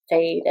first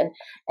feed,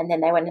 and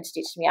then they went and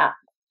stitched me up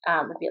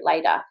a bit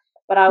later.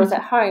 But I was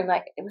at home,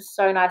 like it was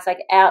so nice, like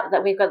out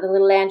that we've got the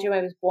little lounge room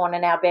where he was born,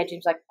 and our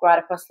bedroom's like right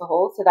across the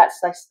hall, so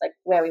that's like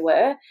where we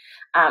were.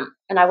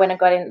 And I went and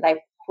got in. They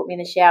put me in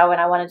the shower when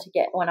I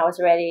was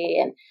ready,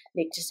 and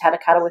Nick just had a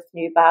cuddle with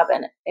new bub,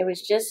 and it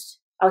was just,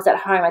 I was at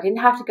home. I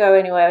didn't have to go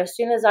anywhere. As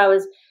soon as I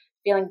was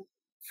feeling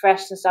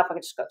fresh and stuff, I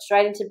just got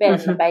straight into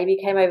bed, and the baby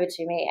came over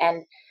to me,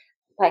 and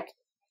like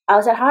I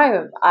was at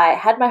home. I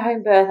had my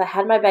home birth. I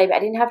had my baby. I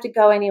didn't have to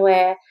go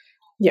anywhere.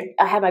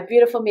 I had my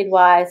beautiful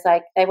midwives.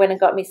 Like they went and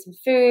got me some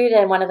food,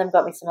 and one of them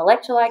got me some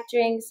electrolyte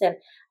drinks, and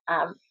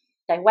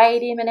they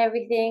weighed him and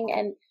everything.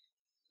 And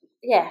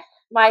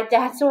my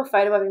dad saw a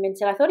photo of him and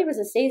said, "I thought he was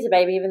a Caesar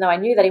baby," even though I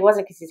knew that he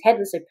wasn't because his head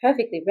was so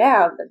perfectly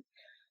round.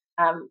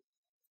 And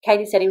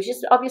Katie said he was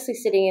just obviously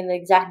sitting in the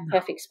exact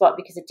perfect spot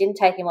because it didn't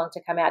take him long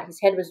to come out.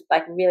 His head was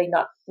like really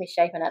not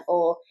misshapen at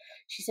all.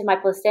 She said my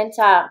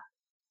placenta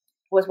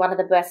was one of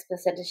the best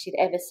placentas she'd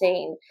ever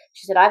seen.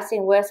 She said, "I've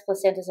seen worse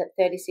placentas at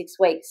 36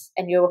 weeks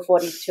and you were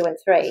 42 and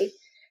 3.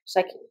 She's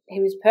like, he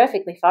was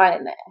perfectly fine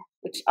in there,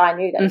 which I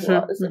knew that he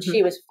was, and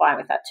she was fine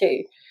with that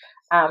too.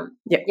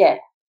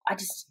 I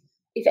just,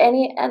 if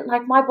any, and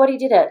like my body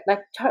did it,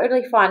 like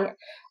totally fine.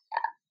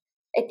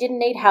 It didn't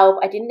need help.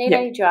 I didn't need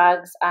any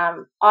drugs.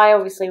 I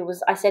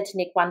said to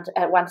Nick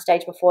at one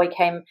stage before he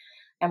came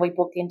and we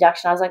booked the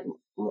induction, I was like,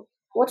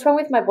 "What's wrong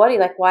with my body?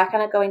 Like, why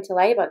can't I go into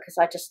labour?" Because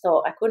I just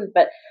thought I couldn't.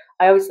 But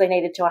I obviously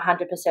needed to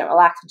 100%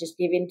 relax and just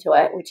give into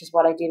it, which is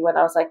what I did when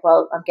I was like,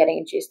 well, I'm getting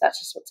induced. That's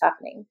just what's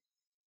happening.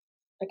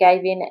 I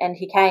gave in, and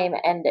he came,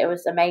 and it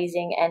was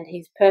amazing, and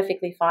he's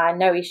perfectly fine,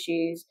 no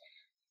issues.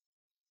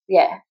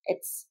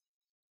 It's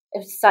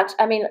such,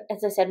 I mean,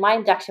 as I said, my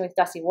induction with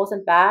Dusty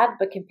wasn't bad,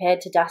 but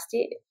compared to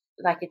Dusty,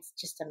 like it's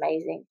just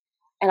amazing.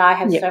 And I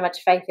have so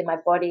much faith in my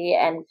body,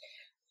 and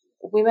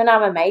women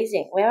are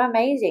amazing. We're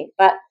amazing,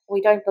 but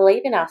we don't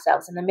believe in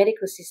ourselves, and the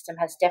medical system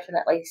has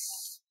definitely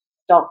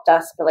stopped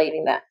us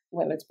believing that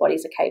women's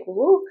bodies are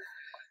capable.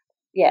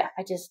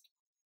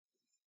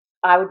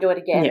 I would do it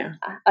again.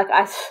 Like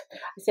I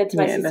said to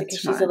my sister, because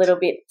she's a little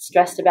bit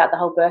stressed about the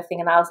whole birth thing,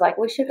 and I was like,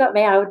 "Well, you got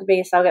me. I would be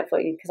a surrogate for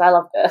you because I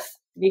love birth.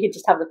 You could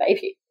just have the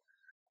baby."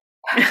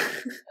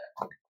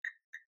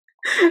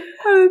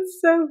 Oh, it's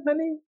so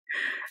funny.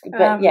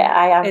 But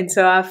I and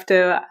so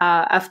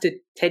after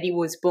Teddy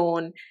was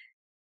born,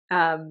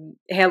 how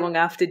long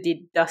after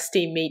did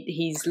Dusty meet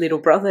his little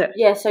brother?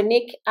 So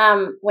Nick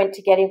went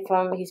to get him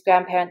from his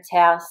grandparents'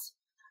 house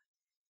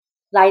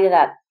later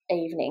that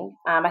evening.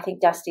 I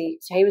think Dusty,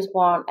 so he was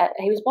born at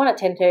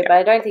 10:30, but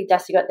I don't think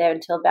Dusty got there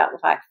until about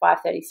like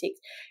 5:36.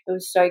 It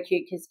was so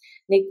cute because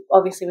Nick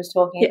obviously was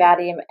talking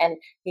about him, and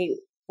he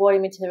brought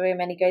him into the room,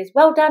 and he goes,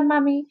 "Well done,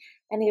 Mummy."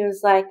 And he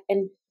was like,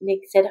 and Nick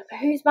said,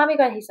 "Who's Mummy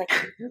got?" He's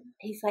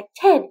like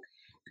Ted.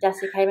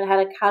 Dusty came and had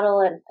a cuddle,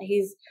 and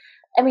he's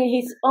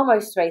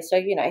almost 3,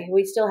 so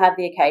we still have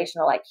the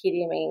occasional like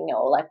kidding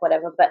or like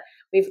whatever, but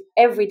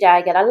every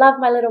day I love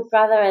my little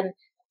brother, and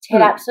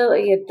Ted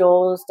absolutely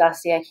adores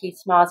Dusty. Like, he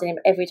smiles at him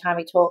every time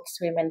he talks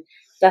to him, and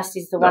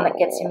Dusty's the one that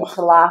gets him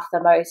to laugh the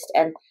most.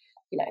 And,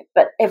 you know,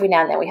 but every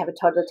now and then we have a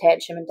toddler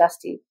tantrum and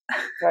Dusty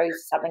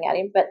throws something at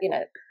him. But, you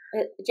know,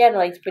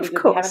 generally it's pretty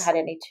good. We haven't had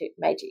any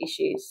major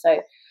issues.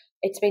 So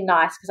it's been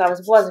nice, because I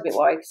was a bit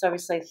worried, because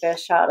obviously the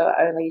first child or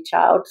only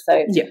child.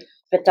 So,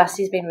 but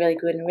Dusty's been really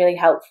good and really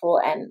helpful,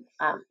 and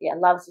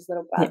loves his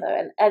little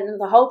brother.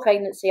 And the whole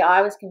pregnancy,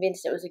 I was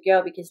convinced it was a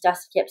girl, because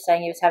Dusty kept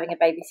saying he was having a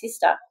baby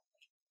sister.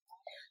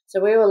 So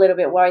we were a little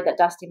bit worried that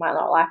Dusty might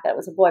not like that it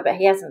was a boy, but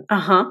he hasn't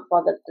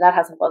bothered. That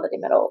hasn't bothered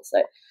him at all.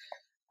 So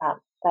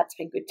that's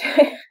been good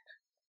too.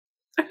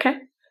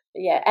 Okay.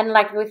 Yeah, and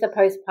like with the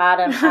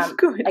postpartum,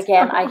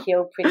 again, I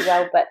healed pretty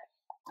well. But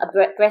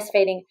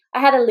breastfeeding, I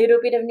had a little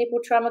bit of nipple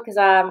trauma, because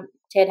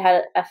Ted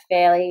had a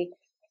fairly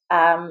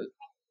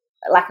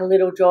like a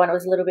little jaw, and it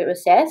was a little bit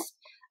recessed.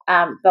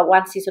 But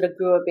once he sort of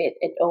grew a bit,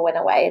 it all went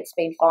away. It's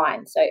been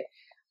fine. So.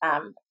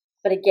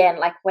 But again,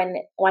 like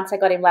once I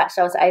got him latched,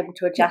 I was able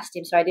to adjust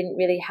him, so I didn't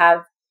really have,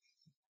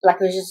 like,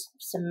 it was just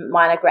some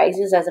minor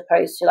grazes as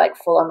opposed to like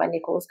full on my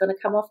nipple was going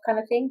to come off kind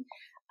of thing.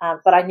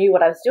 But I knew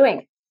what I was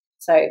doing,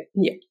 so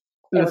it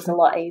was a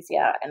lot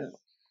easier. And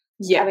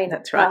I mean,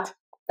 that's right.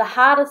 The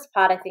hardest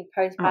part, I think,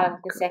 postpartum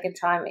the second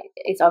time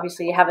is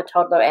obviously you have a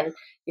toddler and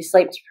you're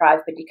sleep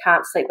deprived, but you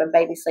can't sleep when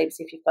baby sleeps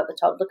if you've got the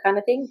toddler kind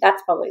of thing.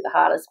 That's probably the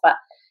hardest, but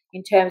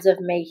in terms of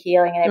me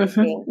healing and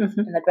everything,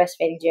 and the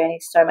breastfeeding journey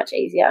is so much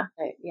easier.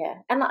 So, yeah.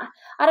 And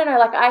I don't know,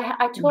 like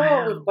I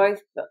tore with both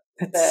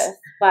births,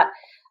 but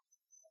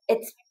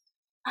it's,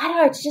 I don't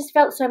know, it just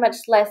felt so much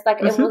less.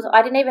 Like it was,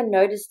 I didn't even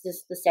notice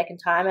this the second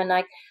time. And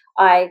like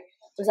I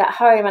was at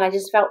home and I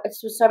just felt it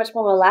was so much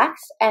more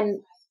relaxed.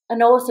 And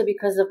also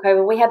because of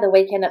COVID, we had the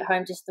weekend at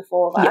home, just the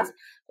four of us.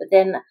 But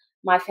then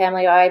my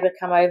family were able to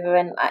come over,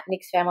 and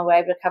Nick's family were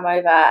able to come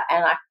over,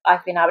 and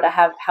I've been able to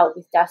have help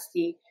with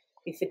Dusty,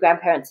 with the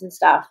grandparents and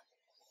stuff,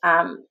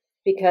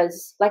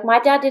 because like my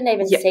dad didn't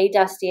even see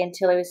Dusty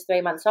until he was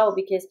 3 months old,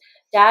 because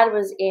Dad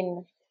was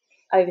in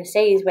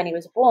overseas when he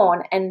was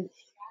born, and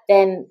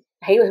then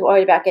he was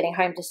worried about getting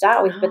home to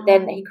start with, but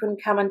then he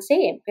couldn't come and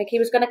see him. Like he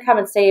was going to come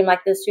and see him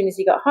like as soon as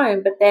he got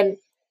home, but then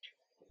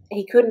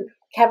he couldn't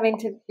come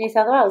into New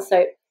South Wales.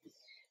 So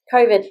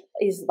COVID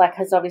is like,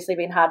 has obviously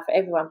been hard for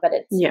everyone, but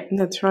it's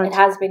that's right. It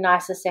has been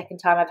nice the second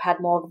time I've had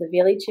more of the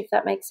village, if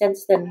that makes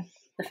sense, than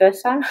the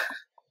first time.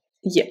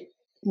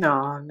 No,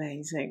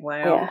 amazing.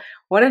 Wow.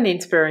 What an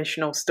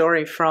inspirational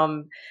story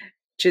from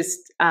just,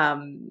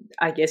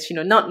 I guess, you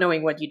know, not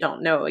knowing what you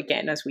don't know,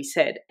 again, as we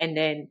said, and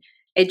then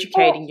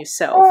educating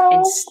yourself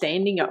and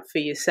standing up for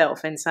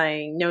yourself and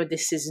saying, no,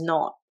 this is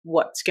not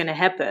what's going to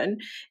happen,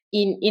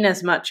 in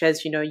as much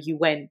as, you know, you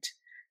went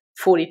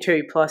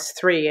 42 plus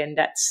 3, and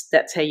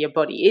that's how your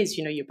body is.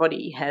 You know, your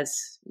body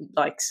has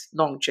like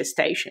long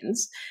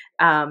gestations.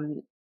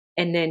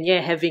 And then,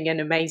 having an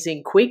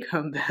amazing quick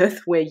home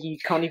birth where you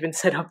can't even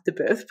set up the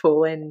birth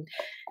pool. And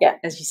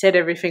as you said,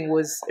 everything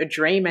was a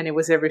dream and it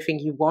was everything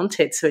you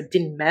wanted. So it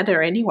didn't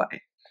matter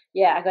anyway.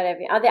 Yeah, I got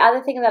everything. The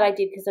other thing that I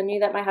did, because I knew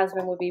that my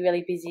husband would be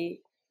really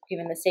busy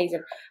given the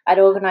season, I'd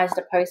organised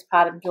a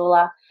postpartum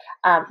doula,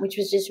 which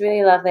was just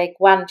really lovely. Like,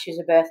 one, she was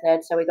a birth nerd,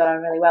 so we got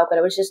on really well, but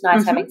it was just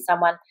nice having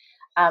someone,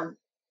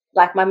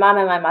 like my mum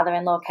and my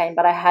mother-in-law came,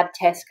 but I had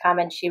Tess come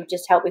and she would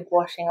just help with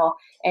washing or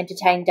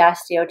entertain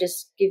Dusty or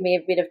just give me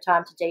a bit of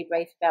time to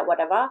debrief about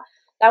whatever.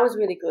 That was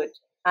really good.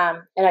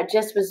 And it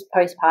just was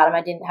postpartum.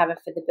 I didn't have it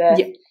for the birth.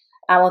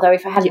 Although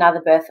if I had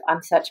another birth,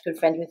 I'm such a good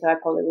friend with her, I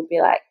probably would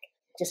be like,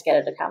 just get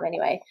her to come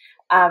anyway.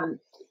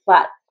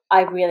 But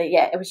I really,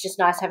 it was just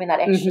nice having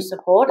that extra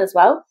support as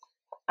well.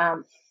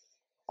 And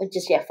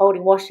just,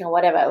 folding, washing or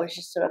whatever. It was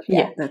just sort of,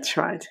 that's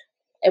right.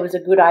 It was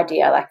a good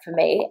idea, like for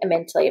me, and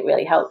mentally it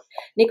really helped.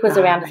 Nick was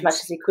around as much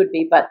as he could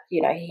be, but,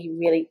 you know, he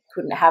really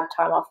couldn't have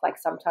time off. Like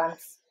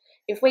sometimes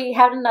if we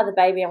had another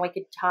baby and we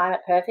could time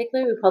it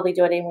perfectly, we'd probably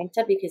do it in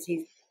winter because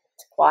he's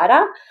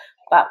quieter.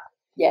 But,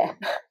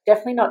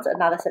 definitely not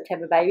another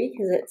September baby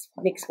because it's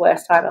Nick's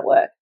worst time at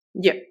work.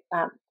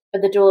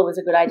 But the doula was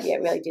a good idea.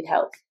 It really did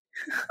help.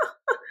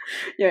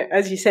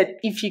 As you said,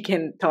 if you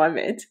can time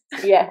it.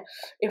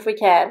 If we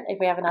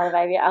have another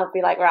baby, I'll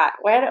be like, right,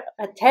 we're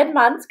at 10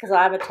 months, because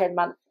I'm a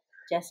 10-month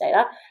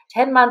gestator,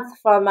 10 months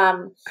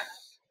from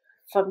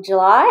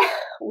July,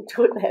 we'll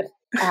do it then.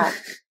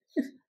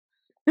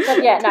 But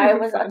it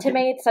was, to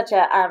me, it's such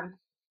a,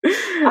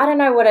 I don't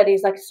know what it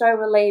is, like so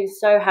relieved,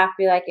 so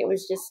happy, like it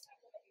was just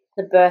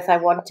the birth I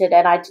wanted,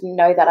 and I didn't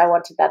know that I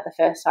wanted that the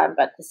first time,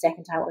 but the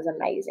second time was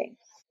amazing.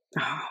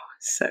 Oh,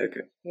 so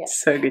good.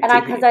 So good.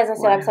 And because, as I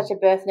said, I'm such a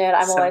birth nerd,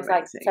 I'm always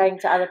like saying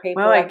to other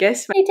people, I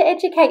guess you need to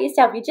educate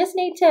yourself. You just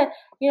need to,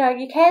 you know,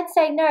 you can't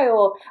say no.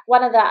 Or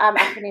one of the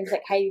acronyms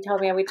that Katie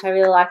told me, which I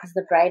really like, is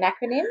the BRAIN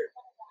acronym.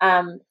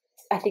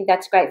 I think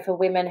that's great for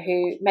women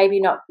who maybe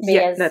not be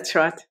as... that's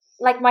right.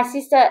 Like my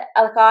sister,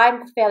 like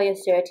I'm fairly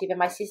assertive, and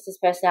my sister's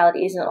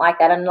personality isn't like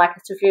that. And like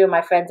a few of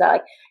my friends are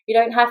like, you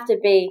don't have to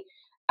be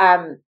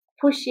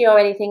pushy or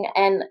anything.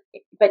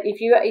 But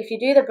if you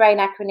do the BRAIN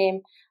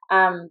acronym,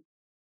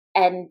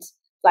 and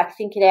like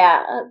think it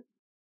out,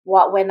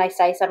 when they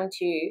say something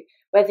to you,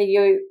 whether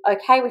you're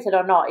okay with it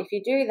or not. If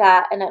you do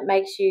that and it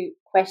makes you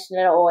question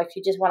it, or if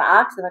you just want to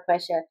ask them a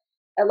question,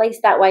 at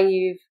least that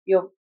way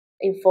you're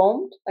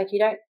informed. Like, you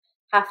don't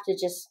have to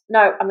just,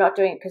 no, I'm not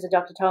doing it because the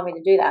doctor told me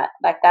to do that.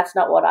 Like, that's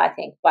not what I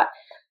think. But,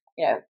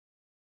 you know,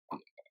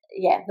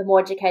 yeah, the more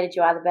educated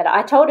you are, the better.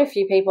 I told a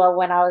few people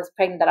when I was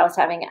pregnant that I was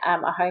having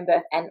a home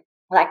birth, and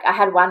like I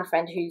had one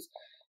friend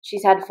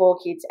she's had 4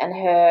 kids, and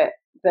her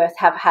birth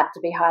have had to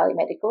be highly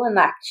medical, and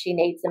like she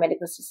needs the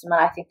medical system, and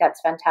I think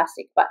that's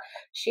fantastic. But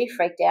she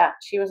freaked out.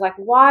 She was like,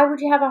 "Why would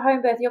you have a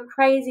home birth? You're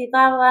crazy,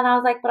 blah blah blah." And I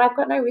was like, "But I've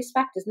got no risk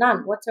factors, none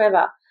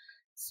whatsoever."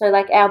 So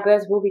like our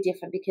births will be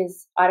different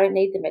because I don't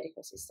need the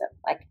medical system.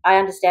 Like, I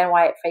understand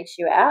why it freaks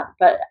you out,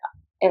 but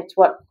it's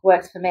what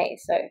works for me.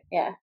 So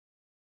yeah.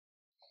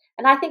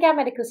 And I think our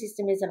medical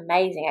system is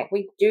amazing. Like,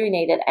 we do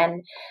need it.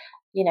 And,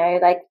 you know,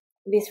 like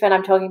this friend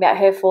I'm talking about,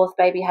 her 4th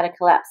baby had a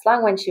collapsed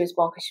lung when she was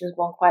born because she was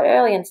born quite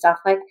early and stuff.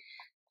 Like,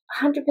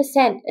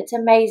 100%, it's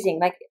amazing.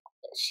 Like,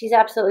 she's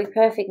absolutely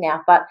perfect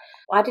now. But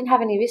I didn't have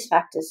any risk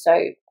factors. So,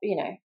 you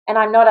know, and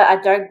I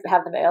don't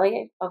have them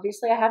early.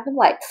 Obviously, I have them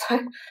late. So,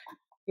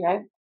 you know,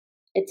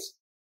 it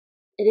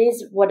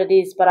is what it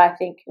is. But I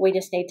think we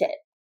just need to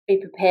be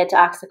prepared to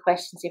ask the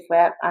questions if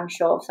we're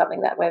unsure of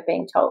something that we're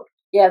being told.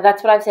 Yeah,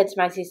 that's what I've said to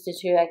my sister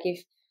too. Like,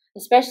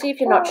 especially if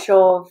you're not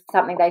sure of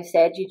something they've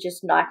said, you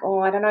just like,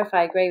 oh, I don't know if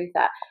I agree with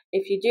that.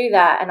 If you do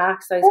that and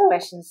ask those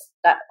questions,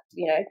 that,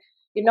 you know,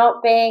 you're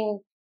not being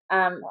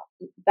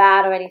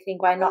bad or anything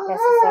by not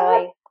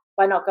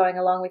going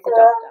along with the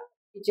doctor.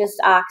 You're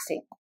just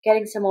asking,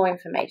 getting some more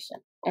information,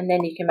 and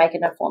then you can make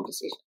an informed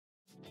decision.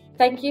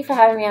 Thank you for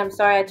having me. I'm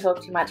sorry I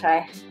talk too much.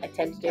 I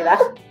tend to do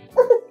that.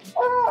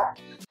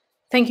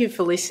 Thank you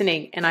for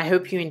listening, and I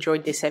hope you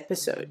enjoyed this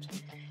episode.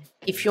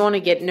 If you want to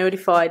get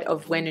notified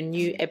of when a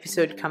new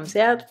episode comes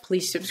out,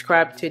 please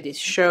subscribe to this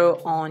show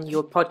on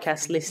your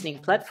podcast listening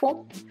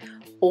platform.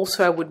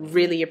 Also, I would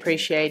really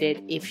appreciate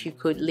it if you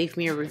could leave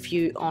me a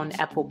review on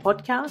Apple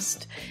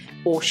Podcast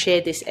or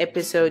share this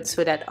episode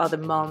so that other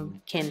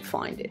moms can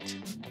find it.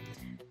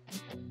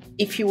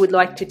 If you would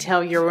like to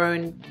tell your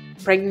own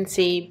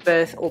pregnancy,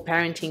 birth, or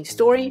parenting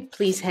story,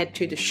 please head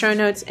to the show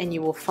notes and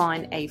you will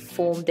find a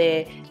form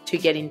there to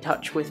get in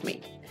touch with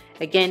me.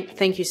 Again,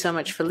 thank you so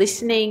much for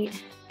listening,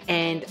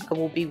 and I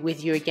will be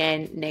with you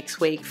again next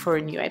week for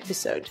a new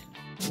episode.